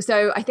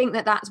 So I think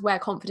that's where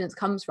confidence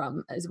comes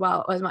from as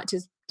well, as much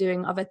as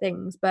doing other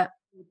things. But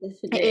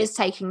definitely, it is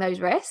taking those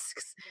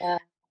risks. Yeah,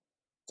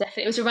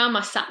 definitely. It was around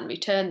my Saturn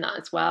return that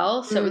as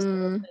well. So it was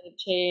kind of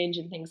change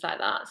and things like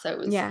that. So it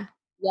was,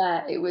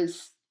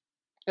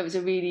 it was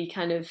a really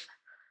kind of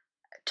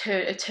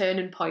a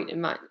turning point in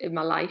my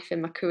life,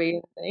 in my career,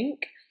 I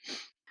think.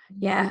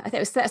 Yeah, I think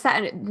it was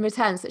Saturn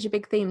return, such a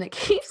big theme that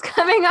keeps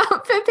coming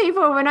up for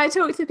people when I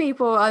talk to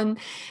people on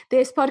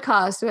this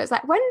podcast, where it's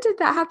like, when did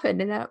that happen?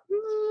 And they're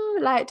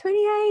like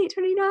 28,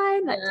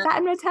 29, like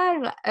Saturn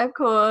return, like, of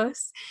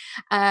course.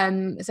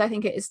 So I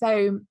think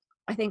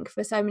I think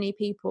for so many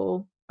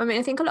people, I mean,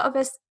 I think a lot of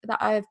us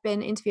that I've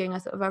been interviewing are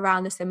sort of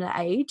around a similar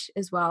age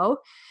as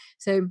well.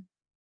 So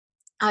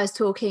I was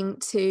talking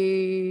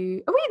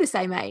to, are we the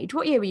same age?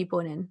 What year were you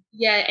born in?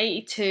 Yeah,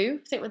 82.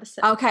 I think we're the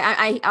same. Okay,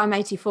 I'm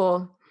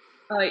 84.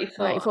 Oh,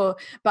 84. 84.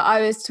 But I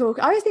always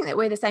think that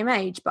we're the same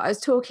age, but I was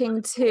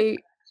talking to,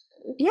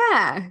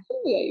 yeah.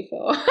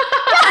 84.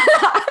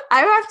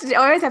 I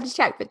always have to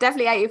check, but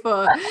definitely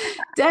 84.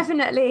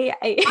 Definitely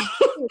 84.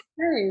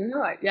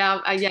 Right.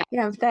 Yeah, yeah.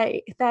 Yeah, I'm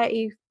 30.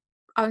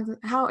 I'm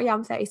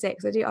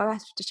 36. I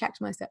have to check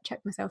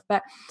myself.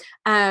 But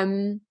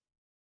now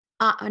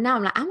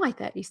I'm like, am I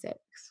 36?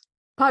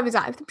 I was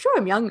like, I'm sure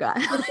I'm younger. Are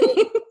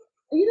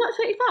you not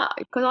 35?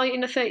 Because are you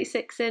in a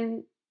 36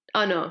 in?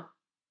 Oh no.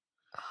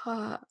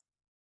 I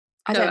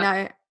don't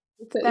know.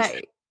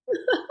 30.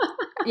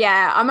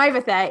 Yeah, I'm over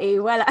 30.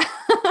 Well,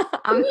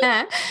 I'm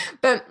there.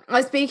 But I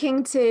was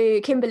speaking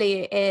to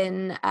Kimberly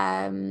in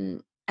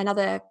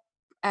another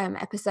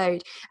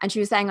episode, and she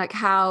was saying like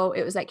how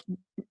it was like,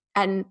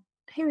 and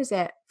who is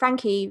it?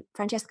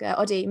 Francesca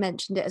Oddi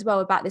mentioned it as well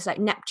about this like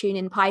Neptune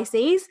in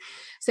Pisces.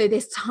 So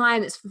this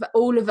time it's for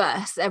all of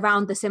us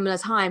around the similar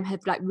time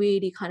have like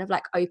really kind of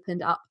like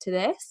opened up to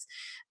this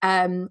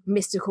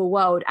mystical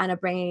world and are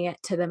bringing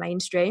it to the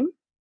mainstream.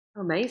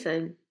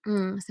 Amazing.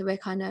 So we're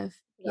kind of,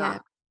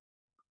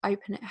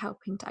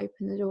 helping to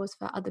open the doors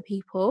for other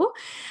people.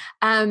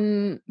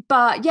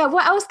 But yeah,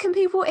 what else can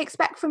people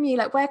expect from you?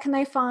 Like, where can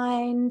they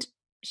find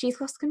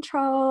She's Lost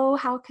Control?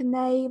 How can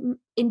they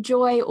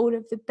enjoy all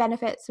of the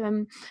benefits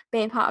from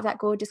being part of that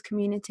gorgeous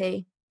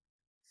community?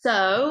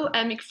 So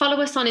you can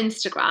follow us on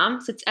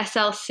Instagram. So it's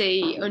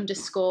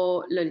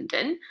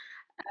SLC_London.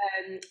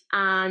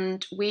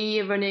 And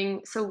we are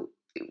running, so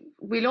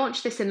we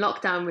launched this in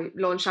lockdown. We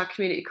launched our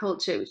community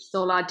culture, which is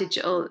all our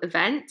digital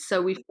events.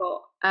 So we've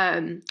got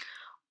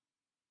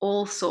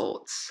all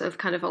sorts of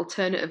kind of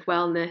alternative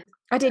wellness.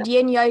 I did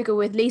yin yoga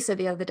with Lisa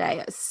the other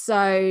day. It's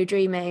so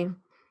dreamy.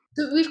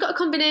 So we've got a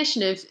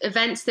combination of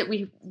events that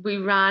we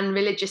ran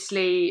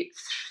religiously,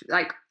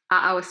 like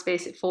at our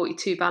space at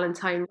 42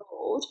 Valentine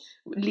Road,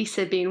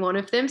 Lisa being one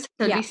of them. So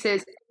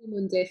Lisa's every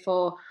Monday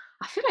for,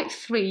 I feel like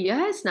 3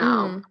 years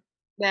now,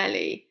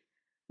 barely.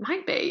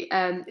 Might be.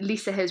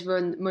 Lisa has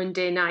run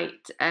Monday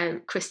night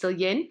Crystal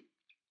Yin.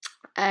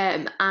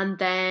 And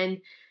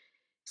then,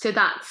 so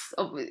that's,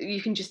 you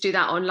can just do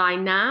that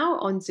online now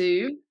on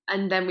Zoom.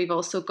 And then we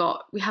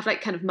have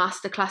like kind of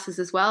master classes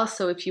as well.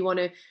 So if you want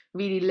to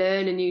really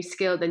learn a new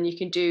skill, then you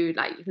can do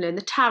like, you can learn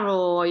the tarot,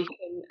 or you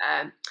can,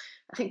 I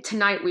think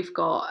tonight we've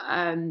got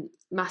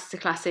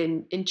masterclass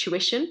in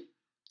intuition.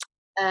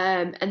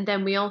 And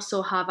then we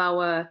also have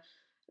our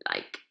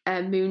like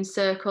moon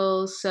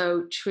circles.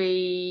 So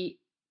Tree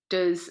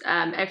does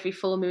every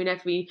full moon,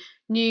 every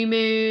new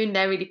moon.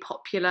 They're really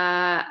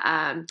popular.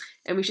 And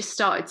we just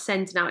started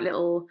sending out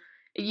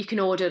you can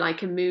order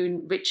like a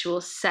moon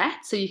ritual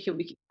set, so we can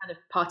kind of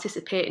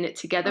participate in it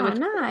together.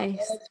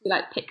 Nice. We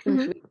like pick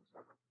them for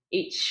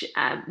each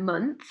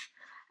month.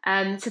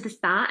 So there's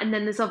that, and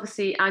then there's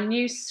obviously our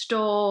new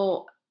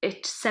store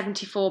at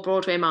 74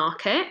 Broadway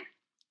Market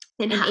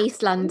in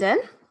East London.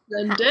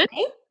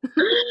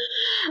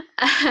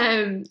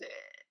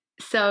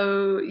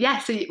 So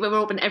we're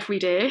open every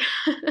day.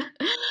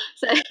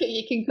 So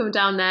you can come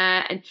down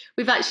there, and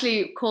we've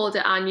actually called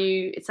it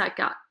it's like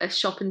a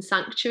shopping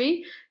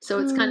sanctuary. So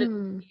it's kind of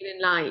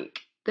feeling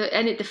like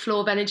the flow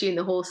of energy in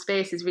the whole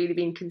space is really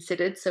being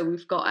considered. So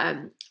we've got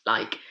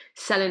like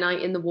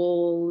selenite in the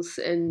walls,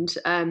 and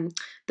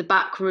the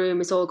back room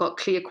has all got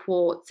clear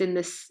quartz in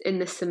the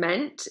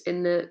cement,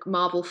 in the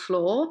marble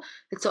floor.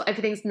 And so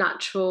everything's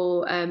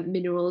natural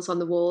minerals on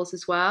the walls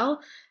as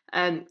well.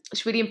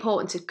 It's really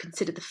important to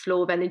consider the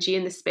flow of energy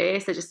in the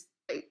space.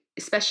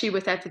 Especially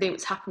with everything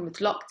that's happened with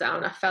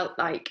lockdown, I felt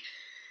like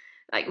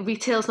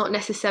retail's not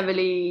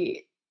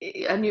necessarily,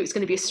 I knew it was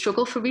going to be a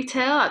struggle for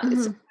retail. I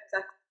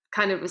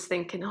kind of was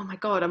thinking, oh my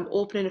God, I'm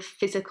opening a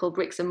physical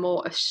bricks and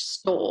mortar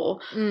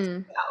store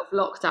out of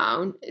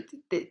lockdown.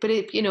 But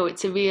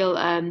it's a real,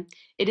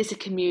 it is a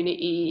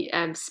community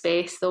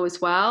space though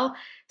as well.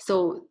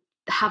 So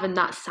having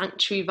that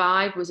sanctuary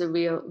vibe was a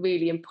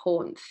really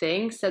important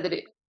thing, so that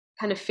it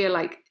kind of feel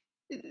like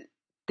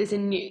there's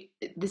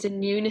a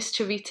newness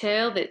to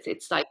retail, that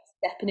it's like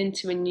stepping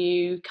into a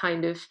new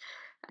kind of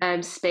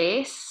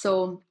space.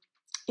 So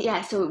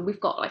so we've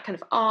got like kind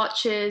of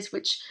arches,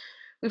 which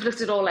we've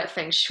looked at all like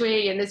feng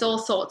shui, and there's all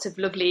sorts of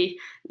lovely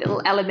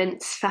little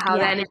elements for how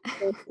then it's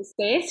the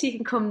space. So you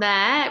can come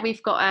there.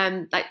 We've got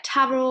like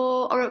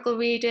tarot, oracle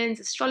readings,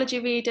 astrology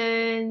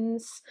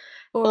readings,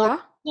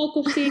 aura.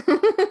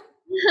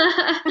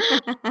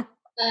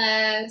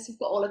 So we've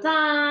got all of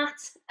that,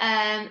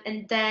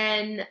 and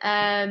then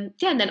and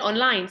then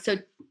online. So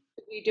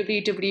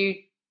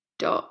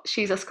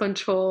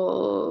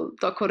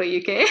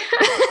www.sheslostcontrol.co.uk.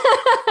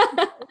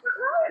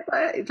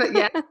 but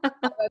yeah,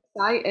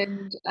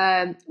 website,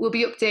 and we'll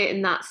be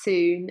updating that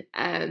soon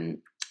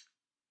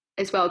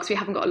as well, because we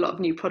haven't got a lot of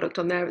new product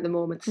on there at the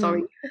moment.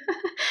 Sorry.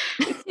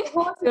 It's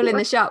all in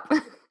the shop.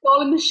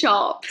 All in the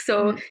shop.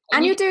 So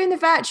and you're doing the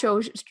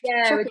virtual.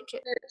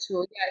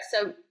 Virtual.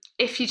 So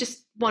if you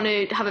just want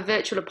to have a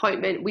virtual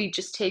appointment, we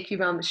just take you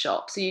around the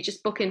shop. So you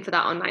just book in for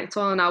that online. It's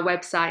all on our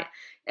website,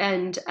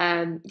 and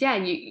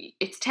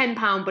it's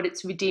 £10, but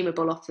it's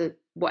redeemable off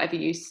whatever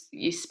you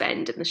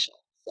spend in the shop.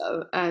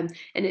 So and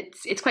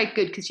it's quite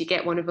good, because you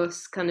get one of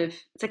us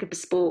it's like a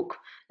bespoke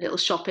little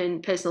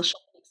personal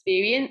shopping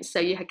experience. So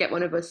you get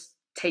one of us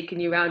taking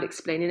you around,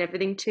 explaining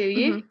everything to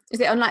you. Is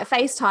it on like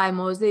FaceTime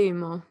or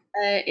Zoom or?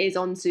 It is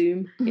on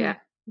Zoom. Yeah.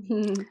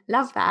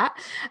 Love that.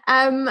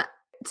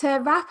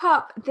 To wrap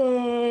up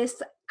this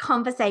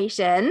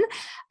conversation,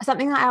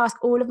 something that I ask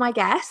all of my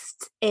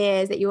guests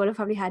is, that you all have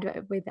probably heard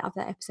with the other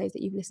episodes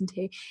that you've listened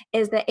to,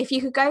 is that if you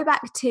could go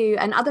back to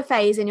another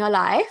phase in your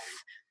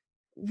life,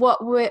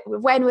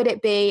 when would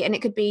it be? And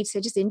it could be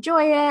to just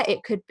enjoy it,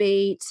 it could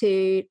be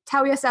to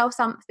tell yourself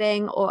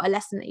something, or a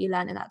lesson that you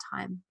learned in that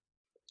time.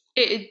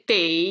 it'd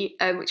be,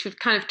 which we've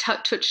kind of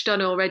touched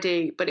on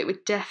already, but it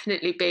would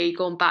definitely be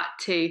going back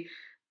to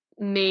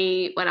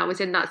me when I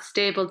was in that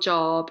stable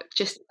job,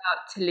 just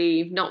about to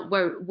leave, not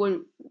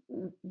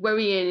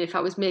worrying if I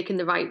was making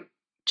the right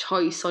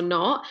choice or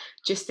not,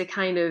 just to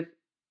kind of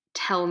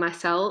tell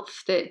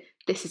myself that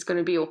this is going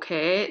to be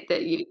okay,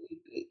 that you,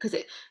 because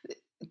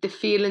the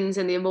feelings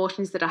and the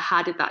emotions that I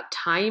had at that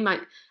time, I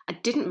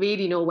didn't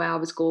really know where I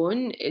was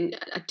going, and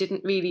I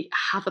didn't really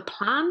have a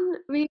plan,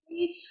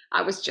 really.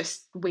 I was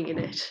just winging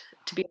it,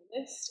 to be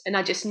honest. And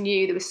I just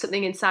knew there was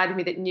something inside of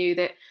me that knew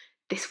that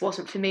this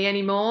wasn't for me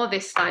anymore.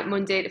 This like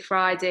Monday to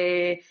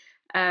Friday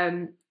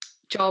um,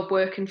 job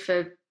working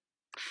for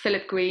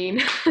Philip Green.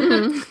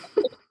 Mm.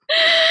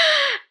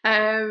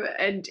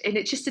 And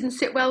it just didn't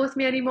sit well with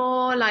me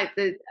anymore. Like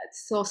I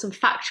saw some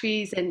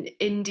factories in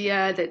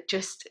India that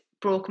just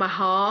broke my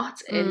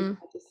heart, and Mm.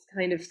 I just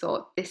kind of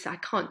thought, this, I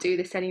can't do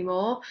this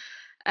anymore.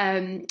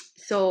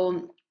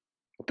 So,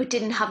 but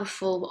didn't have a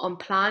full on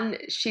plan.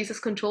 Jesus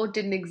Control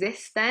didn't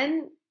exist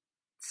then,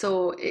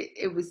 so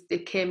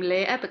it came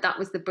later. But that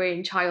was the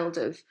brainchild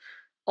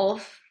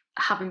of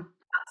having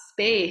that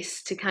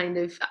space to kind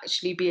of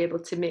actually be able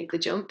to make the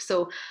jump.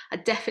 So I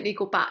definitely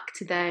go back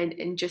to then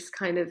and just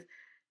kind of,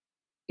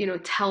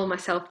 tell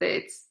myself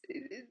that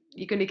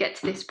you're going to get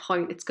to this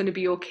point, it's going to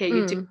be okay,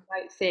 you're doing Mm. the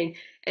right thing.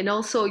 And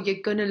also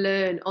you're going to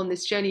learn on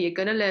this journey, you're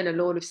going to learn a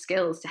lot of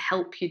skills to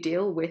help you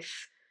deal with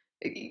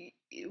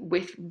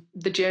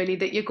the journey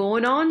that you're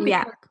going on,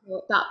 Yeah.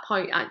 because at that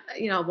point I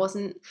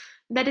wasn't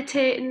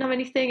meditating or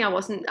anything.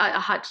 I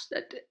had,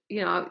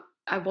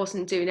 I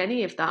wasn't doing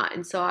any of that.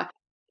 And so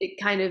it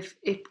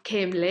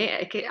came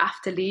later,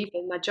 after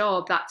leaving my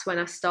job. That's when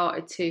I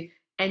started to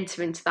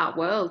enter into that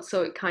world.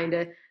 So it kind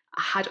of,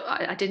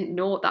 I didn't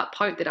know at that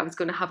point that I was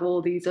going to have all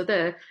these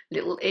other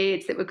little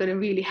aids that were going to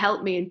really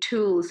help me, and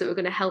tools that were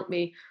going to help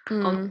me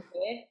on Mm. the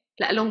way,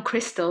 let alone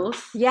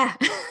crystals. Yeah.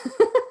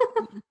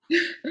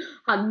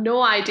 Had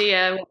no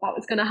idea what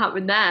was going to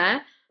happen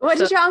there. What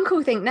So does your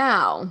uncle think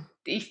now?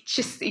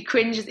 he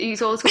cringes.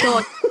 He's always goes, "Oh,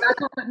 I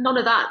don't want none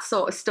of that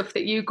sort of stuff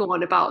that you go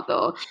on about,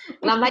 though."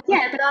 And I'm like,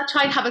 "Yeah, but I'll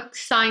try and have a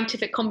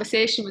scientific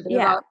conversation with him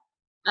Yeah.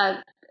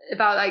 uh,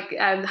 about like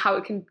how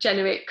it can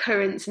generate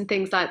currents and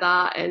things like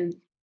that." And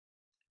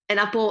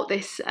I bought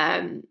this.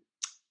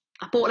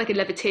 I bought like a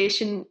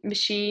levitation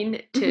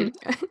machine to.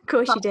 Mhm. Of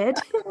course you did.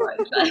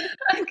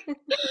 I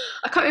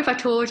can't remember if I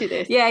told you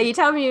this. Yeah, you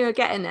told me you were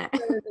getting it.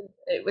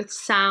 With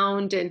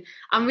sound, and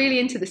I'm really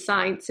into the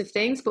science of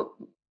things, but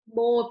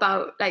more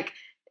about like,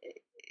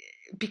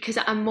 because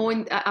I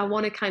want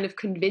to kind of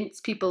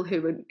convince people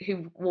who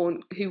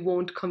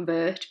won't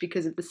convert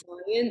because of the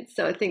science.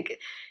 So I think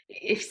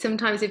if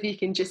you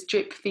can just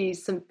drip feed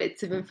some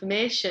bits of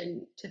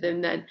information to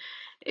them, then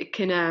it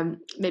can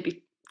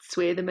maybe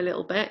sway them a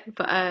little bit.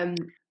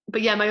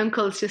 But yeah, my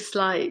uncle's just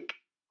like,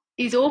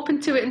 he's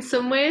open to it in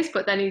some ways,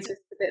 but then he's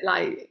just a bit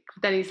like,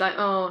 then he's like,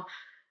 oh,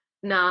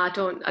 nah, I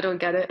don't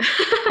get it.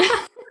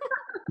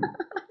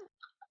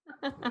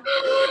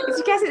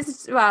 I guess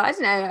it's, well, I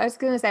don't know. I was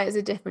going to say it's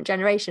a different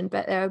generation,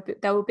 but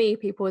there will be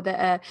people that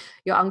are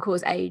your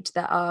uncle's age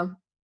that are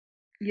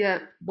Yeah,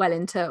 well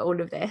into all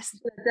of this,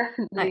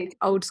 definitely. like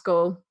old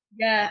school.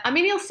 Yeah, I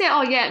mean, he'll say,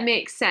 "Oh, yeah, it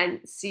makes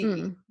sense."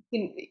 Mm.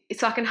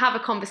 So I can have a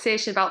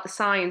conversation about the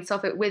science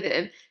of it with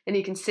him, and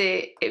he can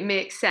say it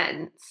makes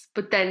sense.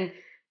 But then,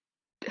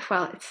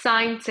 well, it's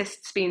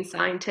scientists being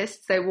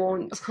scientists. They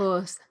won't. Of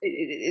course.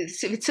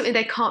 If it's something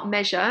they can't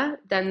measure,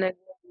 then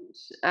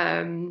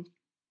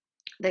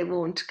they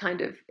won't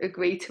kind of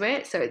agree to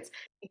it. So it's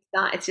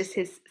that. It's just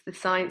the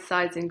science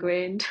side's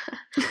ingrained.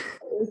 It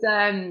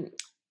was,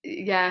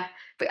 yeah,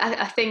 but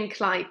I think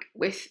like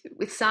with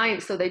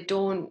science, though,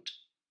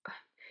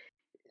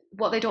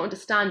 what they don't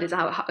understand is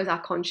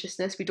our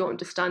consciousness. We don't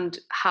understand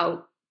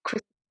how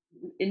crystals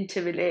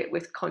interrelate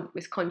with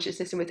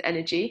consciousness and with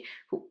energy,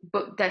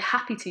 but they're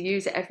happy to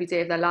use it every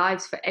day of their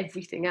lives for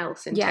everything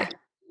else in Yeah. technology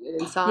and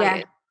in Yeah.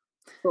 science.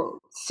 But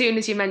as soon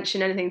as you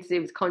mention anything to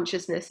do with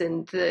consciousness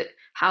and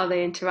how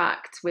they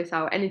interact with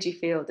our energy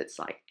field, it's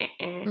like, eh.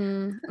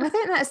 I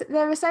think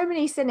there are so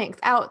many cynics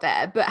out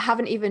there, but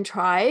haven't even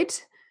tried,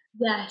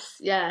 Yes,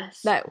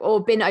 yes. like,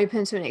 or been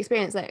open to an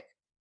experience. Like,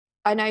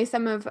 I know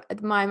some of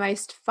my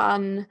most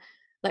fun,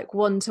 like,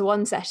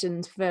 one-to-one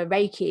sessions for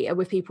Reiki are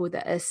with people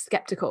that are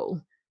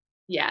skeptical,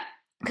 Yeah.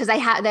 because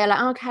they're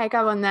like, okay,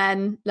 go on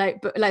then,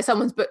 like, but like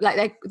someone's booked,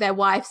 like their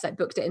wife's like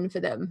booked it in for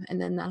them, and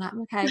then they're like,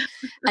 okay,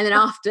 and then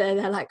after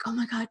they're like, oh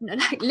my god, no,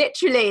 like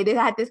literally they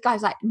had this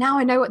guy's like, now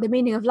I know what the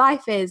meaning of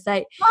life is,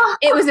 like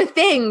it was a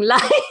thing,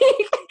 like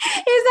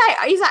he's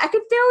like I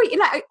could feel,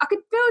 like I could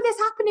feel this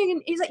happening,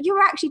 and he's like, you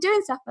were actually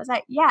doing stuff. I was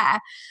like, yeah.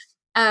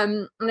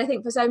 And I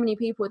think for so many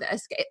people that are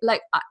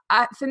like,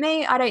 for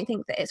me, I don't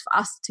think that it's for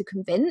us to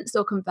convince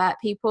or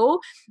convert people,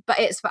 but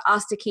it's for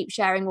us to keep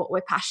sharing what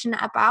we're passionate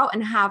about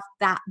and have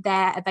that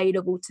there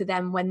available to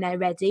them when they're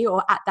ready,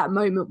 or at that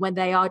moment when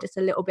they are just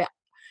a little bit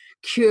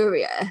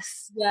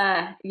curious.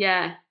 Yeah,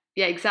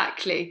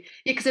 exactly.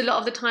 Yeah, because a lot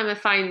of the time I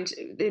find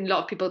a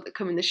lot of people that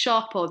come in the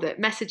shop or that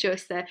message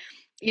us,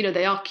 you know,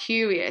 they are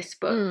curious,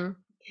 but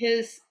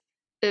because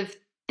of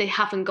they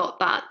haven't got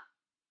that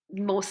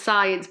more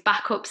science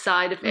backup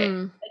side of it,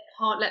 they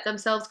can't let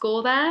themselves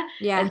go there.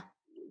 Yeah. And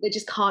they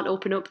just can't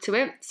open up to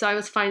it. So I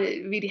always find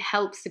it really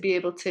helps to be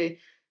able to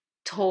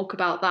talk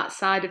about that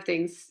side of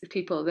things to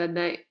people. Then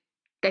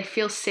they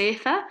feel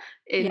safer.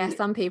 Yeah,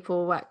 some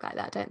people work like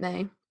that, don't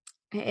they?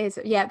 It is.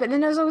 Yeah, but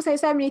then there's also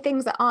so many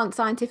things that aren't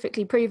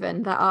scientifically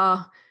proven that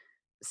are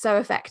so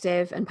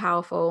effective and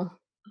powerful.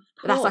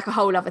 But that's like a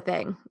whole other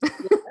thing.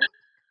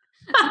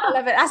 I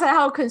love it. That's a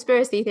whole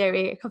conspiracy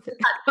theory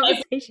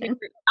conversation.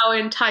 Our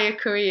entire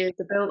careers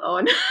are built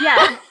on.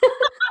 Yeah.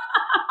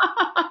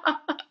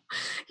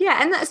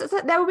 Yeah, and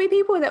there will be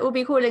people that will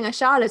be calling us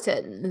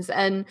charlatans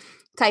and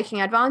taking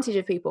advantage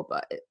of people.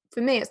 But for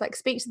me, it's like,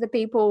 speak to the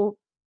people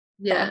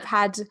that have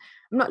had,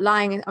 I'm not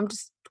lying, I'm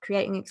just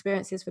creating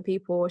experiences for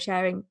people or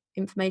sharing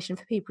information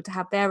for people to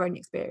have their own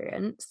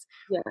experience.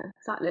 Yeah,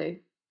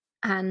 exactly.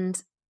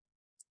 And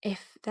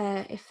if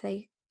they're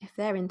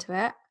into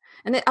it,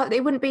 and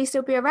they wouldn't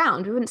still be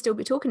around, we wouldn't still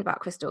be talking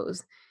about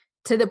crystals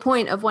to the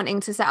point of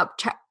wanting to set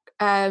up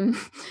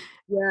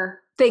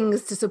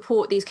things to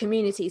support these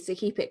communities to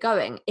keep it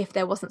going if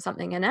there wasn't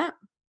something in it.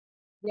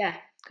 Yeah,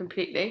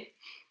 completely.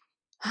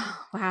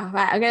 Wow,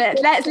 right,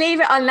 let's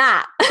leave it on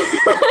that.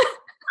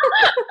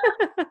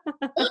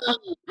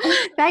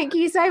 Thank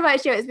you so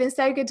much, Jo. It's been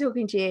so good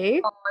talking to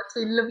you. Oh, it's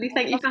been lovely.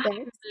 Thank you for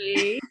having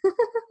me.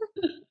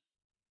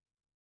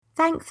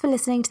 Thanks for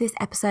listening to this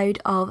episode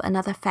of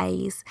Another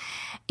Phase.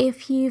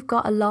 If you've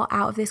got a lot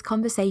out of this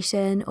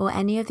conversation or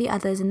any of the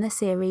others in the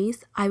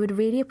series, I would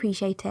really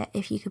appreciate it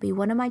if you could be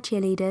one of my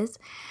cheerleaders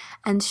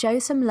and show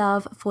some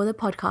love for the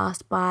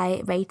podcast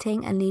by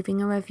rating and leaving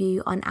a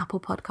review on Apple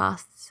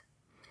Podcasts.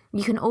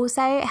 You can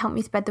also help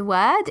me spread the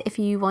word if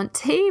you want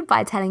to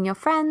by telling your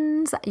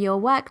friends, your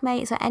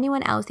workmates, or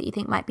anyone else that you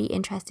think might be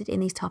interested in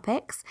these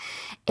topics.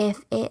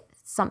 If it's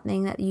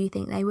something that you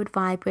think they would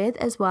vibe with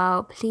as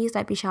well, please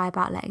don't be shy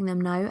about letting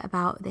them know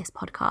about this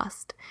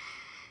podcast.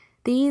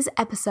 These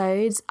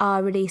episodes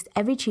are released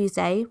every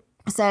Tuesday,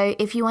 so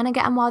if you want to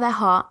get them while they're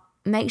hot,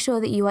 make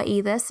sure that you are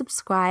either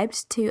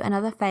subscribed to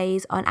Another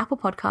Phase on Apple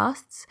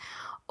Podcasts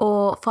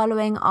or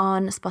following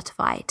on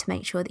Spotify to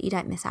make sure that you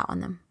don't miss out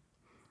on them.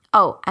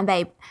 Oh, and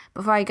babe,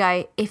 before I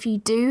go, if you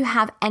do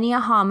have any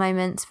aha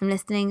moments from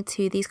listening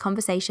to these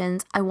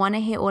conversations, I want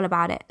to hear all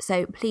about it.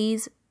 So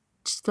please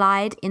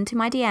slide into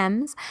my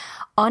DMs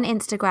on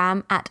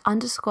Instagram at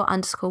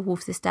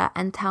 __wolfsister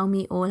and tell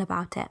me all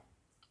about it.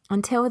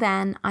 Until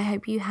then, I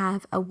hope you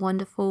have a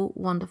wonderful,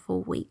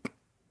 wonderful week.